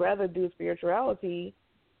I would rather do spirituality,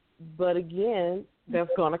 but again, that's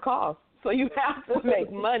going to cost. So you have to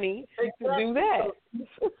make money to do that.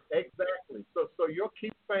 Exactly. So you'll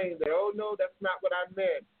keep saying that, oh, no, that's not what I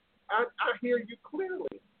meant. I hear you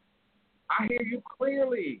clearly.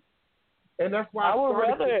 And that's why I would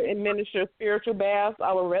started rather administer spiritual baths.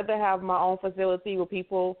 I would rather have my own facility with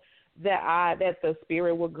people that the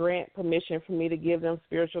spirit would grant permission for me to give them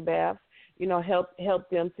spiritual baths. Help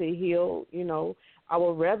them to heal. I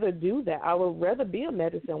would rather do that. I would rather be a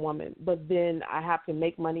medicine woman, but then I have to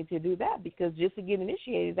make money to do that because just to get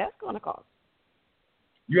initiated, that's going to cost.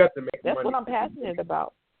 You have to make That's money. what I'm passionate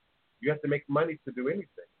about. You have to make money to do anything.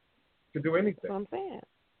 That's what I'm saying.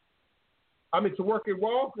 I mean, to work at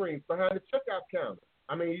Walgreens behind the checkout counter.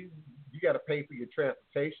 I mean, you got to pay for your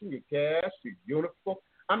transportation, your gas, your uniform.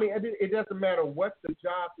 I mean, it doesn't matter what the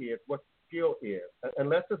job is, what the skill is,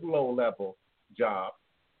 unless it's low-level job,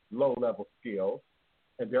 low-level skills,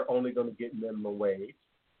 and they're only going to get minimum wage.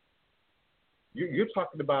 You're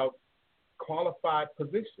talking about qualified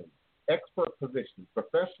positions, expert positions,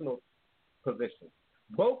 professional positions,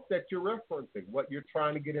 both that you're referencing, what you're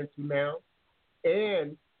trying to get into now,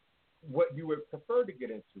 and what you would prefer to get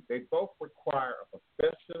into. They both require a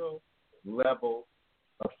professional level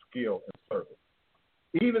of skill and service.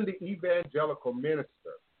 Even the evangelical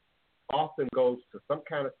minister often goes to some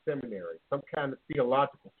kind of seminary, some kind of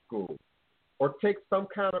theological school, or takes some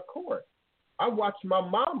kind of course. I watched my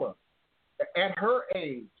mama at her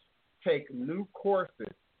age take new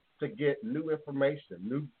courses to get new information,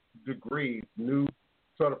 new degrees, new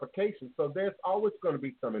certifications. So there's always going to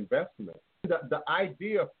be some investment. The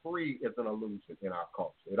idea of free is an illusion in our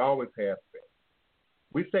culture. It always has been.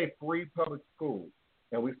 We say free public school,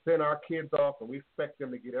 and we send our kids off, and we expect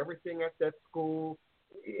them to get everything at that school,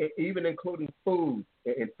 even including food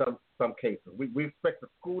in some cases. We expect the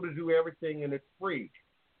school to do everything, and it's free.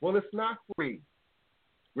 Well, it's not free.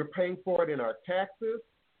 We're paying for it in our taxes.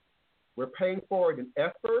 We're paying for it in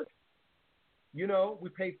effort. We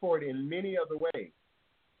pay for it in many other ways.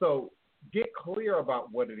 So get clear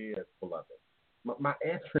about what it is, beloved. My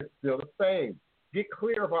answer is still the same. Get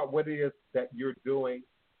clear about what it is that you're doing,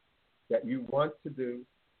 that you want to do,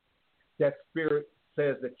 that Spirit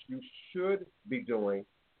says that you should be doing,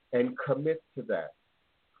 and commit to that.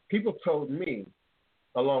 People told me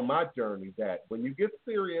along my journey that when you get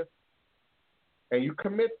serious and you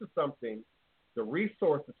commit to something, the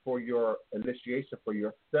resources for your initiation, for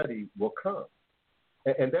your study will come.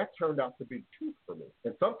 And that turned out to be the truth for me.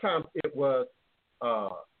 And sometimes it was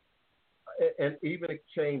an even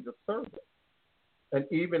exchange of service, an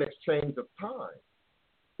even exchange of time.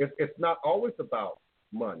 It's not always about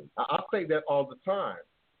money. I say that all the time.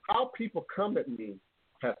 How people come at me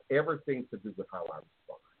has everything to do with how I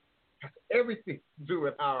respond. Has everything to do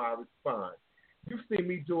with how I respond. You see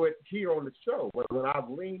me do it here on the show when I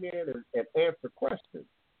lean in and answer questions.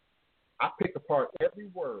 I pick apart every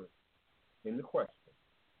word in the question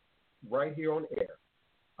right here on air.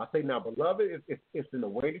 I say, now, beloved, it's in the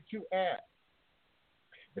way that you ask.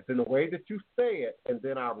 It's in the way that you say it, and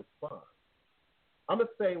then I respond. I'm the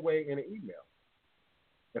same way in an email.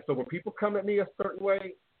 And so when people come at me a certain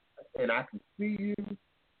way, and I can see you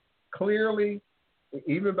clearly,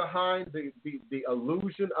 even behind the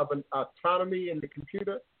illusion of an autonomy in the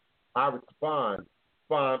computer, I respond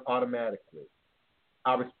automatically.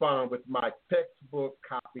 I respond with my textbook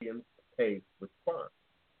copy and paste response.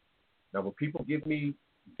 Now, when people give me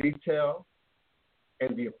detail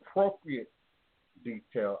and the appropriate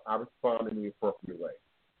detail, I respond in the appropriate way.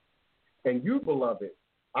 And you, beloved,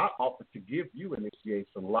 I offer to give you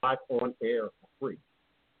initiation live on air for free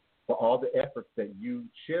for all the efforts that you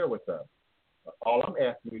share with us. All I'm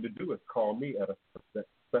asking you to do is call me at a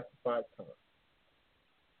specified time.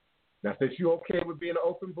 Now, since you're okay with being an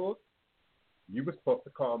open book, you were supposed to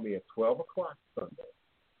call me at 12 o'clock Sunday.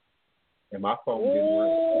 And my phone didn't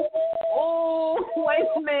ring. Oh, wait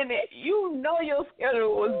a minute. You know your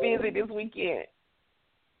schedule was busy this weekend.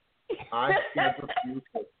 I scheduled you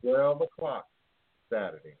for 12 o'clock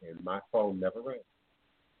Saturday, and my phone never rang.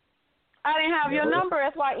 I didn't have your number.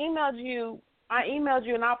 That's why I emailed you.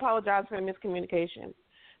 And I apologize for the miscommunication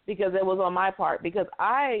because it was on my part. Because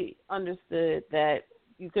I understood that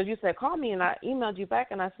because you said call me, and I emailed you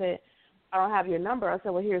back, and I said I don't have your number. I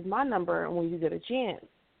said, well, here's my number, and when you get a chance.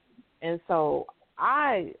 And so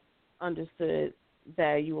I understood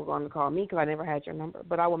that you were going to call me because I never had your number.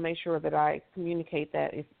 But I will make sure that I communicate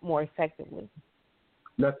that more effectively.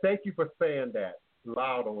 Now, thank you for saying that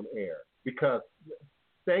loud on air because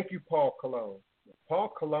thank you, Paul Cologne.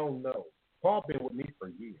 Paul Cologne knows. Paul been with me for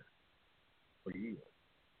years.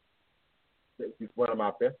 He's one of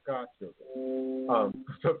my best godchildren.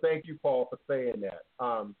 So thank you, Paul, for saying that.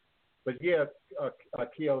 But yeah,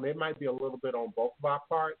 Keon, it might be a little bit on both of our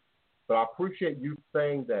parts, but I appreciate you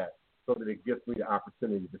saying that so that it gives me the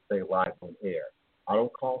opportunity to stay live on air. I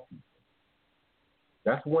don't call people.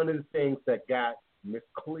 That's one of the things that got Miss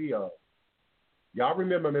Cleo Y'all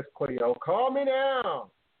remember Miss Cleo? Call me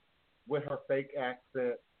now with her fake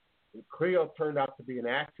accent. And Cleo turned out to be an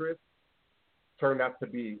actress, turned out to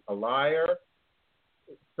be a liar,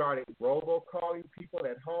 started robocalling people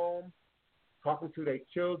at home, talking to their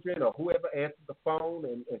children or whoever answered the phone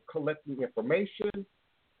and collecting information.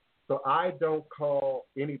 So I don't call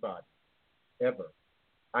anybody, ever.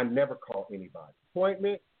 I never call anybody.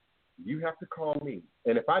 Appointment, you have to call me.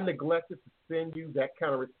 And if I neglected to send you that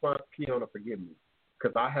kind of response, Kiona, forgive me,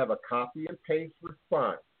 because I have a copy and paste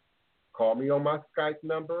response. Call me on my Skype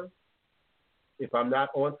number. If I'm not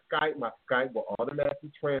on Skype, my Skype will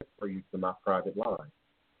automatically transfer you to my private line.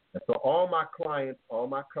 And so all my clients, all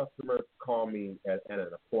my customers call me at an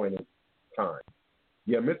appointed time.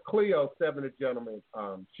 Yeah, Miss Cleo, 7 gentlemen,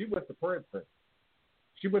 she went to prison.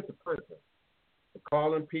 She went to prison for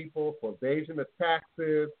calling people, for evasion of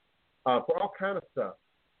taxes, for all kind of stuff.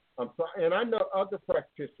 And I know other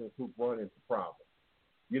practitioners who've run into problems.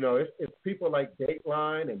 You know, it's people like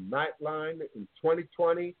Dateline and Nightline in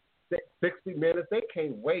 2020, 60 Minutes. They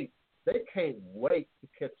can't wait. They can't wait to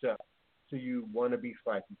catch up to you wannabe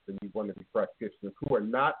psychics and you wannabe practitioners who are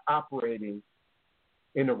not operating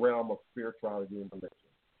in the realm of spirituality and religion.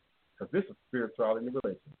 Because this is spirituality and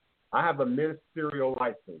religion. I have a ministerial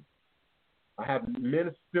license. I have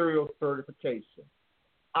ministerial certification.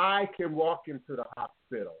 I can walk into the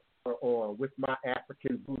hospital on with my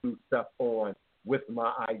African voodoo stuff on with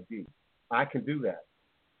my ID. I can do that.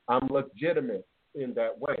 I'm legitimate in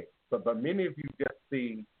that way. But many of you just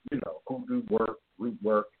see, hoodoo work, root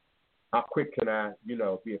work. How quick can I, be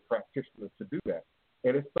a practitioner to do that?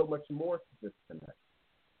 And it's so much more to this than that.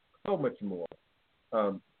 So much more.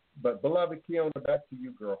 But beloved Kiona, back to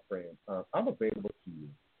you, girlfriend. I'm available to you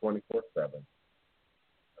 24/7.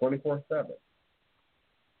 24/7.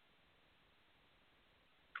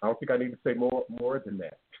 I don't think I need to say more than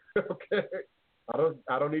that. Okay.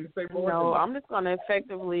 I don't need to say more. No, I'm just going to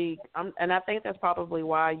effectively, and I think that's probably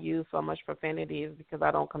why I use so much profanity is because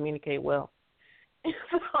I don't communicate well.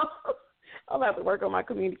 So I'll have to work on my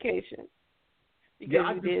communication.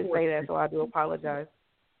 Because you did say that, so I do apologize.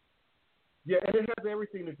 Yeah, and it has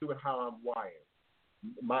everything to do with how I'm wired,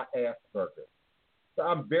 my Asperger's. So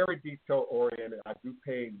I'm very detail-oriented. I do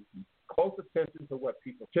pay close attention to what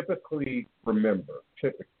people typically remember,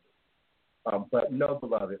 But no,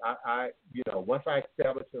 beloved, I once I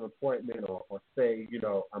establish an appointment or say,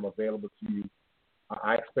 I'm available to you,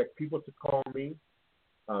 I expect people to call me.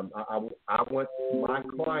 I want my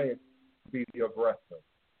clients to be the aggressor.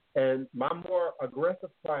 And my more aggressive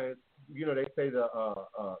clients, they say the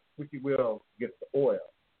squeaky wheel gets the oil.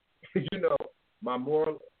 My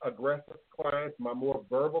more aggressive clients, my more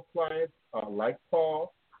verbal clients, like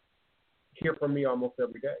Paul, hear from me almost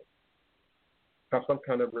every day. Have some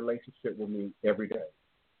kind of relationship with me every day,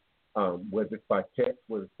 whether it's by text,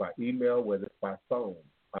 whether it's by email, whether it's by phone.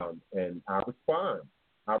 And I respond.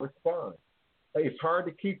 It's hard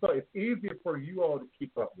to keep up. It's easier for you all to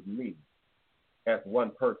keep up with me as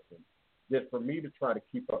one person than for me to try to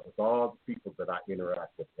keep up with all the people that I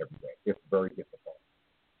interact with every day. It's very difficult.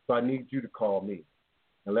 So I need you to call me.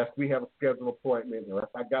 Unless we have a scheduled appointment, unless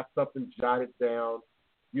I got something jotted down,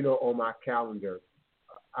 on my calendar,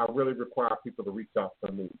 I really require people to reach out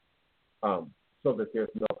to me so that there's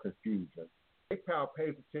no confusion. PayPal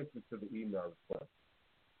pays attention to the email request.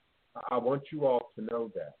 I want you all to know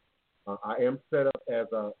that. I am set up as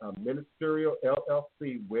a ministerial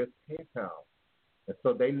LLC with PayPal. And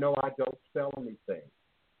so they know I don't sell anything.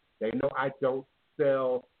 They know I don't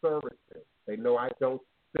sell services. They know I don't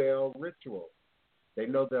sell rituals. They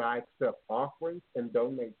know that I accept offerings and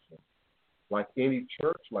donations, like any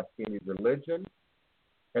church, like any religion.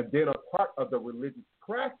 And then a part of the religious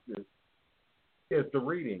practice is the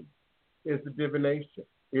reading, is the divination,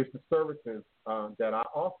 is the services that I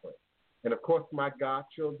offer. And, of course, my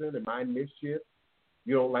godchildren and my initiates,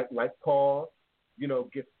 like Paul,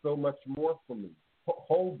 get so much more from me.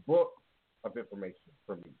 Whole book of information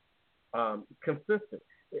from me. Consistent.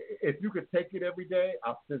 If you could take it every day,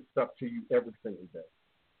 I'll send stuff to you every single day.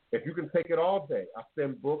 If you can take it all day, I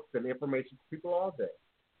send books and information to people all day.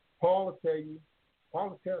 Paul will tell you.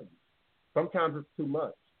 Sometimes it's too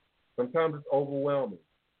much. Sometimes it's overwhelming.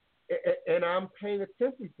 And I'm paying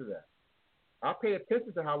attention to that. I pay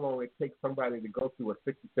attention to how long it takes somebody to go through a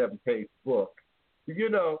 67-page book,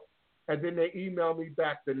 and then they email me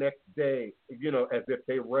back the next day, as if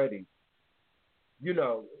they're ready.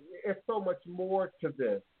 It's so much more to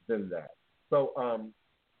this than that. So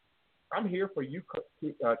I'm here for you,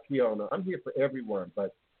 Kiona. I'm here for everyone,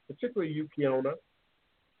 but particularly you, Kiona.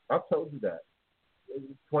 I've told you that.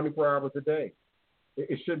 24 hours a day.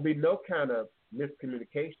 It shouldn't be no kind of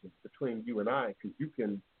miscommunications between you and I because you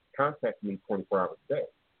can contact me 24 hours a day.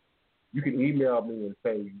 You can email me and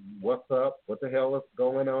say, what's up? What the hell is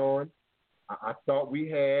going on? I thought we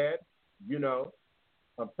had, you know.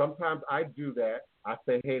 Sometimes I do that. I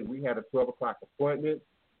say, hey, we had a 12 o'clock appointment.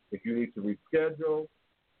 If you need to reschedule,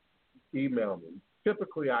 email me.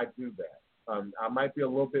 Typically, I do that. I might be a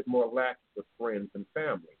little bit more lax with friends and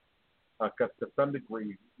family because to some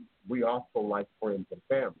degree, we also like friends and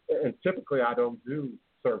family. And typically, I don't do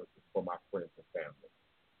services for my friends and family.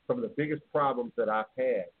 Some of the biggest problems that I've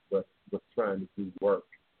had was trying to do work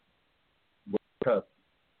with cousins,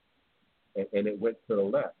 and it went to the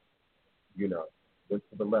left, you know, went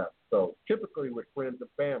to the left. So typically with friends and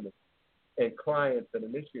family and clients and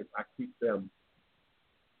initiates, I keep them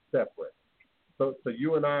separate. So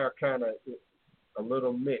you and I are kind of a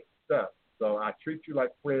little mixed up. So I treat you like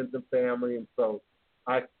friends and family, and so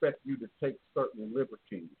I expect you to take certain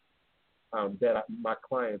liberties that my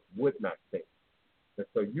clients would not take. And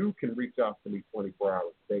so you can reach out to me 24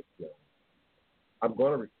 hours a day. I'm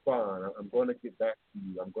going to respond. I'm going to get back to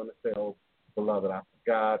you. I'm going to say, oh, beloved, I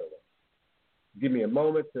forgot, or give me a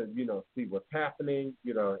moment to, you know, see what's happening,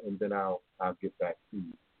 you know, and then I'll get back to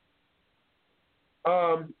you.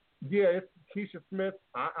 Yeah, it's Keisha Smith.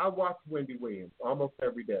 I watch Wendy Williams almost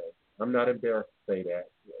every day. I'm not embarrassed to say that.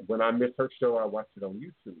 When I miss her show, I watch it on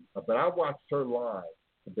YouTube. But I watched her live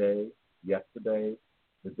today, yesterday,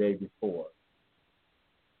 the day before.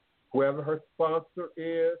 Whoever her sponsor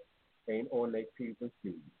is ain't on their P's and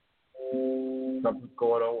Q's. Something's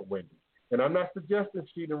going on with Wendy. And I'm not suggesting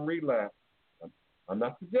she didn't relapse. I'm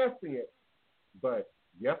not suggesting it. But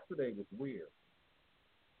yesterday was weird.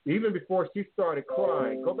 Even before she started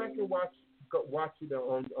crying, go back and watch it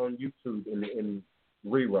on YouTube in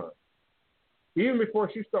rerun. Even before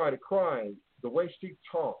she started crying, the way she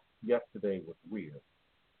talked yesterday was weird.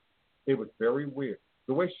 It was very weird.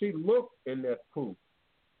 The way she looked in that poop,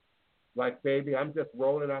 like, baby, I'm just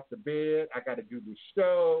rolling out the bed. I got to do this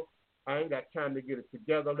show. I ain't got time to get it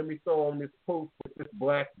together. Let me throw on this poop with this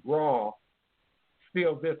black bra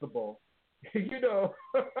still visible. You know,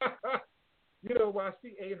 while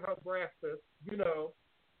she ate her breakfast, you know,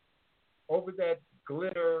 over that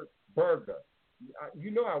glitter burger.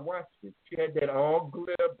 I watched it. She had that all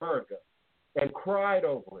glitter burger and cried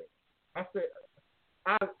over it. I said,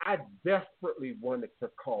 I desperately wanted to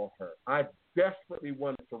call her. I desperately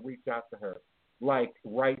wanted to reach out to her, like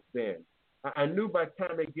right then. I knew by the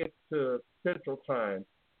time it gets to Central Time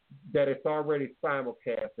that it's already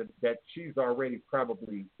simulcast, that she's already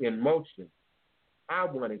probably in motion. I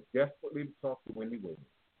wanted desperately to talk to Wendy Williams.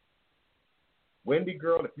 Wendy,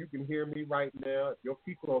 girl, if you can hear me right now, if your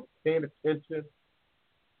people are paying attention,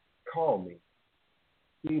 call me,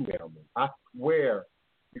 email me. I swear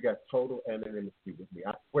you got total anonymity with me.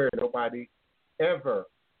 I swear nobody ever,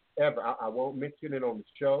 I won't mention it on the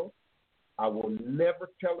show. I will never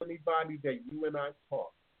tell anybody that you and I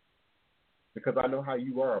talk because I know how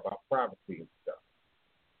you are about privacy and stuff.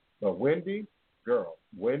 But Wendy, girl,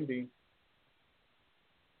 Wendy,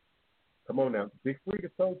 come on now. Big Frida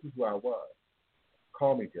told you who I was.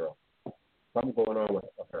 Call me, girl. Something going on with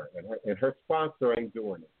her. And her sponsor ain't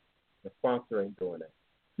doing it. The sponsor ain't doing it.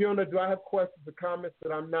 Fiona, do I have questions or comments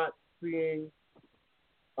that I'm not seeing?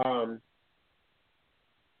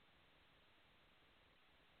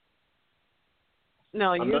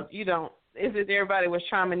 No, you don't. Is it everybody was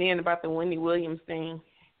chiming in about the Wendy Williams thing?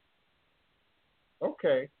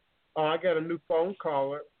 Okay. I got a new phone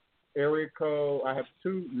caller. Area code, I have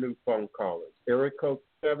two new phone callers. Area code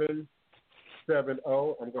 770.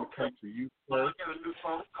 I'm going to come to you first. I got a new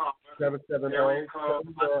phone caller. 770.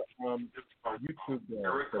 YouTube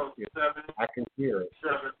there. I can hear it.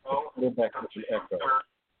 Go back with an echo.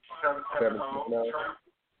 770.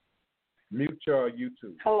 Mute your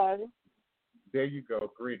YouTube. Hello. There you go.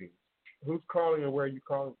 Greetings. Who's calling and where are you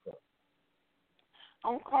calling from?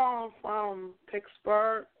 I'm calling from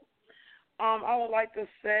Pittsburgh. I would like to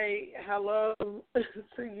say hello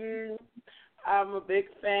to you. I'm a big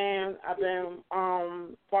fan. I've been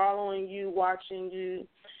following you, watching you,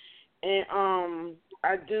 and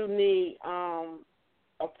I do need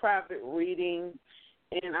a private reading,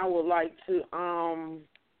 and I would like to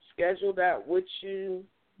schedule that with you.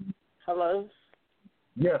 Hello?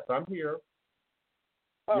 Yes, I'm here.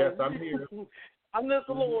 Oh. Yes, I'm here. I'm just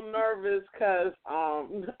a little nervous because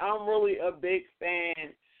I'm really a big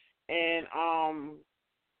fan, and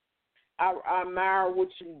I admire what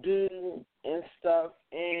you do and stuff.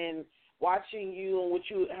 And watching you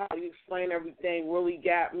and how you explain everything really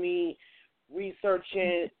got me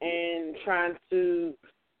researching and trying to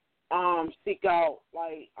seek out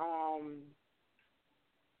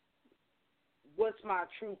what's my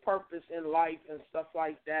true purpose in life and stuff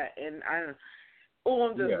like that. And I'm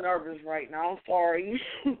just nervous right now. I'm sorry.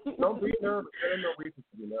 Don't be nervous. There's no reason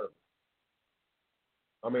to be nervous.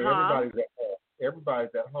 I mean,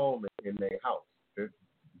 everybody's at home in their house.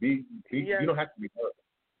 You don't have to be nervous.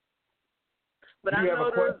 But I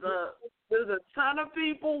know there's a ton of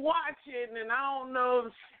people watching, and I don't know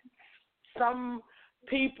if some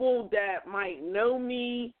people that might know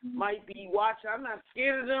me might be watching. I'm not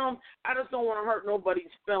scared of them. I just don't want to hurt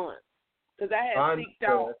nobody's feelings. Because I had seeked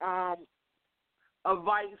out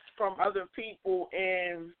advice from other people,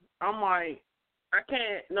 and I'm like, I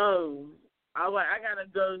can't, no. I got to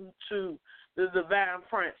go to the Divine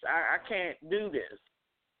Prince. I can't do this.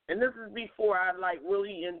 And this is before I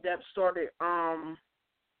really in depth started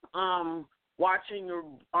watching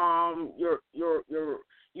you on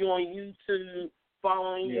YouTube,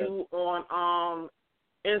 following you on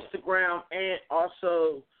Instagram, and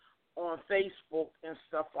also on Facebook and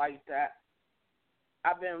stuff like that.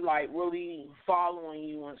 I've been really following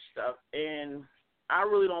you and stuff, and I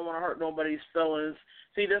really don't want to hurt nobody's feelings.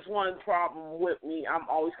 See, that's one problem with me. I'm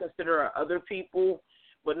always considerate of other people,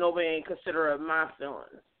 but nobody ain't considerate of my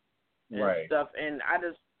feelings and stuff. And I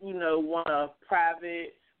just, want a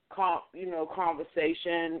private,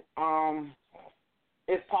 conversation,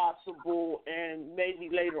 if possible, and maybe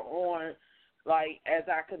later on, as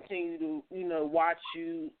I continue to, watch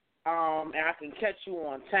you, and I can catch you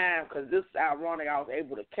on time, because this is ironic. I was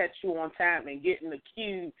able to catch you on time and get in the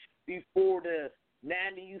queue before the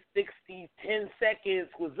 90, 60, 10 seconds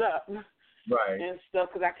was up. And stuff,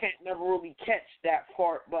 because I can't never really catch that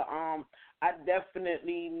part. But I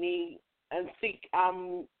definitely need and seek.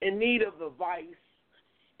 I'm in need of advice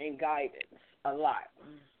and guidance a lot.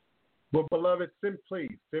 Well, beloved, please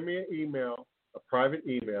send me an email, a private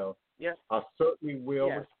email. Yes. I certainly will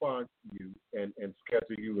respond to you and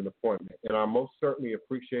schedule you an appointment. And I most certainly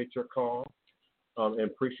appreciate your call and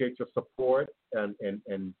appreciate your support and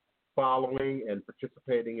following and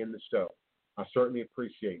participating in the show. I certainly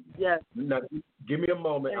appreciate you. Yes. Now, give me a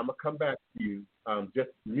moment. I'm going to come back to you. Just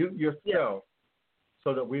mute yourself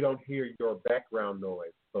so that we don't hear your background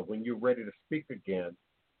noise. But when you're ready to speak again,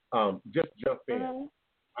 just jump in. Mm-hmm.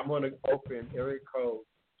 I'm going to open area code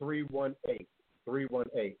 318.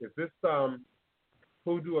 318. Is this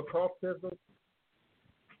Hoodoo occultism?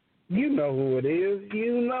 You know who it is.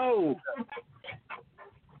 You know.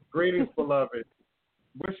 Greetings, beloved.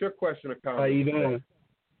 What's your question or comment? How you doing?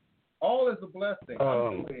 All is a blessing.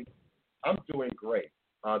 I'm doing great.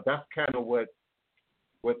 That's kind of what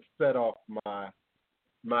set off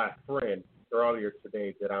my friend earlier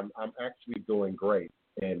today, that I'm actually doing great.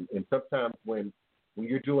 And sometimes when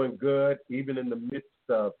you're doing good, even in the midst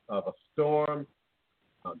of a storm,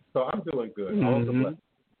 so I'm doing good. All is a blessing.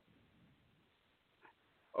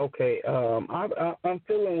 Okay. I'm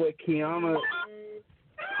feeling what Kiana.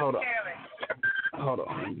 Hold on.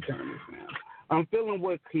 Let me turn this down. I'm feeling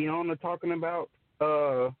what Kiana talking about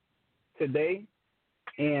today,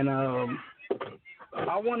 and I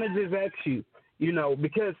want to just ask you,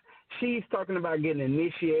 because she's talking about getting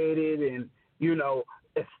initiated and,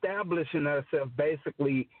 establishing herself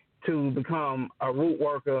basically to become a root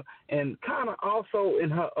worker, and kind of also in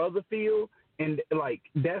her other field, and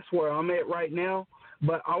that's where I'm at right now.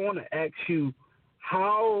 But I want to ask you,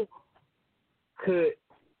 how could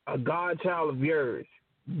a godchild of yours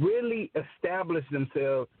really establish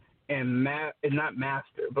themselves and not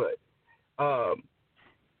master, but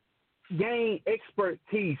gain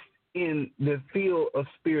expertise in the field of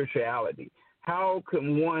spirituality? How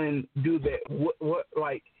can one do that? What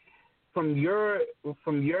from your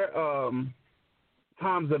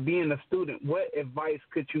times of being a student, what advice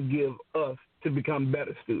could you give us to become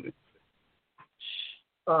better students?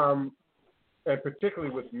 And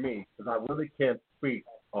particularly with me, because I really can't speak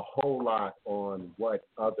a whole lot on what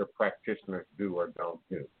other practitioners do or don't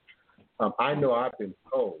do. I know I've been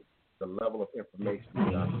told the level of information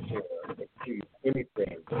that I share exceeds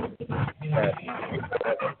anything that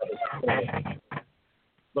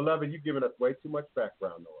beloved, you've given us way too much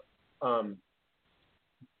background noise.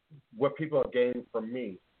 What people are gaining from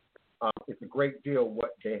me is a great deal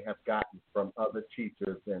what they have gotten from other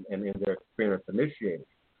teachers and in their experience initiating.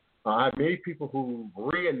 I have many people who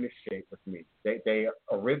reinitiate with me. They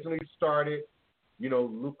originally started,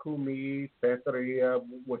 Lukumi, Santeria,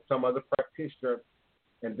 with some other practitioner,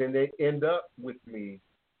 and then they end up with me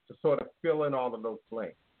to sort of fill in all of those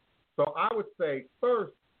blanks. So I would say,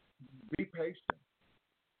 first, be patient.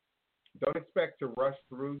 Don't expect to rush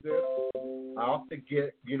through this. I often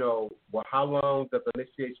get, how long does the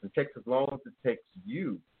initiation take? As long as it takes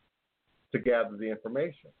you to gather the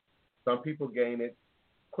information. Some people gain it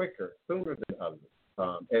quicker, sooner than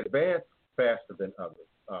others, advance faster than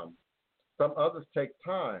others. Some others take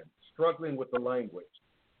time, struggling with the language,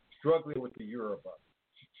 struggling with the Yoruba,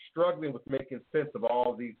 struggling with making sense of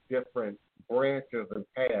all these different branches and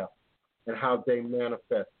paths and how they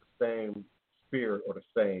manifest the same spirit or the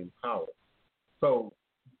same power. So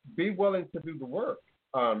be willing to do the work.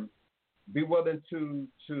 Be willing to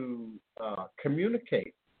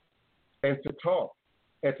communicate and to talk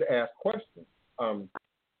and to ask questions.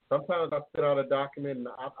 Sometimes I sit on a document and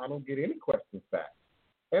I don't get any questions back.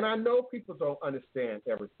 And I know people don't understand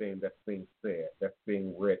everything that's being said, that's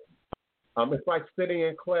being written. It's like sitting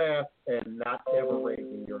in class and not ever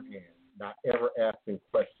raising your hand, not ever asking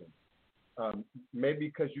questions. Maybe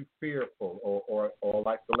because you're fearful or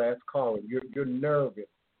like the last caller, you're nervous.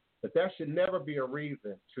 But that should never be a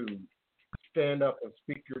reason to stand up and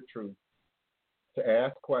speak your truth, to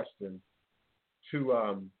ask questions,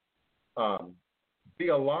 to be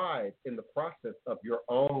alive in the process of your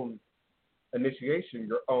own initiation,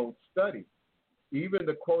 your own study. Even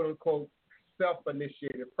the quote-unquote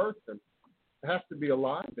self-initiated person has to be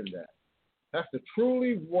alive in that, has to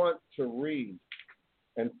truly want to read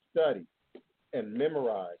and study and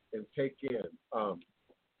memorize and take in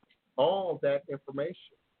all that information,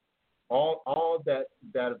 all that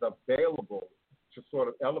is available to sort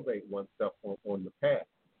of elevate oneself on the path.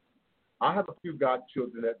 I have a few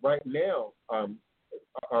godchildren that right now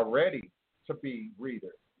are ready to be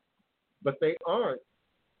readers, but they aren't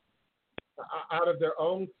out of their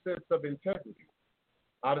own sense of integrity,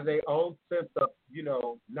 out of their own sense of,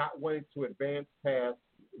 not wanting to advance past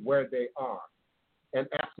where they are and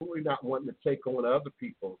absolutely not wanting to take on other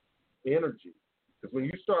people's energy. Because when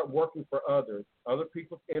you start working for others, other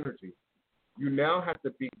people's energy, you now have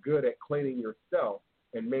to be good at cleaning yourself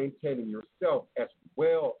and maintaining yourself as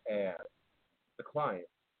well as the client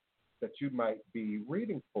that you might be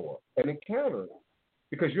reading for and encountering,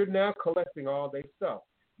 because you're now collecting all their stuff.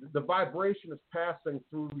 The vibration is passing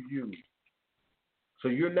through you. So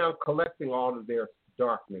you're now collecting all of their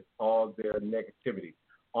darkness, all of their negativity,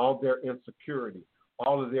 all their insecurity,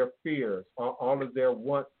 all of their fears, all of their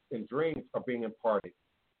wants and dreams are being imparted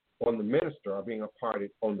on the minister, are being imparted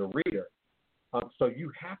on the reader. So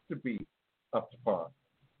you have to be up to par.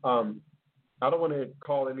 I don't want to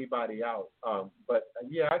call anybody out, but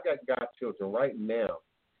yeah, I got godchildren right now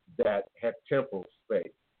that have temple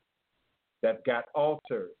space, that got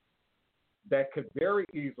altars, that could very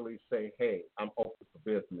easily say, hey, I'm open for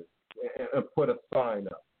business, and put a sign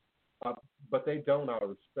up. But they don't out of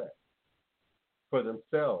respect for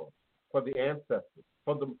themselves, for the ancestors,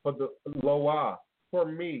 for the Loa, for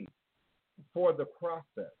me, for the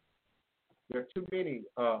process. There are too many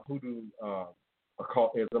hoodoo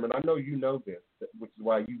occultism, and I know you know this, which is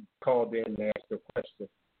why you called in and asked your question,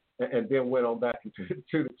 and then went on back into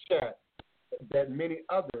to the chat, that many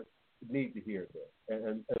others need to hear this.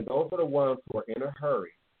 And those are the ones who are in a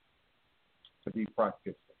hurry to be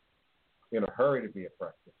practicing, in a hurry to be a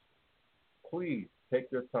practitioner. Please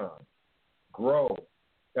take your time, grow,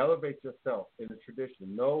 elevate yourself in the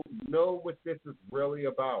tradition. Know what this is really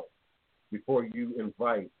about before you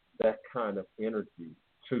invite that kind of energy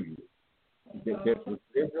to you. There's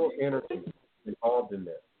residual energy involved in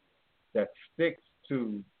this that sticks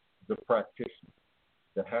to the practitioner,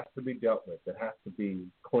 that has to be dealt with, that has to be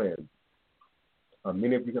cleansed.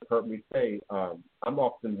 Many of you have heard me say, I'm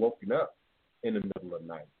often woken up in the middle of the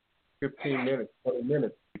night, 15 minutes, 20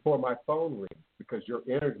 minutes before my phone rings, because your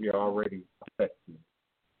energy already affects me.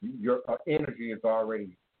 Your energy is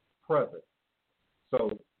already present.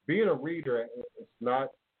 So being a reader, it's not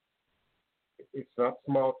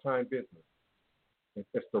small time business.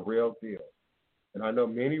 It's the real deal. And I know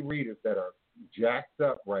many readers that are jacked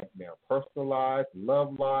up right now. Personal lives,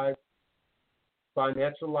 love lives,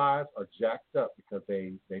 financial lives are jacked up because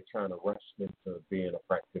they trying to rush into being a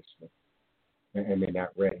practitioner and they're not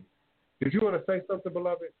ready. Did you want to say something,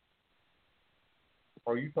 beloved?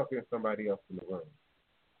 Or are you talking to somebody else in the room?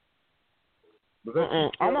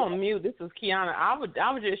 I'm on mute. This is Kiana. I was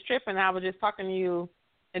just tripping. I was just talking to you,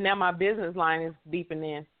 and now my business line is beeping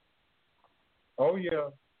in. Oh yeah.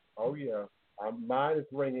 Mine is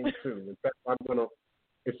ringing too. In fact,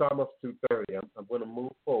 it's almost 2:30. I'm gonna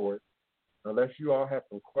move forward. Unless you all have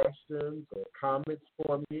some questions or comments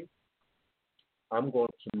for me, I'm going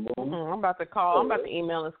to move. I'm about to call. I'm about to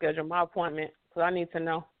email and schedule my appointment, so I need to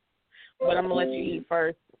know. But I'm gonna let you eat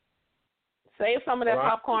first. Save some of that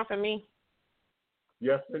popcorn for me.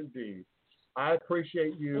 Yes, indeed. I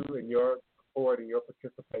appreciate you and your support and your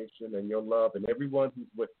participation and your love, and everyone who's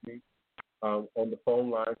with me on the phone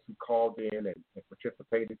lines who called in and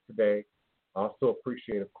participated today. I also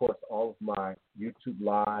appreciate, of course, all of my YouTube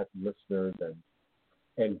Live listeners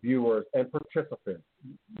and viewers and participants.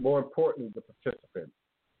 More importantly, the participants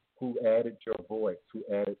who added your voice, who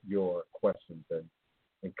added your questions and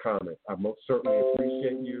comments. I most certainly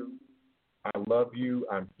appreciate you. I love you.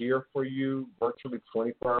 I'm here for you virtually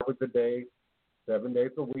 24 hours a day, 7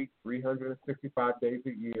 days a week, 365 days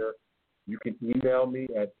a year. You can email me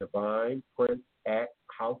at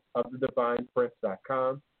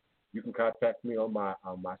divineprince@houseofthedivineprince.com. You can contact me on my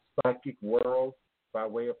psychic world by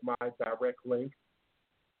way of my direct link,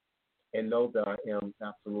 and know that I am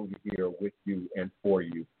absolutely here with you and for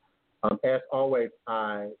you. As always,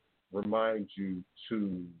 I remind you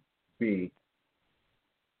to be,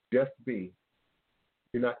 just be.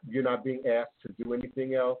 You're not being asked to do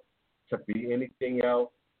anything else, to be anything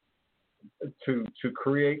else, to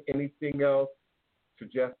create anything else, to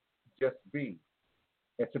just be,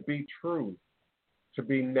 and to be true, to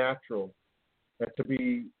be natural, and to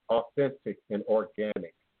be authentic and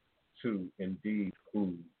organic to indeed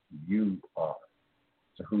who you are,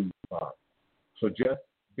 to who you are. So just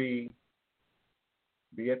be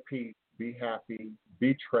at peace, be happy,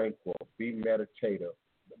 be tranquil, be meditative,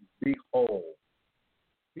 be whole,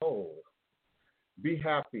 be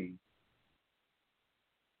happy,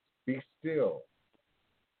 be still,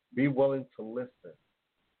 be willing to listen,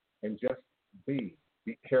 and just be.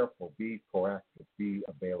 Be careful, be proactive, be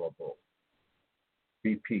available,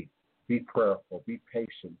 be peace, be prayerful, be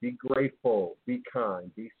patient, be grateful, be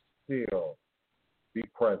kind, be still, be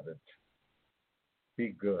present,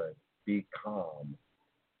 be good, be calm,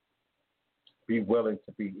 be willing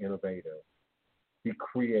to be innovative, be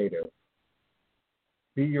creative,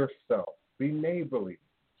 be yourself, be neighborly,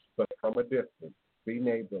 but from a distance, be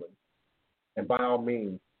neighborly. And by all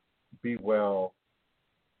means, be well,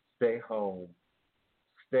 stay home,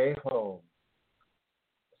 stay home,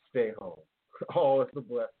 stay home. All is a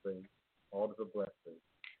blessing. All is a blessing.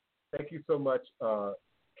 Thank you so much,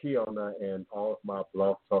 Kiona, and all of my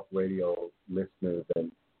Blog Talk Radio listeners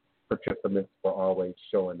and participants for always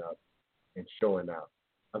showing up and showing out.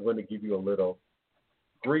 I'm going to give you a little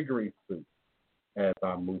Gregory soup as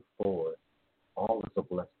I move forward. All is a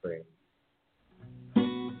blessing.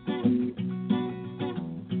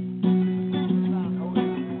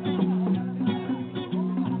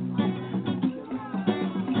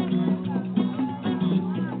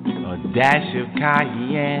 Dash of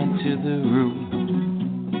cayenne to the root.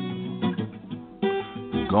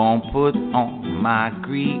 Gonna put on my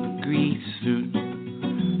grease suit.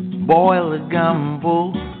 Boil a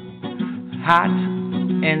gumbo, hot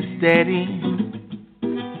and steady.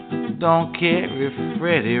 Don't care if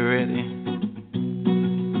Freddy ready.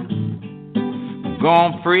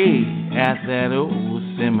 Gonna pray at that old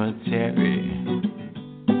cemetery.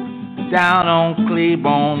 Down on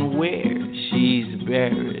Claiborne where she's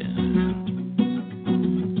buried.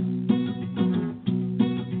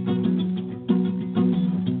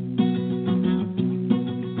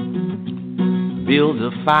 Build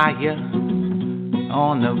a fire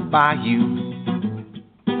on the bayou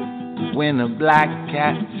when a black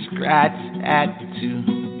cat scratched at 2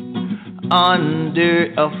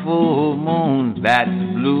 under a full moon that's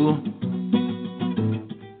blue.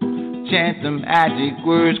 Chant the magic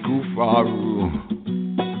words, Kufaru.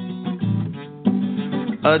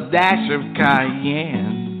 A dash of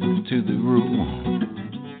cayenne to the roux.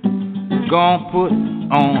 Gonna put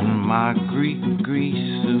on my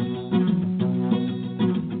grease suit.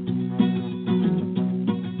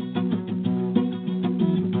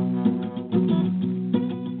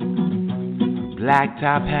 Black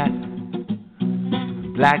top hat,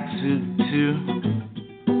 black suit too.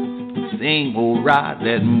 Same old ride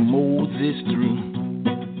that Moses threw.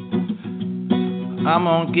 I'm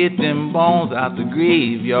gonna get them bones out the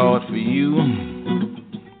graveyard for you.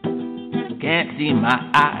 Can't see my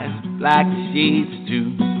eyes, black shades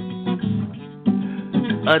too.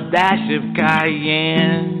 A dash of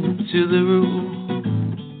cayenne to the roux.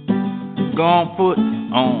 Gonna put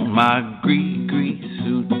on my grease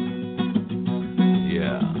suit.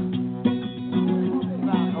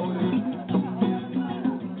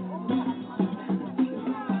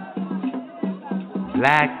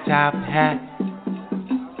 Black top hat,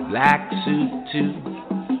 black suit too.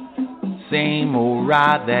 Same old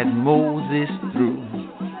ride that Moses threw.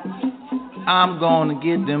 I'm gonna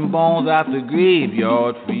get them bones out the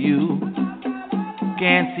graveyard for you.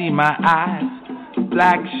 Can't see my eyes,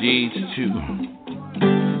 black shades too.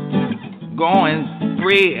 Go and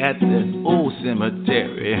pray at the old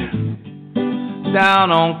cemetery.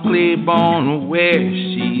 Down on Claiborne where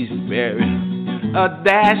she's buried. A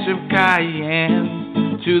dash of cayenne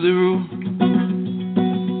to the roux.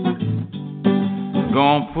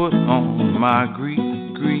 Gonna put on my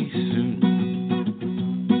grease suit.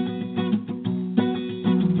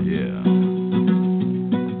 Yeah.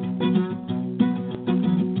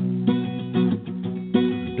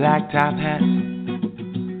 Black top hat,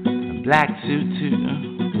 a black suit too.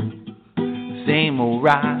 Same old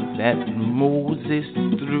ride that Moses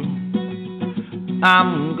threw.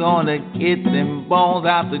 I'm gonna get them bones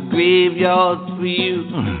out the graveyard for you.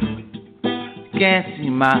 Can't see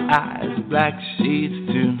my eyes, black shades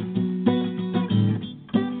too.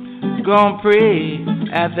 Gonna pray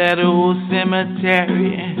at that old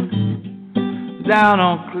cemetery down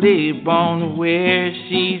on Claiborne where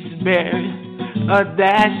she's buried. A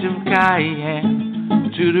dash of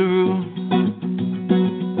cayenne to the room.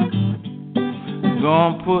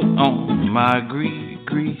 Gonna put on my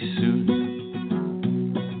grease suit.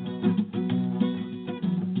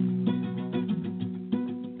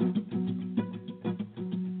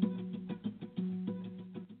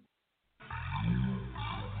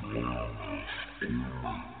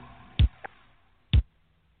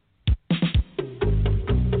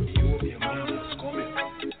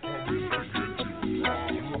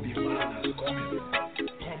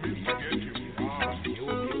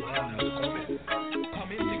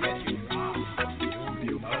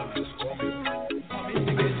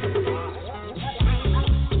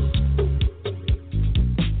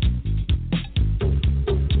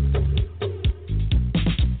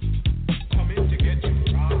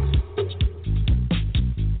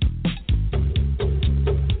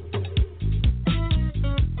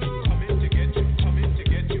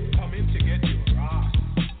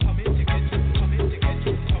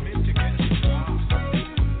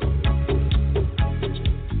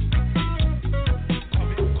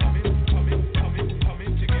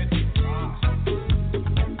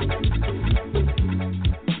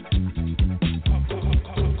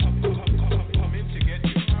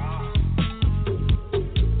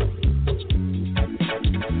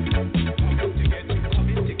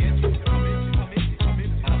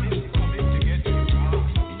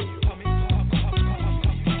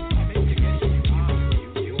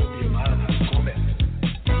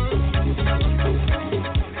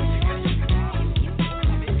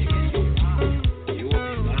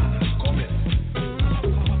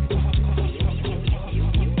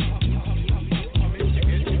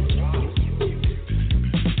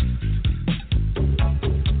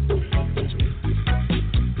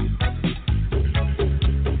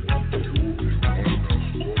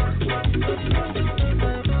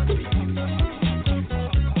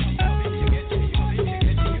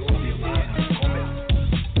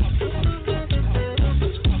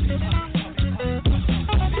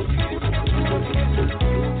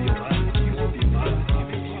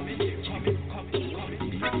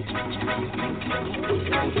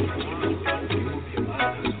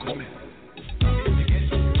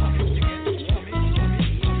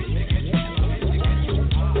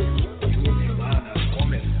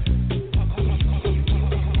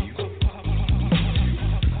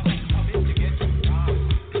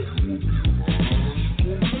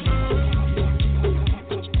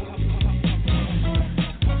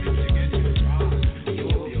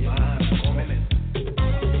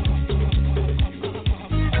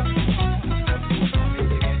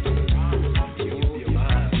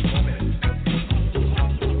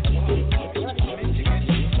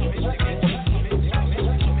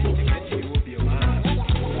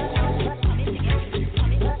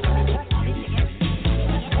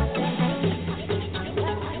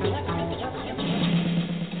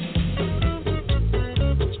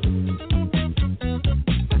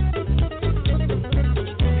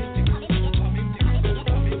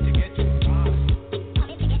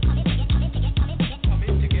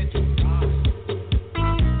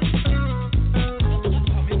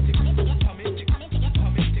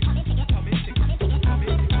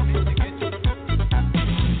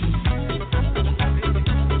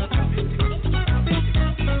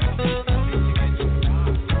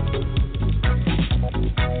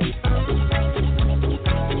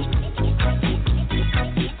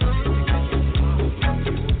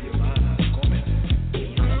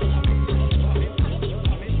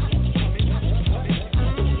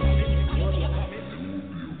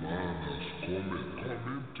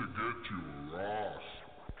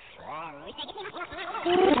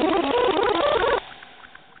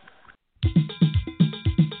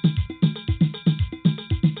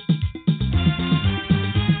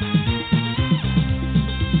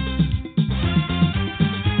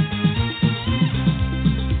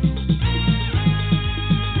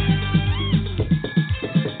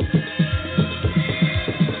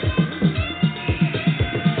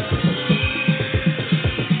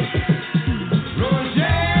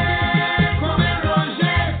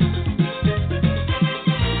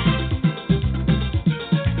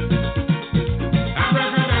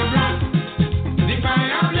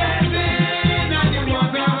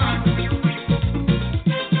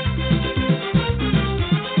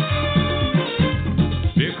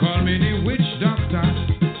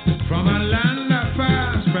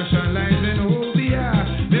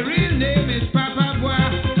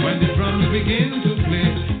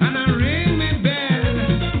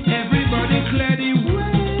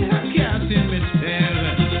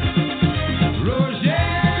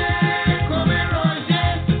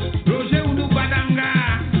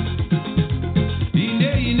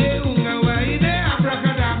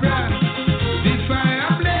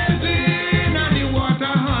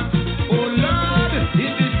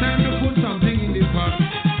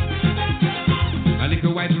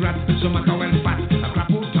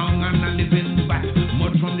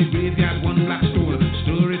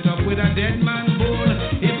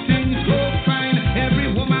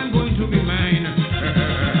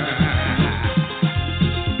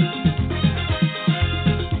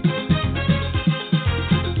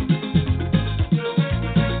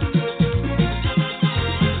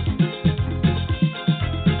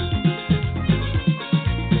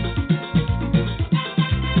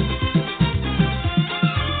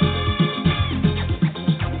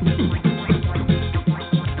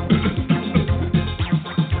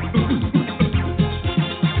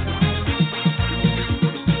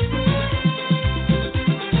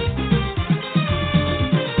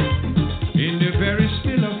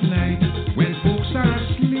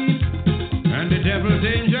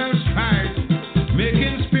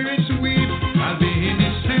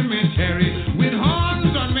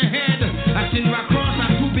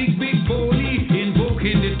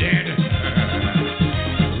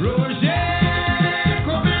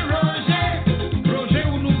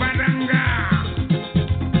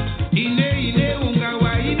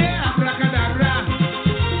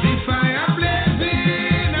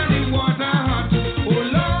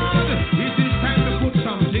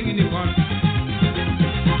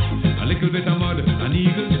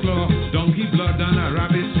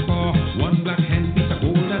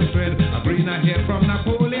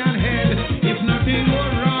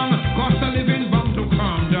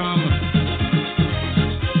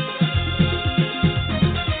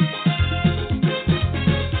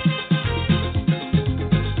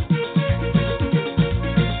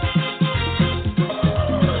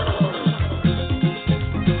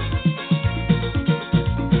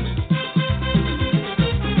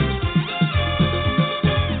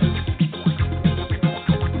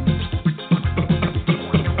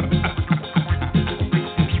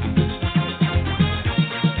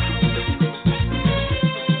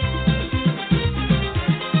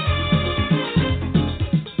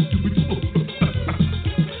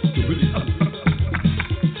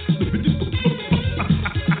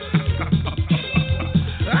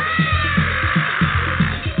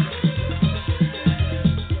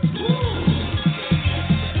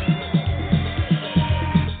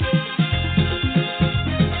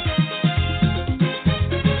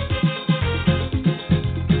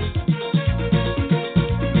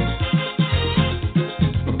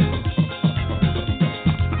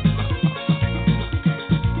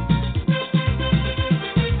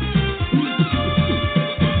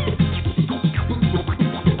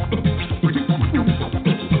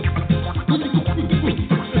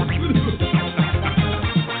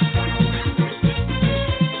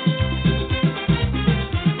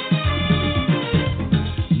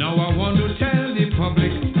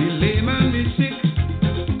 public